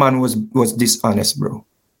that man was dishonest, bro.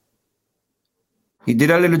 He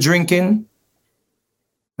did a little drinking,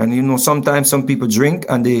 and you know, sometimes some people drink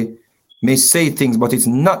and they may say things, but it's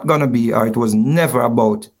not gonna be, or it was never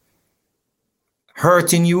about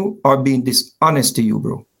hurting you or being dishonest to you,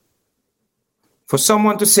 bro. For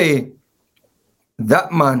someone to say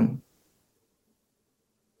that man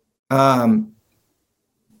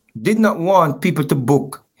did not want people to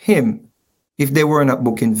book him if they were not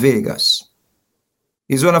booking Vegas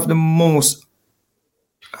is one of the most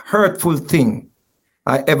hurtful thing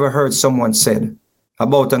I ever heard someone said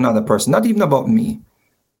about another person, not even about me,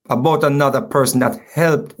 about another person that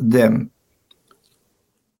helped them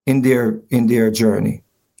in their journey.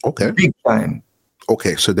 Okay. Big time.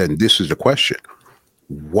 Okay, so then this is the question.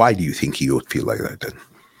 Why do you think he would feel like that then?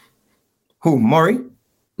 Who, Murray?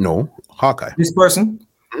 No, Hawkeye. This person?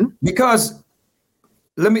 Mm-hmm. Because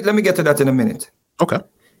let me get to that in a minute. Okay.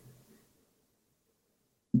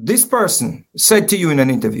 This person said to you in an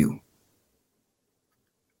interview,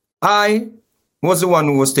 I was the one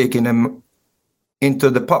who was taking him into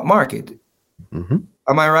the pop market. Mm-hmm.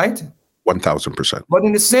 Am I right? 1,000%. But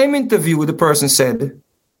in the same interview, the person said,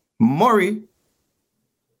 Murray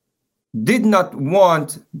did not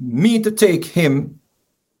want me to take him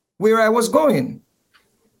where I was going.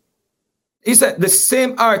 He said the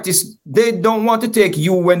same artists, they don't want to take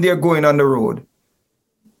you when they're going on the road.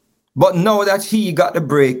 But now that he got the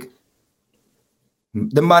break,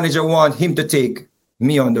 the manager wants him to take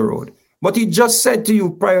me on the road. But he just said to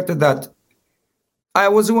you prior to that, I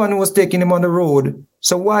was the one who was taking him on the road.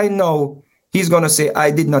 So why now he's going to say, I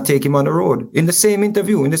did not take him on the road? In the same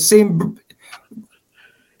interview, in the same...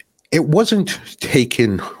 It wasn't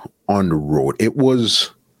taken on the road. It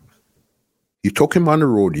was, you took him on the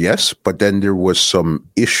road, yes, but then there was some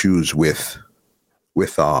issues with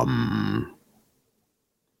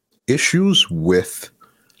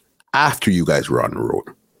after you guys were on the road.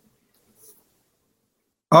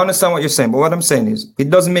 I understand what you're saying, but what I'm saying is it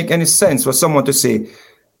doesn't make any sense for someone to say,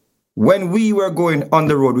 when we were going on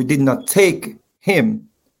the road, we did not take him.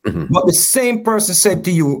 Mm-hmm. But the same person said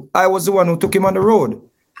to you, I was the one who took him on the road.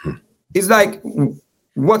 Mm-hmm. It's like,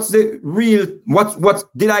 what's the real, what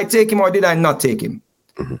did I take him or did I not take him?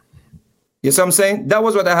 Mm-hmm. You see what I'm saying? That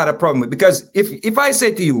was what I had a problem with. Because if I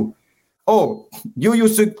say to you, oh, you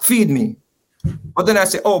used to feed me, but then I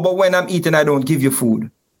say, oh, but when I'm eating, I don't give you food.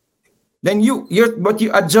 Then what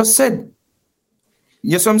you had just said.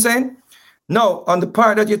 You see what I'm saying? Now, on the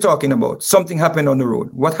part that you're talking about, something happened on the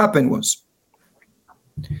road. What happened was,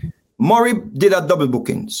 Murray did a double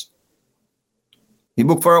bookings. He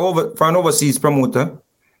booked for an overseas promoter,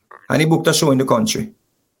 and he booked a show in the country.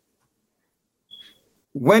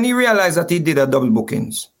 When he realized that he did a double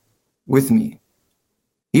bookings with me,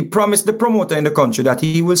 he promised the promoter in the country that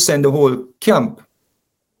he will send the whole camp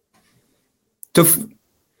to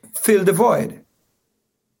fill the void.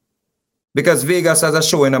 Because Vegas has a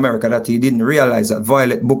show in America that he didn't realize that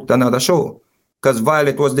Violet booked another show because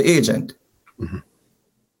Violet was the agent. Mm-hmm.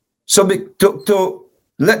 So to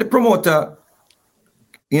let the promoter,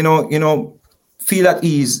 feel at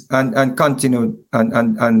ease and continue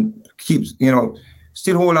and keep,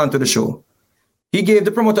 still hold on to the show. He gave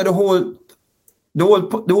the promoter the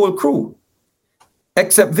whole crew,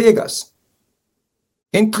 except Vegas,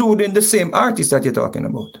 including the same artist that you're talking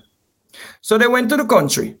about. So they went to the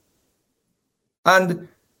country, and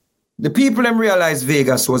the people them realized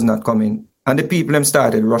Vegas was not coming, and the people them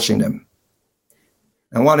started rushing them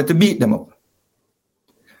and wanted to beat them up.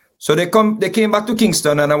 So they came back to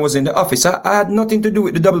Kingston, and I was in the office. I had nothing to do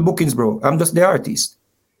with the double bookings, bro. I'm just the artist.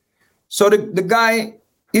 So the guy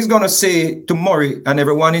is going to say to Murray and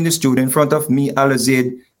everyone in the studio in front of me,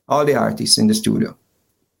 Al-Azaid, all the artists in the studio,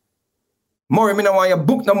 Murray, I don't want you to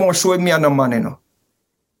book no more show with me and no man,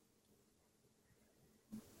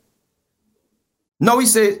 Now he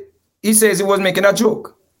says he was making a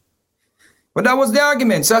joke. But that was the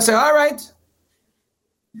argument. So I said, all right.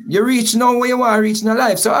 You reach now where you want to reach in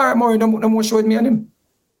life. So, all right, Maury, no more show with me and him.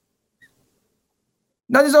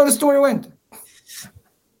 That is how the story went.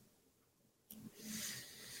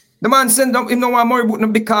 The man sent him no one Maury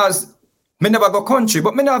book because me never go country,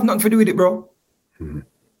 but me not have nothing to do with it, bro. Mm-hmm.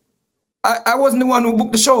 I wasn't the one who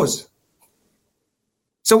booked the shows.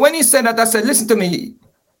 So when he said that, I said, listen to me.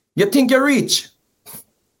 You think you're rich?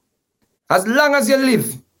 As long as you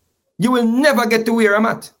live, you will never get to where I'm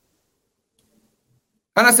at.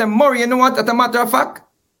 And I said, Maury, you know what? As a matter of fact,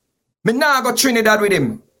 me now go Trinidad with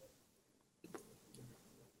him.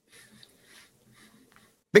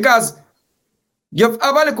 Because you have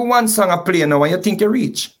a little one song I play now and you think you're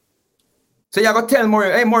rich. So you got to tell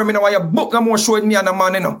Maury, hey, Maury, me know why you book no more show with me and the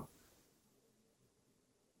man, you know.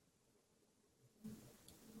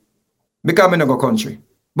 Because I no go country.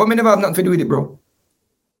 But me never have nothing to do with it, bro.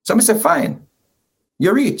 So I say, fine.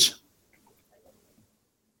 You're rich.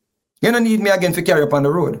 You don't need me again to carry up on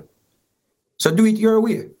the road. So do it your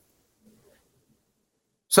way.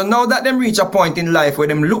 So now that them reach a point in life where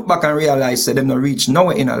them look back and realize that them not reach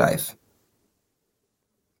nowhere in a life.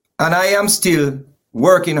 And I am still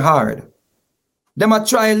working hard. Them a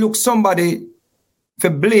try and look somebody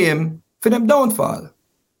for blame for them downfall.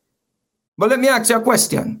 But let me ask you a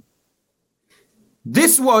question.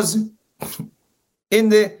 This was in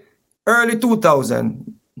the early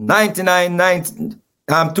 2000s, 99,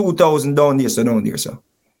 2000 down there, so.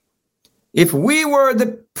 If we were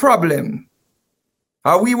the problem,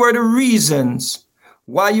 or we were the reasons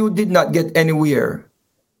why you did not get anywhere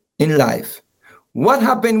in life, what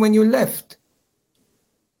happened when you left?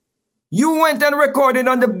 You went and recorded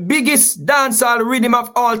on the biggest dancehall rhythm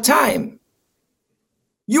of all time.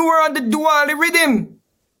 You were on the Duali rhythm.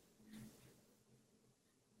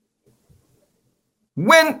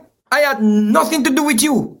 When I had nothing to do with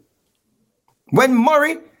you. When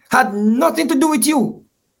Maury had nothing to do with you.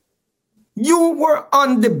 You were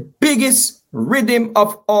on the biggest rhythm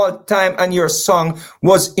of all time and your song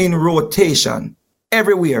was in rotation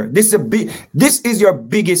everywhere. This is your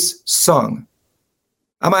biggest song.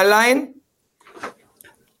 Am I lying?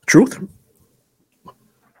 Truth.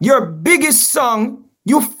 Your biggest song,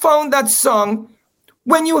 you found that song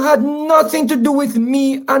when you had nothing to do with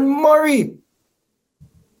me and Maury.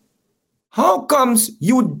 How comes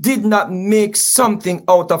you did not make something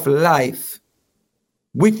out of life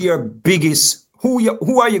with your biggest?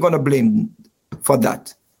 Who are you going to blame for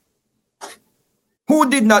that? Who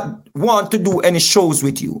did not want to do any shows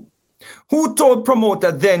with you? Who told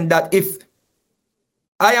promoter then that if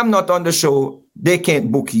I am not on the show, they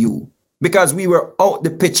can't book you? Because we were out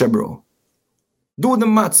the picture, bro. Do the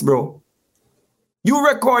maths, bro. You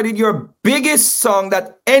recorded your biggest song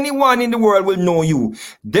that anyone in the world will know you.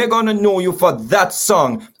 They're going to know you for that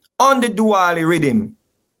song on the Duali rhythm.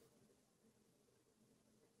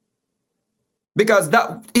 Because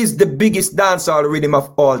that is the biggest dancehall rhythm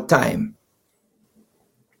of all time.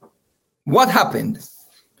 What happened?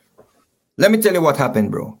 Let me tell you what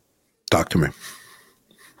happened, bro. Talk to me.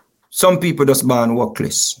 Some people just born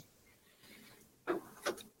workless.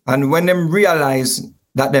 And when them realize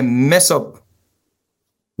that they mess up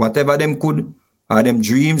whatever them could, or them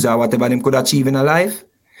dreams, or whatever them could achieve in a life,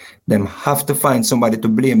 them have to find somebody to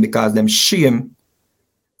blame because them shame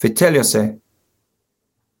if you tell you, say,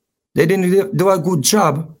 they didn't do a good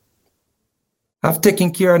job of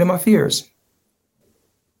taking care of them affairs.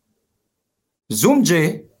 Zoom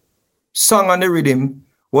J song on the rhythm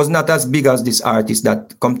was not as big as this artist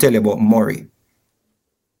that come tell you about Maury.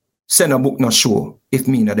 Send a book no show if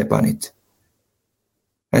me not upon it.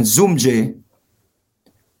 And Zoom J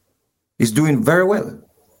is doing very well.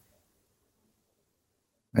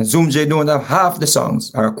 And Zoom J don't have half the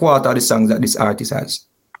songs or a quarter of the songs that this artist has.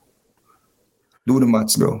 Do the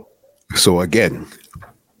maths, bro. So again,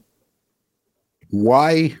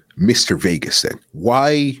 why Mr. Vegas then?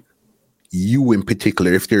 Why you in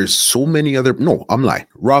particular? If there's so many other, no, I'm lying,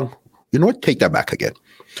 wrong. You know what? Take that back again.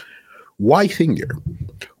 Why Finger?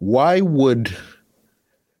 Why would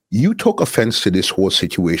you took offense to this whole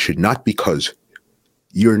situation? Not because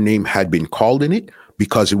your name had been called in it,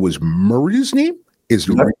 because it was Murray's name is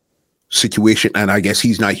the situation. And I guess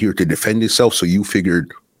he's not here to defend himself. So you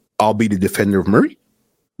figured I'll be the defender of Murray.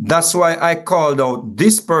 That's why I called out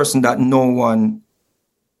this person that no one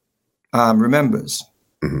remembers.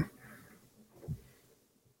 Mm-hmm.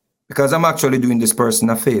 Because I'm actually doing this person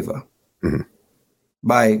a favor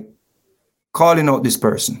by calling out this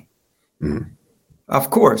person. Mm-hmm. Of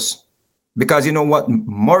course, because you know what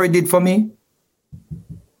Maury did for me?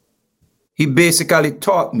 He basically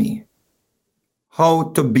taught me how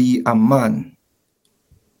to be a man,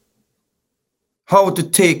 how to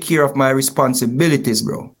take care of my responsibilities,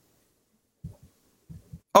 bro.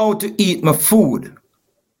 How to eat my food.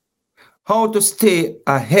 How to stay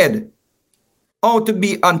ahead. How to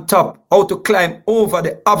be on top. How to climb over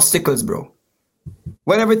the obstacles, bro.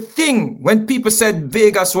 When people said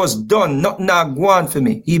Vegas was done, nothing not going for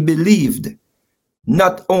me, he believed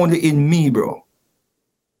not only in me, bro.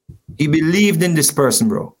 He believed in this person,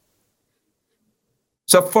 bro.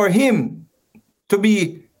 So for him to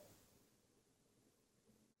be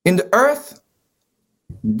in the earth,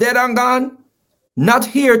 dead and gone, not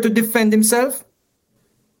here to defend himself,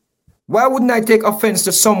 why wouldn't I take offense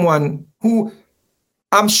to someone who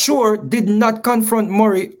I'm sure did not confront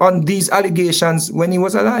Murray on these allegations when he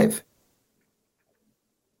was alive?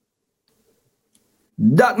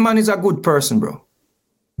 That man is a good person, bro.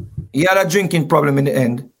 He had a drinking problem in the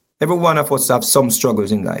end. Every one of us have some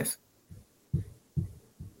struggles in life.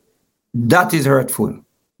 That is hurtful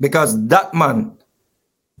because that man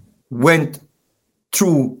went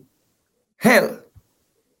through hell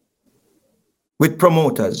with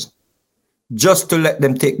promoters just to let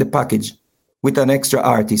them take the package with an extra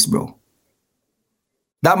artist, bro.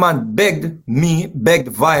 That man begged me, begged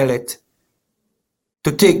Violet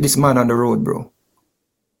to take this man on the road, bro.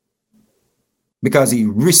 Because he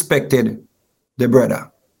respected the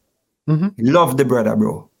brother. Mm-hmm. He loved the brother,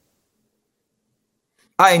 bro.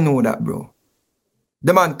 I know that, bro.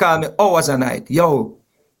 The man called me hours a night. Yo,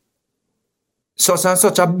 such and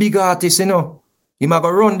such a big artist, you know. He might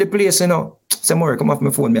go run the place, you know. Say, Murray, come off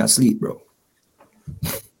my phone, me asleep, bro.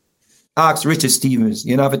 Ask Richard Stevens.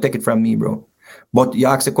 You don't have to take it from me, bro. But you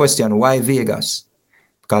ask the question, why Vegas?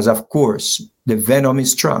 Because, of course, the venom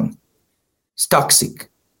is strong. It's toxic.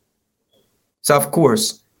 So, of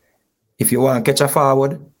course, if you want to catch a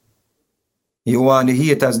forward, you want the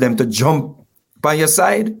haters them to jump by your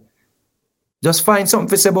side, just find something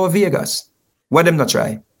to say about Vegas. What them not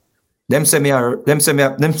try? Them say me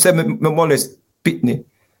molest Pitney.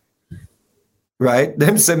 Right?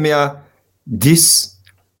 Them say me a this.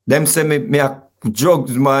 Them say me a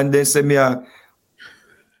drugs, man. They say me a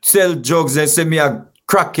sell drugs. They say me a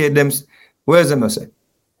crackhead. Them, where's them I say?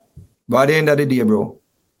 But at the end of the day, bro,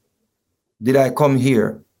 did I come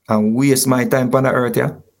here and waste my time on the earth,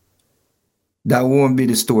 yeah? That won't be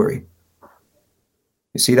the story.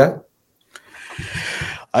 You see that?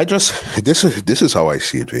 This is how I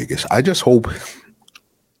see it, Vegas. I just hope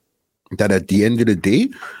that at the end of the day,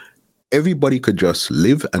 everybody could just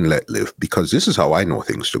live and let live, because this is how I know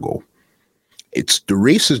things to go. The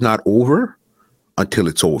race is not over until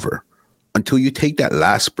it's over. Until you take that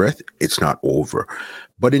last breath, it's not over.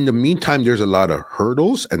 But in the meantime, there's a lot of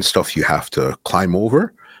hurdles and stuff you have to climb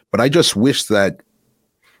over. But I just wish that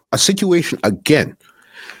a situation, again,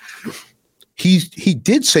 he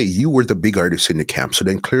did say you were the big artist in the camp. So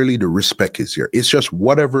then clearly the respect is there. It's just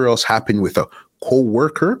whatever else happened with a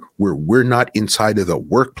co-worker where we're not inside of the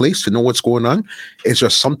workplace to know what's going on. It's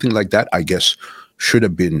just something like that, I guess, should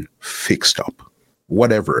have been fixed up,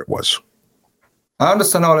 whatever it was. I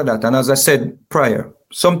understand all of that. And as I said prior,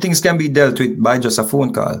 some things can be dealt with by just a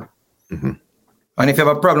phone call. Mm-hmm. And if you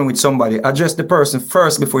have a problem with somebody, address the person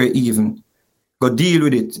first before you even go deal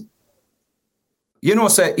with it. You know,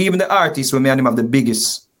 say, even the artists, when me and him have the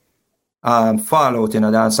biggest fallout in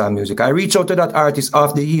dancehall music, I reach out to that artist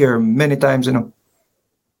off the ear many times, you know.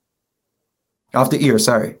 Off the ear,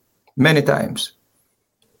 sorry. Many times.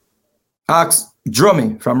 Ask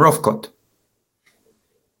Drummy from Rough Cut.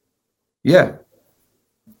 Yeah.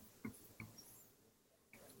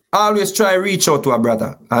 Always try reach out to a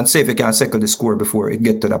brother and see if you can settle the score before it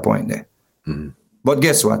get to that point there. Mm-hmm. But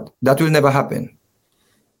guess what? That will never happen.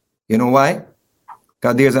 You know why?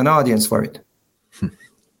 Because there's an audience for it.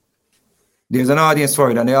 There's an audience for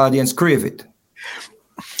it, and the audience crave it.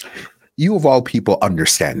 You of all people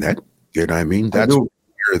understand that. You know what I mean? That's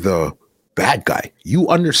you're the bad guy. You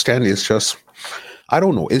understand it's just, I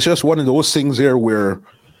don't know. It's just one of those things there where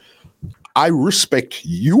I respect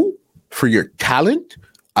you for your talent.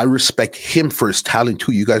 I respect him for his talent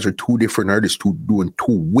too. You guys are two different artists doing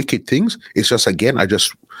two wicked things. It's just, again, I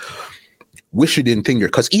just wish you didn't think here.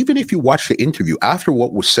 Because even if you watch the interview, after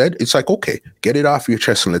what was said, it's like, okay, get it off your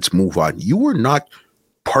chest and let's move on. You were not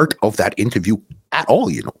part of that interview at all,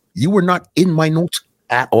 you know. You were not in my notes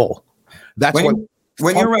at all. That's when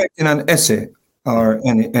you're writing an essay or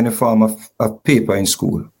any form of paper in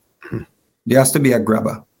school, mm-hmm. there has to be a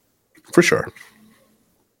grabber. For sure.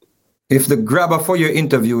 If the grabber for your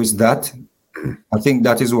interview is that, mm-hmm. I think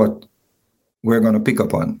that is what we're going to pick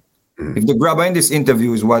up on. Mm-hmm. If the grabber in this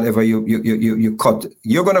interview is whatever you cut,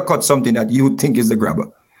 you're going to cut something that you think is the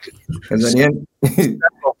grabber. And then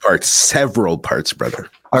several parts, brother.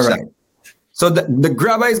 All right. So the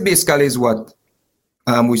grabber is basically is what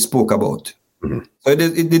we spoke about. Mhm. So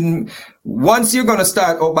it didn't. Once you're gonna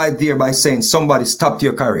start out by saying somebody stopped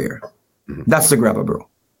your career, that's the grabber, bro.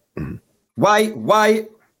 Why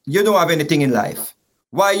you don't have anything in life?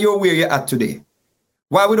 Why you're where you're at today?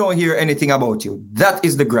 Why we don't hear anything about you? That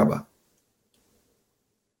is the grabber.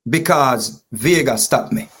 Because Vega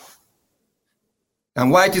stopped me.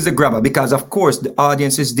 And why it is a grabber? Because of course the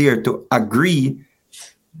audience is there to agree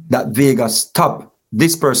that Vega stopped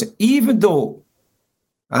this person, even though,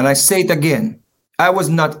 and I say it again, I was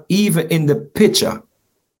not even in the picture.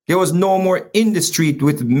 There was no more in the street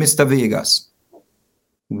with Mr. Vegas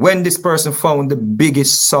when this person found the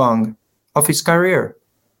biggest song of his career.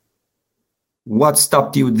 What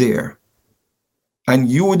stopped you there? And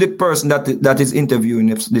you, the person that is interviewing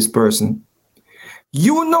this person,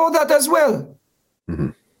 you know that as well.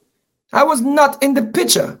 Mhm. I was not in the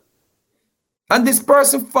picture. And this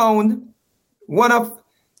person found one of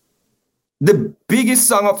the biggest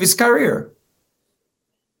song of his career.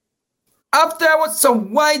 Afterwards, so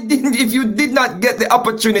why didn't, if you did not get the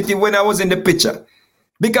opportunity when I was in the picture?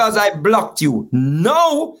 Because I blocked you.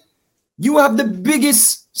 No, you have the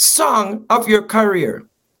biggest song of your career.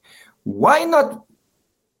 Why not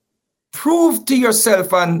prove to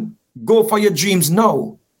yourself and go for your dreams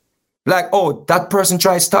now? Like, oh, that person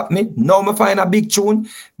try to stop me. Now me find a big tune.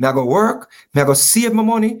 Me I go work. Me I go save my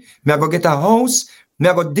money. Me I go get a house. Me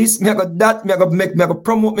I go this. Me I go that. Me I go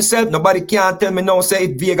promote myself. Nobody can tell me now. Say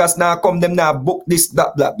if Vegas now come, them now book this,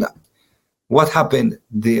 that, blah, blah. What happened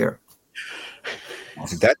there?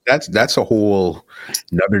 That's a whole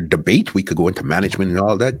another debate. We could go into management and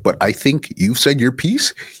all that, but I think you said your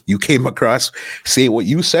piece. You came across, say what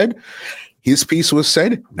you said. His piece was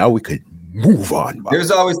said. Now we could move on. There's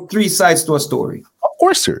always three sides to a story. Of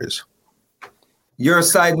course there is. Your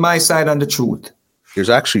side, my side, and the truth. There's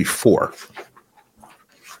actually four.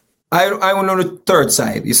 I want to know the third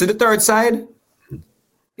side. You see the third side?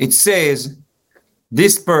 It says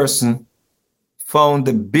this person found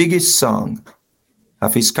the biggest song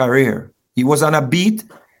of his career. He was on a beat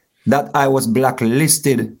that I was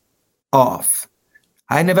blacklisted off.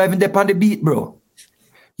 I never even did on the beat, bro.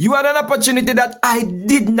 You had an opportunity that I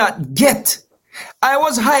did not get. I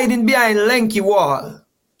was hiding behind Lenky Wall,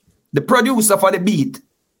 the producer for the beat,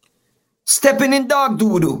 stepping in dog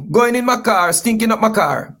doo-doo, going in my car, stinking up my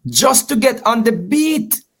car, just to get on the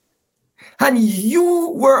beat. And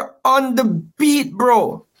you were on the beat,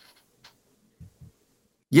 bro.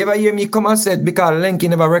 You ever hear me come and said, because Lenky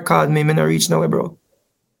never recorded me, I not reach nowhere, bro.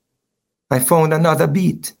 I found another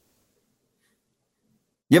beat.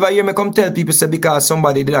 You ever hear me come tell people, say, because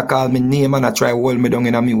somebody did call me name and I try hold me down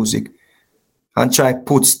in the music and try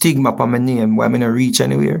put stigma upon my name why I not reach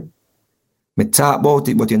anywhere? Me talk about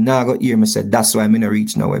it, but you not go hear me say, that's why I not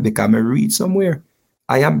reach nowhere, because I reach somewhere.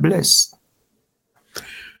 I am blessed.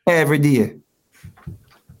 Every day.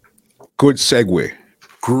 Good segue.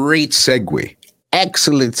 Great segue.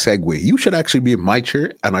 Excellent segue. You should actually be in my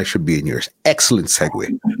chair and I should be in yours. Excellent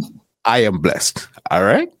segue. I am blessed. All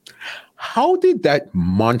right. How did that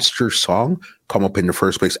monster song come up in the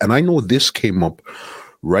first place? And I know this came up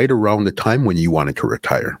right around the time when you wanted to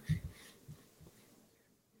retire.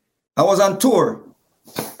 I was on tour.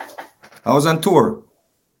 And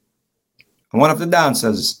one of the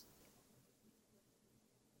dancers,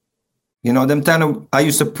 you know, them time I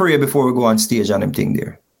used to pray before we go on stage and them thing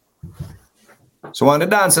there. So when the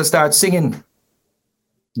dancer started singing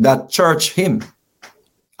that church hymn,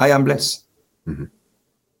 I am blessed. Mm-hmm.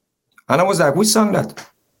 And I was like, which song that?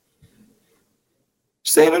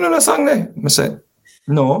 She said, no, song there. I said,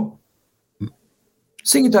 no.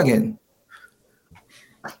 Sing it again.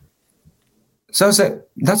 So I said,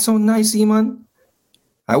 that's so nice, man.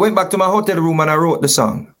 I went back to my hotel room and I wrote the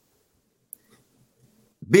song.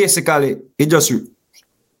 Basically, it just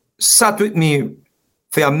sat with me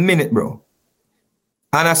for a minute, bro.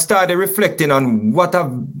 And I started reflecting on what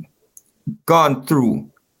I've gone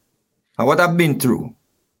through and what I've been through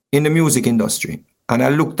in the music industry. And I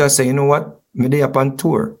looked and said, you know what? Me dey up on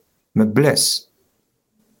tour. Me bless.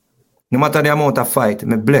 No matter the amount of fight,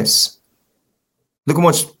 me bless. Look how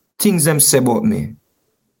much things them say about me.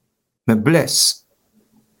 Me bless.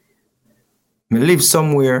 Me live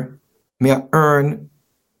somewhere. Me earn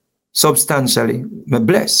substantially. Me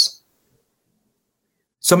bless.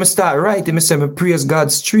 So me start writing. Me say me praise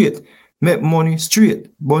God straight. Make money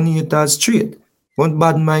straight. Bonita straight. Want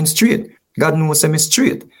bad mind straight. God knows me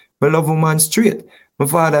straight. Me love woman straight. My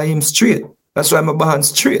father him straight. That's why my born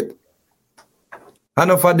straight.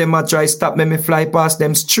 Enough of them a try stop me fly past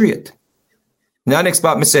them straight. The next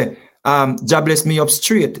part me say, God bless me up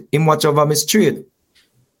straight. Him watch over me straight.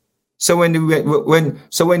 So when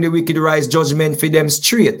the wicked rise judgment for them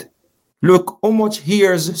straight. Look how much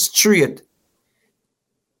here's straight.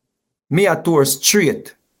 Me a tour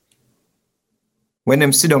straight. When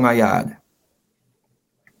them sit on a yard.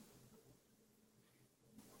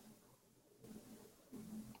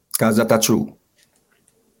 Because that's true.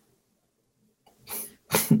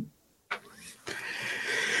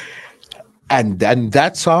 And then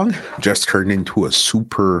that song just turned into a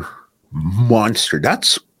super monster.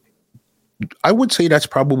 I would say that's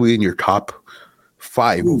probably in your top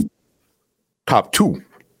 5. Top 2.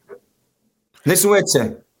 Listen what it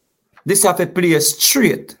say. This have to play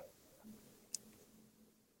straight.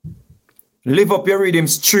 Live up your rhythm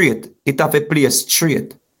straight. It have to play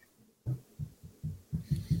straight.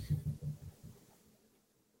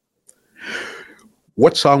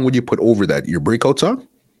 What song would you put over that? Your breakout song?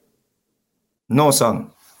 No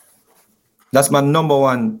song. That's my number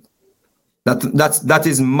one. That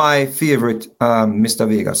is my favorite Mr.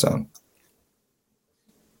 Vega song.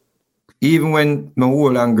 Even when my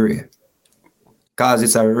whole angry. Because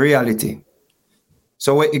it's a reality.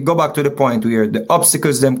 So it go back to the point where the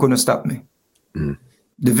obstacles them couldn't stop me. Mm.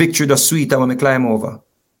 The victory the sweet when I climb over.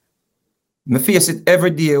 I face it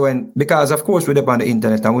every day because of course we're up on the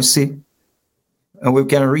internet and we see and we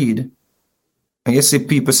can read. And you see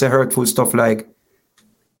people say hurtful stuff like,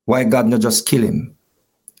 why God not just kill him?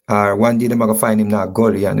 Or one day they're going to find him now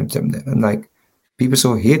gully and him. I'm like, people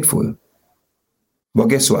so hateful. But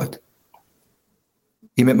guess what?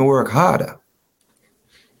 He made me work harder.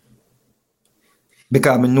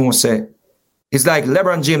 Because I know say, it's like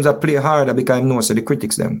LeBron James that play harder because I know say the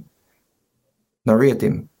critics them. Now rate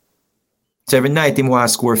him. So every night him want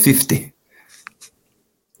to score 50.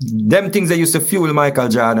 Them things that used to fuel Michael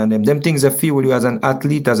Jordan and them things that fuel you as an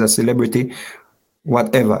athlete, as a celebrity,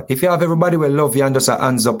 whatever. If you have everybody will love you and just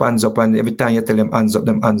hands up, and every time you tell them hands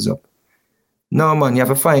up. No man, you have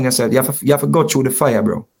to find yourself. You have to go through the fire,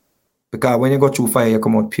 bro. Because when you go through fire, you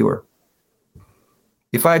come out pure.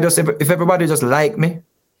 If everybody just like me,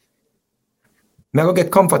 I go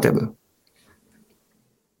get comfortable.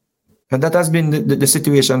 And that has been the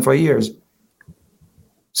situation for years.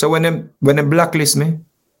 So when they blacklist me,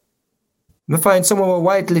 I find someone will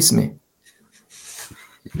whitelist me.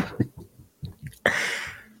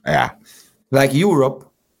 Yeah. Like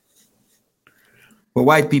Europe, where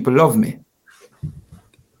white people love me.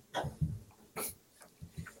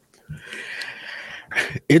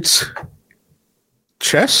 It's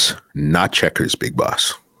chess, not checkers, big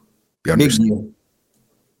boss. You understand?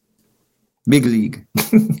 Big league.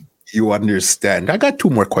 You understand. I got 2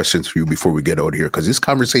 more questions for you before we get out of here, because this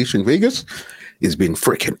conversation, Vegas, has been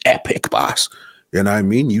freaking epic, boss. You know what I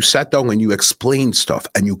mean? You sat down and you explained stuff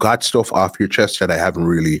and you got stuff off your chest that I haven't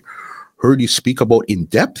really heard you speak about in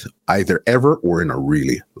depth, either ever or in a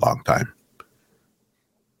really long time.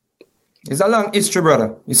 It's a long history,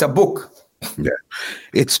 brother. It's a book. Yeah.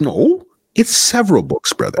 It's several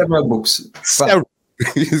books, brother. Several books.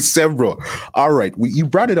 Several. All right. You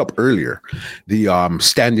brought it up earlier. The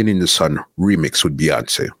Standing in the Sun remix with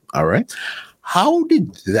Beyonce. All right. How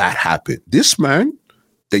did that happen? This man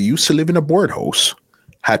that used to live in a board house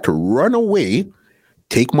had to run away,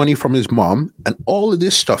 take money from his mom, and all of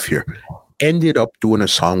this stuff here, ended up doing a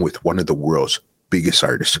song with one of the world's biggest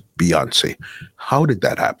artists, Beyonce. How did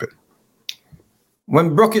that happen?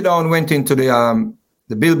 When Broke It Down went into the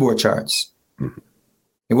Billboard charts, mm-hmm.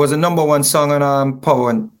 It was the number 1 song on Power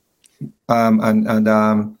and Power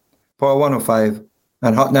 105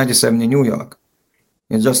 and Hot 97 in New York.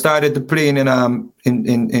 It just started to play in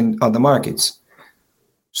other markets.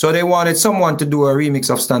 So they wanted someone to do a remix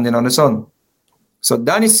of Standing on the Sun. So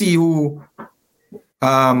Danny C, who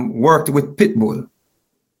worked with Pitbull,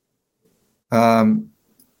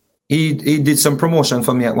 he did some promotion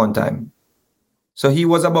for me at one time. So he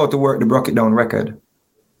was about to work the Broke It Down record.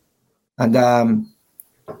 And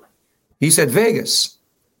he said, Vegas.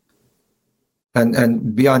 And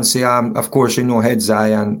Beyonce, of course, Heads Eye,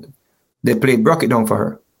 and they played Broke It Down for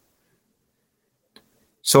her.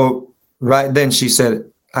 So right then she said,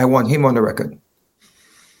 I want him on the record.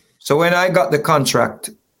 So when I got the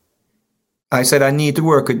contract, I said, I need to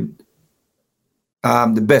work with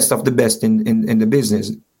the best of the best in the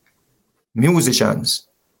business. Musicians,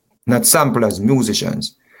 not samplers,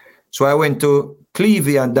 musicians. So I went to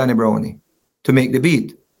Clevie and Danny Brownie to make the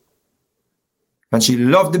beat. And she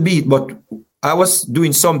loved the beat, but I was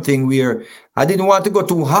doing something where I didn't want to go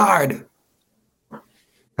too hard.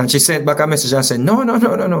 And she sent back a message and said,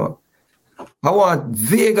 no. I want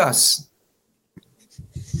Vegas.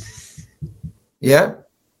 Yeah.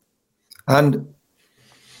 And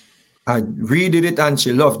I redid it and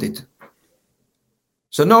she loved it.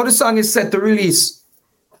 So now the song is set to release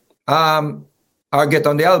or get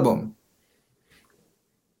on the album.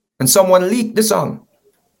 And someone leaked the song.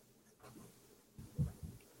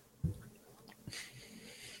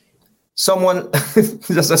 Someone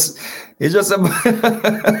it just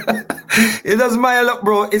mile up,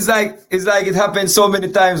 bro. It's like it happened so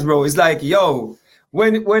many times, bro. It's like, yo,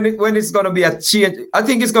 when it's gonna be a change. I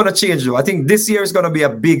think it's gonna change, though. I think this year is gonna be a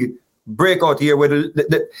big breakout year where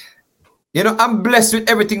the you know, I'm blessed with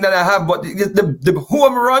everything that I have, but the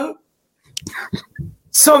home run,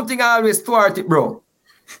 something I always thwart it, bro.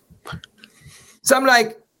 So I'm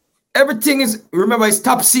like, everything is, remember, it's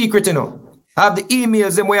top secret, you know. I have the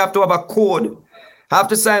emails and we have to have a code. I have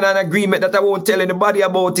to sign an agreement that I won't tell anybody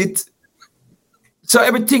about it. So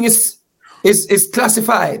everything is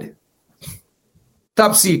classified.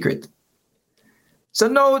 Top secret. So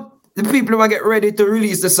now the people will get ready to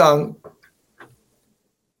release the song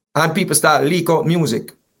and people start leak out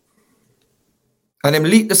music. And them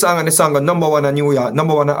leak the song and the song got number 1 in New York,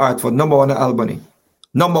 number 1 in Hartford, number 1 in Albany,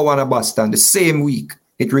 number 1 in Boston, the same week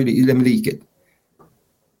them leak it.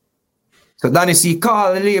 So Danny C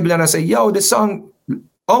called the label and I say, yo, the song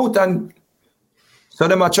out, and so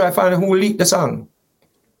them I try to find who leaked the song.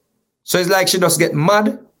 So it's like she just get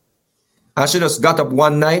mad and she just got up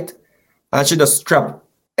one night and she just scrapped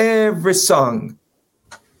every song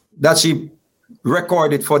that she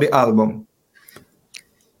recorded for the album.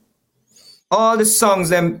 All the songs,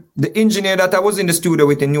 the engineer that I was in the studio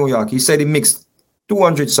with in New York, he said he mixed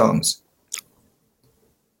 200 songs.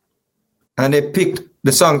 And they picked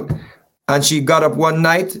the song. And she got up one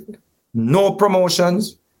night, no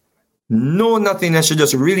promotions, no nothing, and she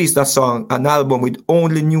just released a song, an album with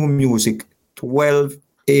only new music, 12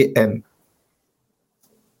 a.m.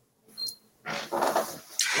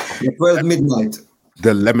 12 midnight.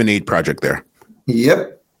 The Lemonade project there.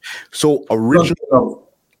 Yep. So originally,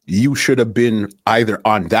 you should have been either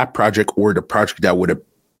on that project or the project that would have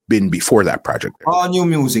been before that project. All new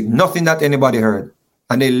music, nothing that anybody heard.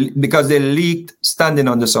 And because they leaked Standing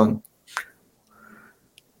on the Sun.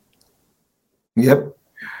 Yep.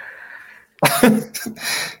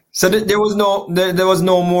 So there was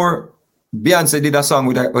no more. Beyonce did a song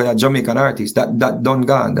with a Jamaican artist that done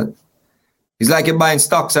gone. That it's like you're buying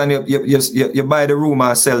stocks and you buy the rumor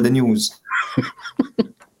and sell the news.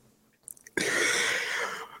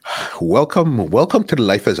 Welcome to the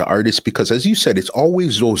life as an artist, because as you said, it's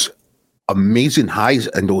always those amazing highs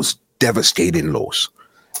and those devastating lows.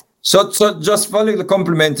 So just for the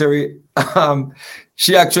complimentary,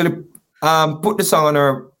 she actually put the song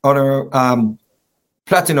on her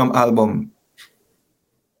platinum album.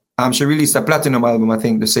 She released a platinum album, I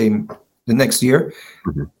think the next year.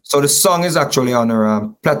 Mm-hmm. So the song is actually on her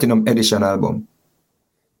platinum edition album.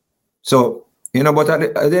 So, you know, but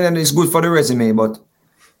at the end it's good for the resume, but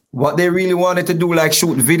what they really wanted to do, like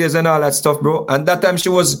shoot videos and all that stuff, bro. And that time she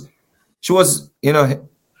was, you know,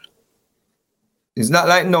 it's not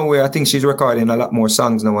like now where I think she's recording a lot more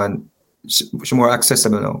songs now and she's more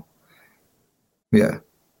accessible now. Yeah.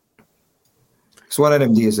 It's one of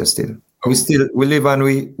them days still. We live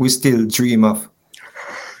and we still dream of.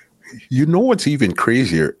 You know what's even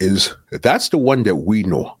crazier is that's the one that we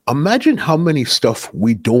know. Imagine how many stuff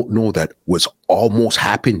we don't know that was almost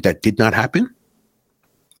happened that did not happen.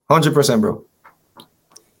 100%, bro.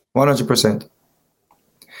 100%.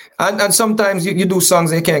 And sometimes you do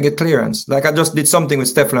songs and you can't get clearance. Like I just did something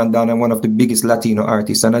with Stefflon Don and one of the biggest Latino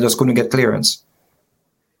artists, and I just couldn't get clearance.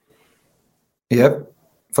 Yep,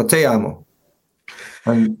 for Te Amo.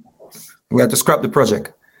 And we had to scrap the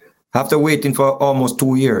project after waiting for almost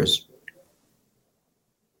 2 years.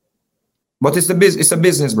 But it's a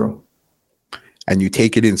business, bro. And you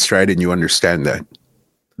take it in stride and you understand that.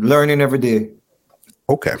 Learning every day.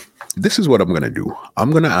 Okay, this is what I'm going to do.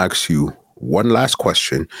 I'm going to ask you one last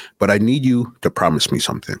question, but I need you to promise me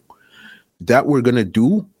something. That we're going to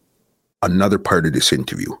do another part of this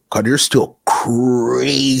interview, because there's still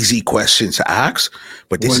crazy questions to ask,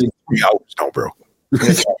 but this is 3 hours now, bro.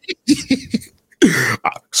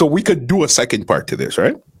 So we could do a second part to this,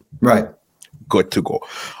 right? Right. Good to go.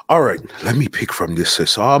 All right, let me pick from this.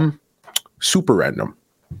 Super random.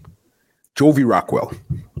 Jovi Rockwell.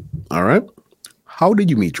 All right. How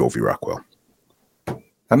did you meet Jovi Rockwell?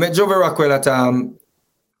 I met Jovi Rockwell at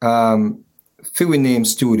Philly Name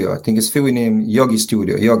Studio. I think it's Philly Name Yogi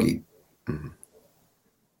Studio. Yogi. Mm-hmm.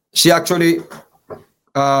 She actually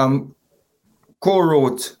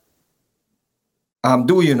co-wrote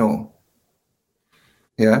Do You Know?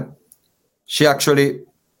 Yeah. She actually,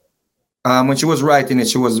 when she was writing it,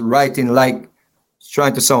 she was writing like,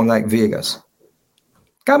 trying to sound like Vegas.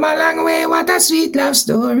 Come a long way, what a sweet love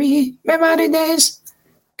story. Remember the days?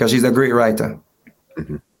 because she's a great writer.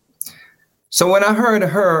 Mm-hmm. So when I heard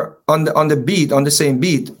her on the beat, on the same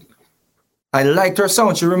beat, I liked her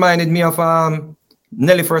sound. She reminded me of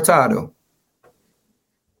Nelly Furtado.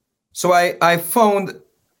 So I found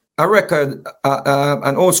a record,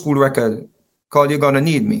 an old school record called "You're Gonna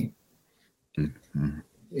Need Me." Mm-hmm.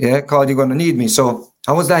 Yeah, called "You're Gonna Need Me." So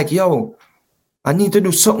I was like, yo, I need to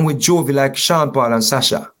do something with Jovi like Sean Paul and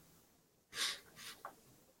Sasha.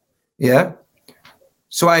 Yeah.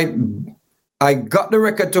 So I got the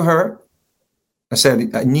record to her. I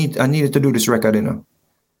said, I needed to do this record, you know.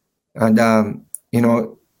 And, you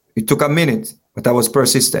know, it took a minute, but I was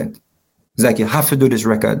persistent. It's like, you have to do this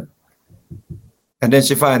record. And then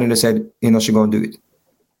she finally said, you know, she's going to do it.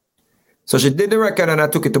 So she did the record and I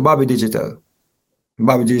took it to Bobby Digital.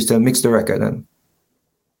 Bobby Digital mixed the record and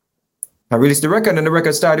I released the record and the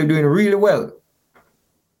record started doing really well.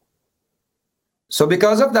 So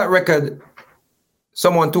because of that record,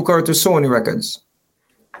 someone took her to Sony Records.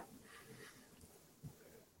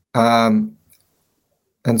 And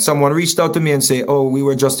someone reached out to me and said, oh, we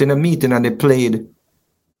were just in a meeting and they played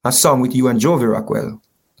a song with you and Jovi Rockwell.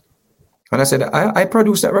 And I said, I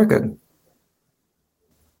produced that record.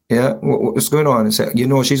 Yeah, what's going on? I said, you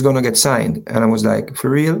know, she's going to get signed. And I was like, for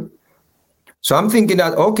real? So I'm thinking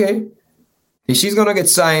that, okay, if she's going to get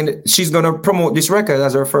signed, she's going to promote this record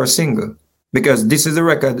as her first single. Because this is the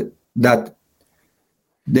record that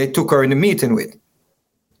they took her in the meeting with.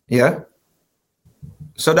 Yeah.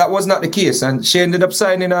 So that was not the case. And she ended up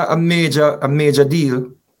signing a major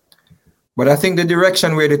deal. But I think the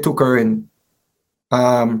direction where they took her in,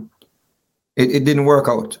 it didn't work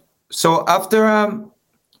out. So after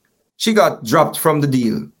she got dropped from the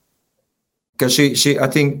deal, because I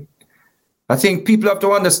think people have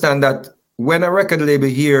to understand that when a record label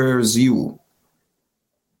hears you,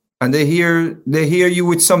 and they hear you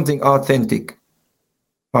with something authentic,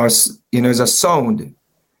 or you know, as a sound,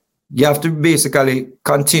 you have to basically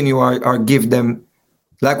continue or give them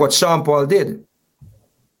like what Sean Paul did.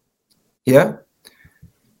 Yeah.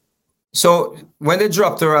 So when they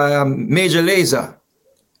dropped her Major Lazer,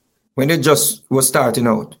 when they just was starting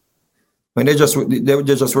out, they just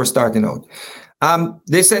were starting out,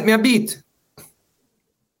 they sent me a beat,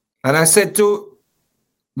 and I said to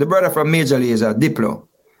the brother from Major Lazer, Diplo,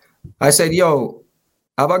 I said, yo,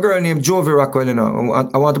 I have a girl named Jovi Rockwell, you know,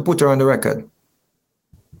 I want to put her on the record.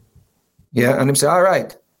 Yeah, and he said, all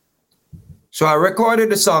right. So I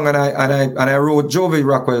recorded the song and I wrote Jovi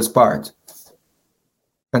Rockwell's part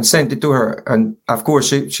and sent it to her. And of course,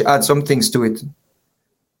 she had some things to it.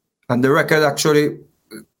 And the record actually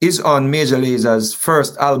is on Major Lazer's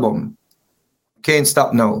first album, Can't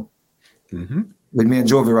Stop Now, with me and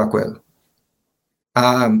Jovi Rockwell.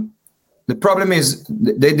 The problem is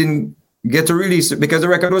they didn't get to release it because the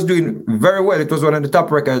record was doing very well. It was one of the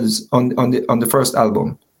top records on the first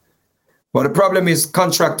album. But the problem is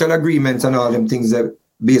contractual agreements and all them things that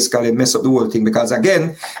basically mess up the whole thing. Because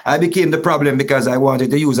again, I became the problem because I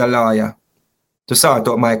wanted to use a lawyer to sort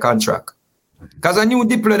out my contract. Because I knew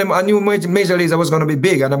Diplo, I knew Major Lazer was going to be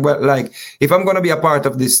big. And I'm like, if I'm going to be a part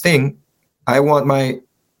of this thing, I want my,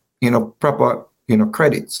 you know, proper, you know,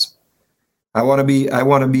 credits. I want to be,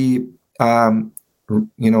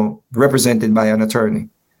 you know, represented by an attorney.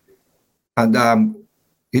 And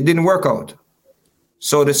it didn't work out.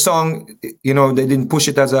 So the song, you know, they didn't push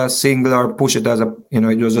it as a single or push it as a, you know,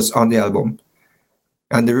 it was just on the album.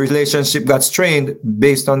 And the relationship got strained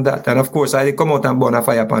based on that. And of course, I did come out and burn a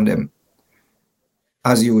fire upon them.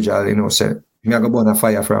 As usual, you know, say, me I go burn a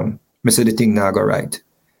fire from, me say the thing now go right.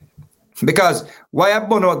 Because why I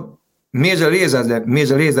burn out Major Lazer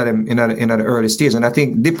them in the early stage, and I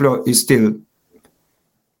think Diplo is still,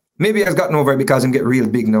 maybe he has gotten over it because he get real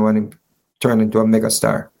big now and he turned into a mega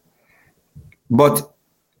star. But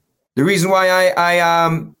the reason why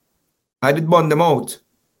I did burn them out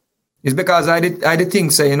is because I did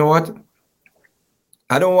think, say, you know what?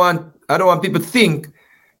 I don't want people to think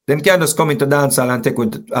them can just come into dancehall and take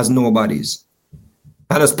it as nobodies.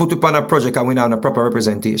 And just put up on a project and we don't have a proper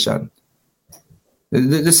representation.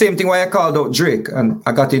 The same thing why I called out Drake and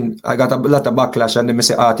I got a lot of backlash and they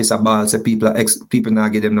say artists are bad, say people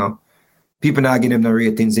not give them no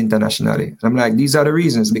ratings internationally. And I'm like, these are the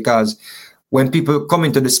reasons, because when people come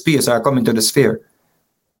into the space or come into the sphere,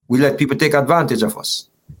 we let people take advantage of us.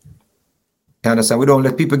 You understand? We don't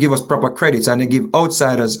let people give us proper credits, and they give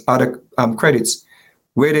outsiders other credits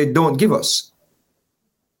where they don't give us.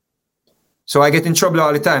 So I get in trouble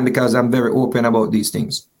all the time because I'm very open about these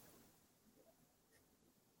things.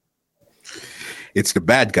 It's the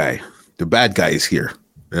bad guy. The bad guy is here.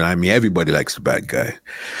 And I mean, everybody likes the bad guy.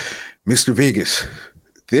 Mr. Vegas,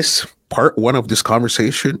 this part one of this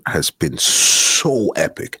conversation has been so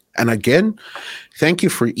epic. And again, thank you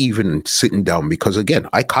for even sitting down because, again,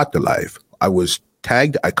 I caught the live. I was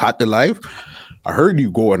tagged. I caught the live. I heard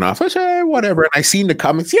you going off. I said, whatever. And I seen the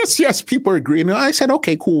comments. Yes, people are agreeing. And I said,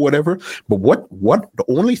 okay, cool, whatever. But what the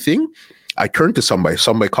only thing, I turned to somebody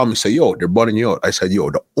called me and said, yo, they're butting you out. I said, yo,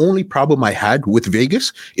 the only problem I had with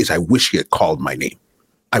Vegas is I wish he had called my name.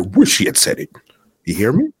 I wish he had said it. You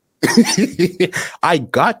hear me? I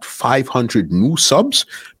got 500 new subs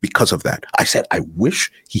because of that. I said, I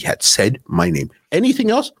wish he had said my name.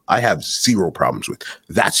 Anything else, I have zero problems with.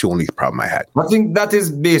 That's the only problem I had. I think that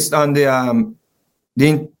is based on the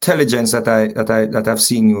intelligence that I've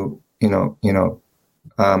seen you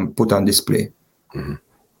put on display. Mm-hmm.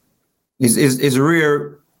 It's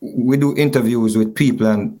rare. We do interviews with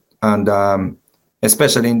people and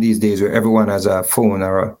especially in these days where everyone has a phone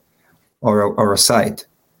or a site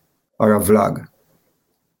or a vlog,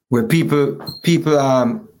 where people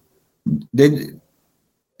they,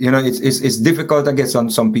 it's difficult, I guess, on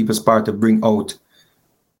some people's part to bring out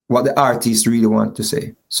what the artists really want to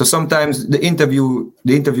say. So sometimes the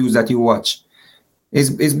interviews that you watch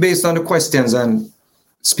is based on the questions and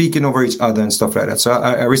speaking over each other and stuff like that. So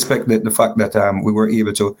I respect the fact that we were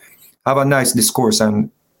able to have a nice discourse and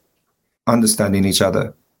understanding each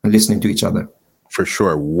other and listening to each other. For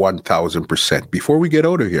sure, 1,000%. Before we get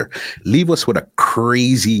out of here, leave us with a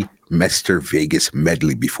crazy Mr. Vegas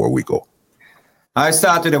medley before we go. I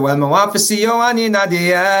started it when I want to see you on in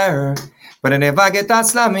the air, but I never get that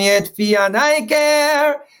slam yet, fee and I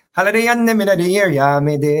care. Holiday and the middle of the year, yeah,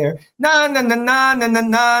 me there. Na na na na na na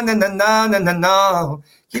na na na na na na.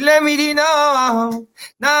 Kill me the no.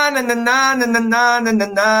 Na na na na na na na na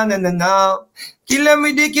na na na na. Kill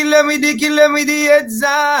me the head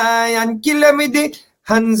Zion. Kill me the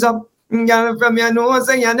hands up. Girl from your nose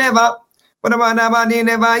and you never. But about nobody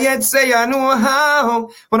never yet say you know how.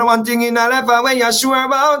 But one thing in a life when you're sure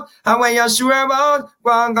about, and when you're sure about,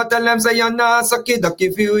 go and go tell them say you're not sucky duck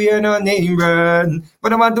if you hear no name burn.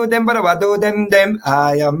 But I do them,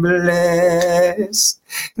 I am blessed.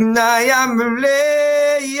 I am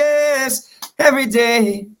blessed. Every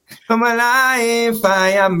day of my life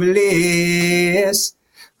I am blessed.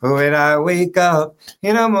 When I wake up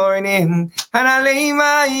in the morning and I lay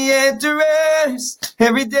my head to rest,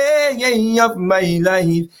 every day of my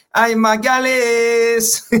life I'm a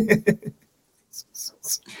gallus.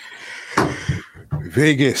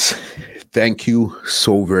 Vegas, thank you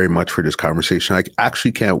so very much for this conversation. I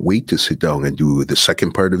actually can't wait to sit down and do the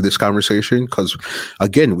second part of this conversation because,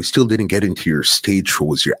 again, we still didn't get into your stage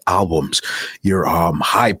shows, your albums, your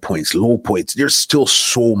high points, low points. There's still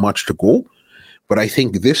so much to go. But I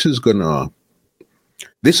think this is the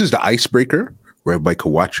icebreaker where everybody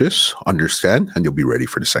can watch this, understand, and you'll be ready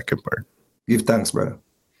for the second part. Give thanks, brother.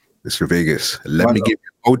 Mr. Vegas, let me give you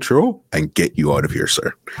an outro and get you out of here,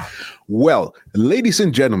 sir. Well, ladies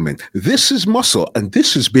and gentlemen, this is Muscle, and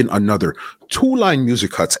this has been another Two Line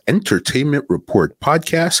Music Hut's Entertainment Report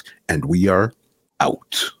podcast, and we are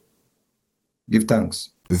out. Give thanks.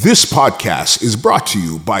 This podcast is brought to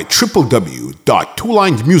you by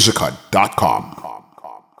www.twolinedmusichut.com.